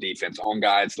overall defense on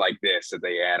guys like this that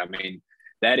they add. I mean,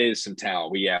 that is some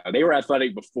talent. They were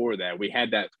athletic before that. We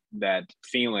had that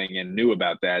feeling and knew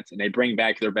about that, and they bring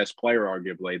back their best player,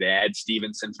 arguably. They add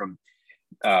Stevenson from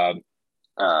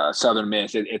Southern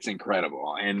Miss. It's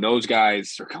incredible, and those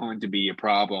guys are going to be a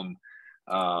problem.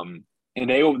 And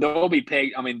they'll be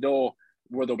picked. I mean, they'll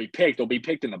be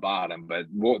picked in the bottom, but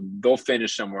they'll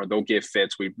finish somewhere. They'll get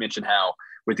fits. We've mentioned how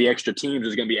with the extra teams,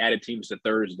 there's going to be added teams to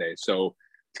Thursday, so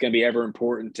it's going to be ever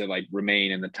important to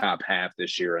remain in the top half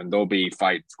this year, and they'll be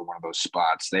fighting for one of those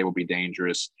spots. They will be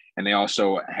dangerous, and they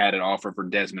also had an offer for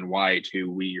Desmond White,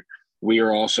 who we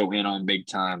are also in on big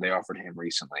time. They offered him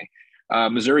recently.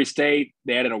 Missouri State,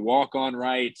 they added a walk-on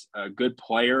right, a good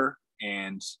player,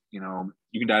 and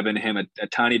you can dive into him a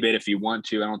tiny bit if you want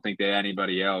to. I don't think they had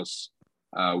anybody else.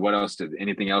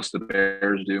 Anything else the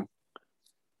Bears do?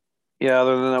 Yeah,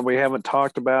 other than that, we haven't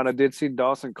talked about. I did see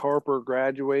Dawson Carper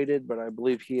graduated, but I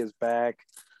believe he is back.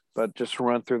 But just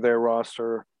run through their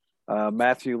roster.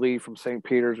 Matthew Lee from St.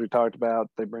 Peter's, we talked about.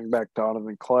 They bring back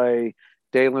Donovan Clay.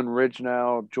 Dalen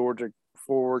Ridgenow, Georgia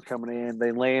forward coming in.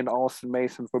 They land Austin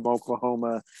Mason from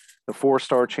Oklahoma. The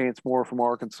 4-star Chance Moore from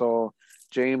Arkansas.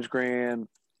 James Grand,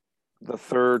 the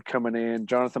third coming in,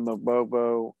 Jonathan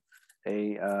Mbobo,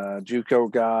 a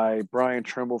JUCO guy, Bryan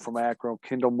Trimble from Akron,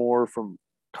 Kendall Moore from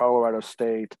Colorado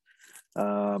State.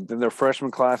 Then their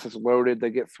freshman class is loaded. They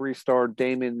get 3-star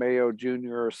Damian Mayo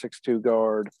Jr., a 6'2"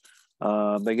 guard.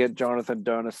 They get Jonathan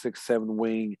Dunn, a 6'7"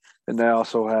 wing. And they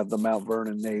also have the Mount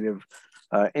Vernon native.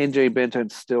 NJ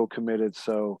Benton's still committed,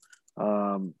 so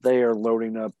they are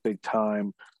loading up big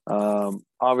time.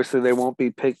 Obviously, they won't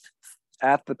be picked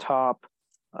at the top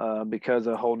because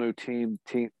a whole new team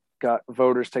got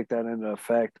voters take that into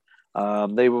effect.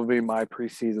 They will be my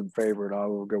preseason favorite. I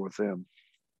will go with them.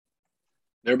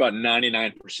 They're about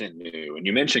 99% new. And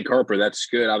you mentioned Carper. That's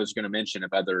good. I was going to mention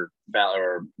if other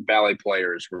Valley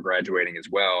players were graduating as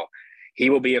well.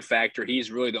 He will be a factor. He's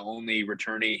really the only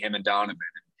returnee, him and Donovan.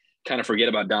 Kind of forget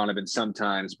about Donovan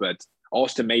sometimes, but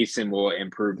Austin Mason will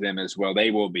improve them as well.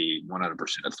 They will be 100%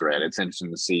 a threat. It's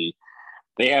interesting to see.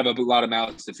 They have a lot of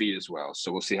mouths to feed as well.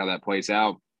 So we'll see how that plays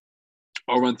out.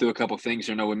 I'll run through a couple of things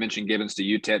here. We mentioned Gibbons to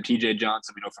UTEP. TJ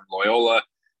Johnson, we know from Loyola.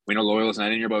 We know Loyola's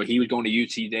not in here, but he was going to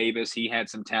UT Davis. He had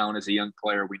some talent as a young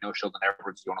player. We know Sheldon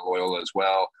Edwards is going to Loyola as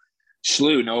well.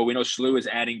 SLU, we know SLU is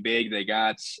adding big. They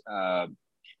got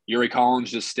Yuri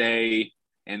Collins to stay,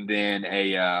 and then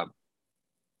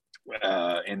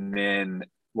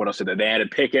what else did they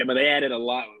added Pickett, but they added a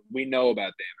lot. We know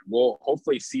about them. We'll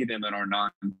hopefully see them in our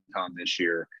non-con this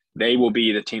year. They will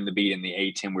be the team to beat in the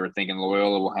A-10. We were thinking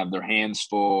Loyola will have their hands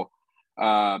full.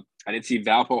 I did see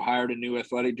Valpo hired a new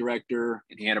athletic director,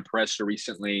 and he had a presser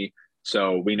recently.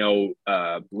 So we know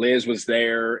Liz was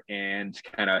there and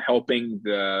kind of helping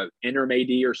the interim AD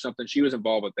or something. She was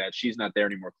involved with that. She's not there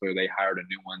anymore. Clearly, they hired a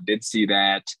new one. Did see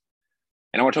that.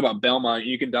 And I want to talk about Belmont.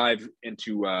 You can dive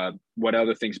into what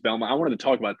other things Belmont. I wanted to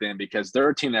talk about them because they're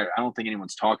a team that I don't think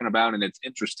anyone's talking about, and it's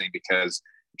interesting because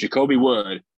Jacoby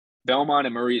Wood, Belmont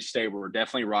and Murray State were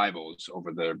definitely rivals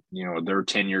over their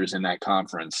tenures in that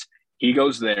conference. He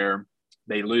goes there.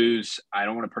 They lose. I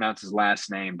don't want to pronounce his last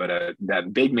name, but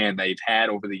that big man they've had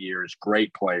over the years,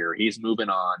 great player. He's moving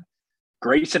on.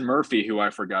 Grayson Murphy, who I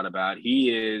forgot about,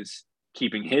 he is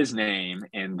keeping his name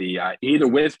in the either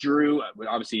withdrew,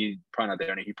 obviously probably not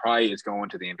there, and he probably is going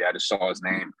to the NBA. I just saw his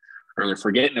name earlier,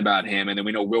 forgetting about him. And then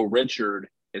we know Will Richard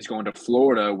is going to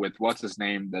Florida with what's his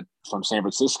name that from San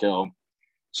Francisco.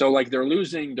 So they're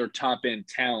losing their top end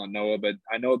talent, Noah, but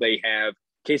I know they have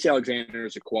Casey Alexander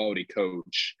is a quality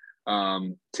coach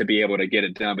to be able to get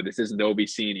it done, but this isn't the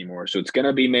OBC anymore. So it's going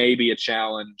to be maybe a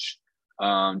challenge.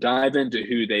 Dive into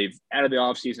who they've added the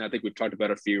offseason. I think we've talked about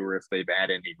a few, or if they've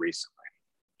added any recently.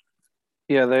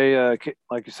 Yeah, they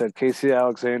like you said, Casey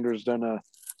Alexander's done a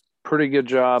pretty good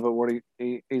job at what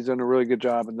he's done a really good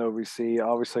job in the OVC.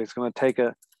 Obviously, it's going to take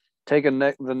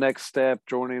the next step,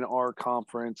 joining our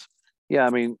conference. Yeah, I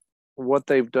mean, what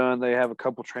they've done, they have a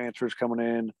couple transfers coming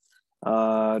in.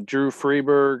 Drew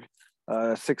Freeberg,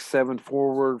 6'7"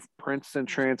 forward, Princeton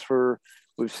transfer.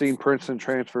 We've seen Princeton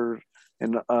transfer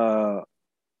in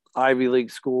Ivy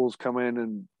League schools come in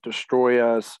and destroy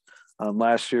us.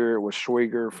 Last year it was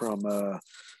Schweiger from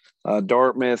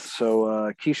Dartmouth.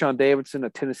 So Keyshawn Davidson, a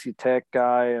Tennessee Tech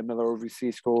guy, another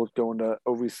OVC school, going to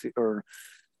OVC or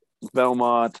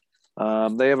Belmont.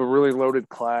 They have a really loaded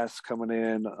class coming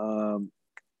in.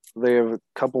 They have a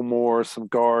couple more, some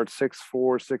guards, 6'4",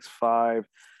 6'5",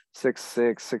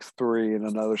 6'6", 6'3", and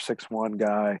another 6'1"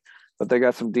 guy. But they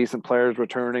got some decent players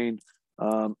returning.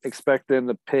 Expect them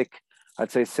to pick,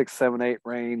 I'd say 6, 7, 8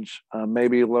 range,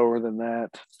 maybe lower than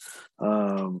that.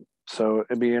 So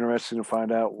it'd be interesting to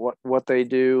find out what they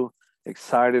do.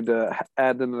 Excited to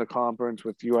add them to the conference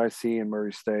with UIC and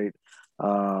Murray State.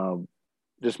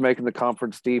 Just making the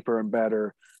conference deeper and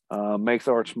better makes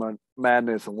Arch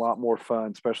Madness a lot more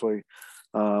fun, especially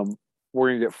we're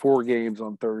going to get 4 games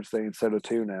on Thursday instead of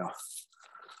 2 now.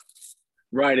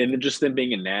 Right, and just them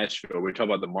being in Nashville, we talk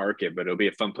about the market, but it'll be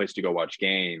a fun place to go watch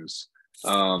games.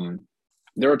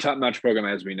 They're a top-notch program,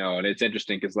 as we know, and it's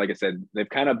interesting because, like I said, they've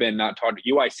kind of been not taught.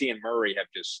 UIC and Murray have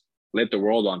just lit the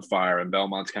world on fire, and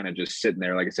Belmont's kind of just sitting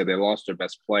there. Like I said, they lost their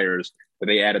best players, but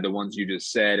they added the ones you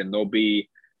just said, and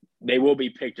they will be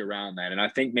picked around that. And I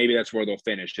think maybe that's where they'll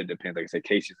finish. It depends. Like I said,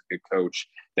 Casey's a good coach.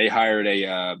 They hired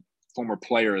a former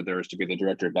player of theirs to be the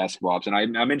director of basketball ops. And I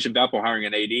mentioned Valpo hiring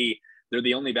an AD. They're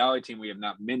the only Valley team we have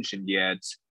not mentioned yet.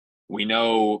 We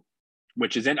know,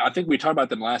 I think we talked about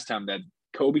them last time, that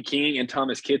Kobe King and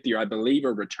Thomas Kithier, I believe,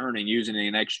 are returning using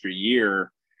an extra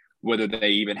year, whether they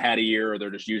even had a year or they're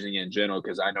just using it in general,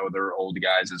 because I know they're old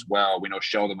guys as well. We know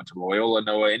Sheldon went to Loyola.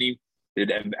 Noah,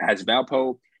 has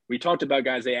Valpo. We talked about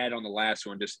guys they added on the last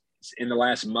one. Just in the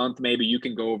last month, maybe you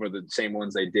can go over the same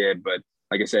ones they did. But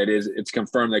like I said, it's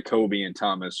confirmed that Kobe and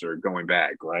Thomas are going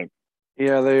back, right?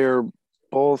 Yeah, they are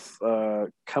both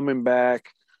coming back.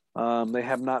 They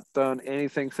have not done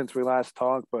anything since we last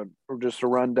talked, but just a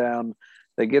rundown.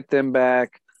 They get them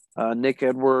back. Nick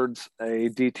Edwards, a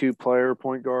D2 player,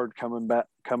 point guard,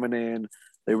 coming in.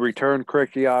 They return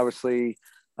Cricky, obviously.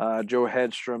 Joe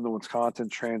Hedstrom, the Wisconsin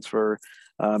transfer.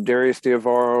 Darius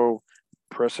Diavaro,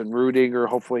 Preston Rudiger.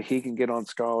 Hopefully, he can get on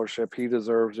scholarship. He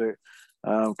deserves it.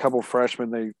 A couple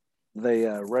freshmen they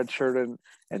redshirted,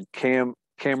 and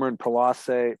Cameron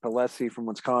Palesi from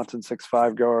Wisconsin,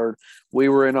 6'5" guard. We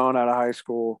were in on out of high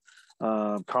school.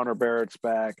 Connor Barrett's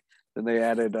back. Then they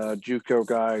added JUCO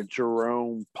guy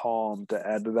Jerome Palm to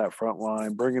add to that front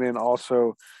line, bringing in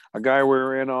also a guy we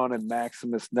were in on, and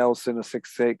Maximus Nelson, a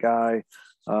 6'8" guy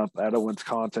out of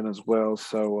Wisconsin as well.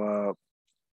 So,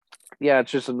 yeah,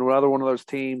 it's just another one of those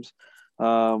teams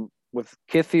with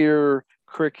Kithier,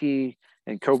 Cricky,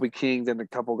 and Kobe King, then a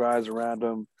couple guys around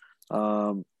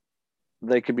them.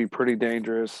 They could be pretty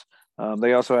dangerous.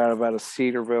 They also have out of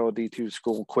Cedarville, a D2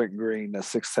 school, Quick Green, a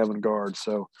 6'7" guard.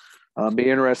 So, be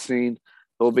interesting.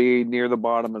 They'll be near the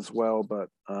bottom as well, but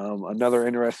another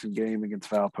interesting game against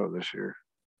Valpo this year.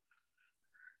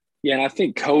 Yeah, and I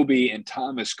think Kobe and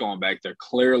Thomas going back there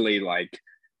clearly like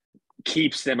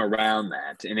keeps them around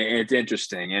that, and it's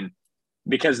interesting. And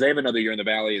because they have another year in the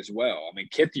Valley as well. I mean,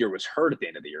 Kithier was hurt at the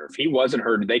end of the year. If he wasn't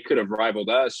hurt, they could have rivaled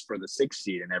us for the 6th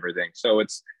seed and everything. So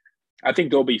I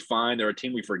think they'll be fine. They're a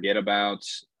team we forget about.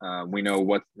 We know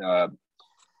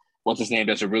what's his name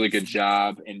does a really good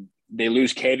job, and they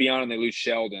lose Kavion and they lose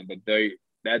Sheldon, but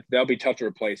they'll be tough to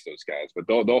replace those guys. But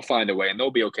they'll find a way, and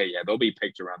they'll be okay. Yeah, they'll be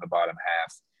picked around the bottom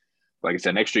half. Like I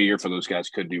said, an extra year for those guys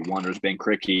could do wonders. Ben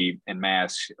Cricky and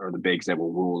Mass are the bigs that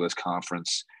will rule this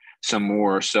conference some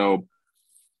more. So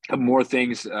more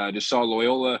things. Just saw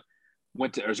Loyola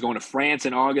was going to France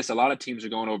in August. A lot of teams are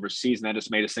going overseas, and that just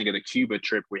made us think of the Cuba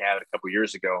trip we had a couple of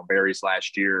years ago in Barry's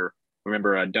last year.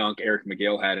 Remember Dunk Eric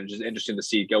McGill had, and just interesting to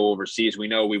see it go overseas. We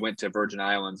know we went to Virgin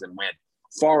Islands and went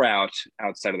far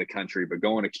outside of the country, but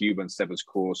going to Cuba and stuff was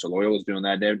cool. So Loyola's doing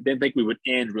that. They didn't think we would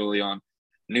end really on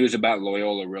news about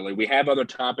Loyola, really. We have other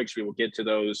topics. We will get to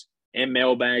those in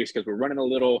mailbags because we're running a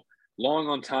little long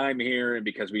on time here, and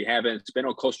because it's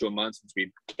been close to a month since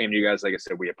we came to you guys. Like I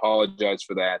said, we apologize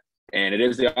for that. And it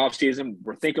is the off season.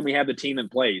 We're thinking we have the team in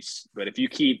place, but if you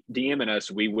keep DMing us,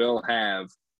 we will have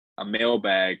a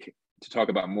mailbag to talk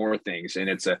about more things. And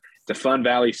it's a fun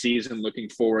Valley season. Looking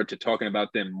forward to talking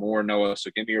about them more, Noah. So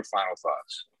give me your final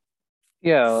thoughts.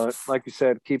 Yeah, like you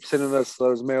said, keep sending us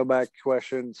those mailbag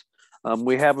questions.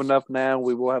 We have enough now.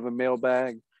 We will have a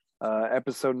mailbag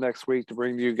episode next week to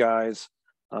bring to you guys.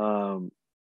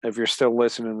 If you're still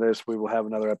listening to this, we will have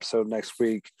another episode next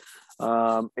week.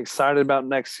 Excited about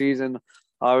next season.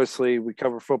 Obviously, we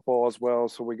cover football as well,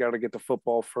 so we got to get to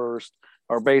football first.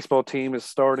 Our baseball team is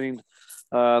starting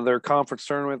their conference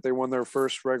tournament. They won their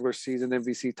first regular season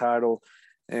MVC title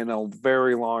in a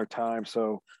very long time.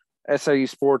 So SIU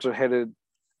sports are headed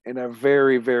in a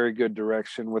very, very good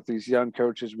direction with these young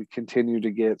coaches we continue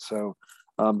to get. So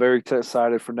I'm very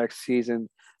excited for next season.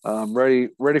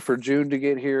 Ready for June to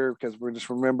get here because we just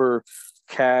remember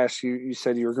Cash. You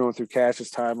said you were going through Cash's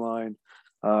timeline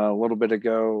a little bit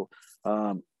ago.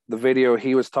 The video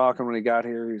he was talking when he got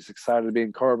here, he's excited to be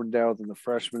in Carbondale and the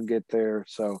freshmen get there.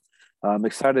 So I'm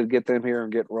excited to get them here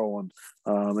and get rolling.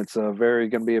 It's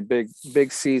going to be a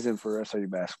big season for SIU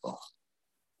basketball.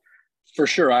 For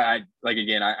sure.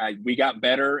 We got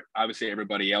better. Obviously,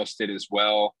 everybody else did as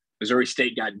well. Missouri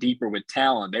State got deeper with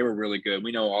talent. They were really good.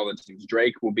 We know all the teams.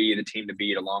 Drake will be the team to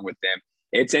beat along with them.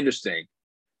 It's interesting.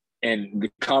 And the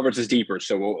conference is deeper.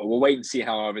 So we'll wait and see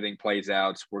how everything plays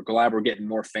out. We're glad we're getting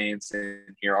more fans in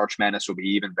here. Arch Madness will be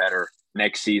even better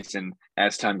next season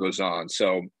as time goes on.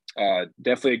 So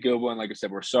definitely a good one. Like I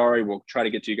said, we're sorry. We'll try to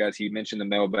get to you guys. He mentioned the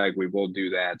mailbag. We will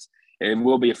do that. It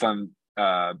will be a fun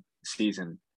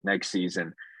season next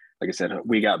season. Like I said,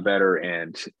 we got better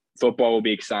and football will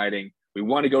be exciting. We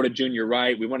want to go to junior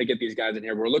right. We want to get these guys in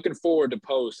here. We're looking forward to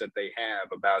posts that they have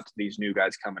about these new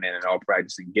guys coming in and all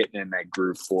practicing, getting in that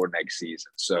group for next season.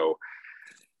 So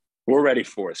we're ready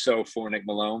for it. So for Nick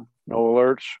Malone. No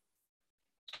Lurch.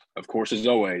 Of course, as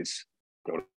always,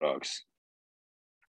 go Dogs.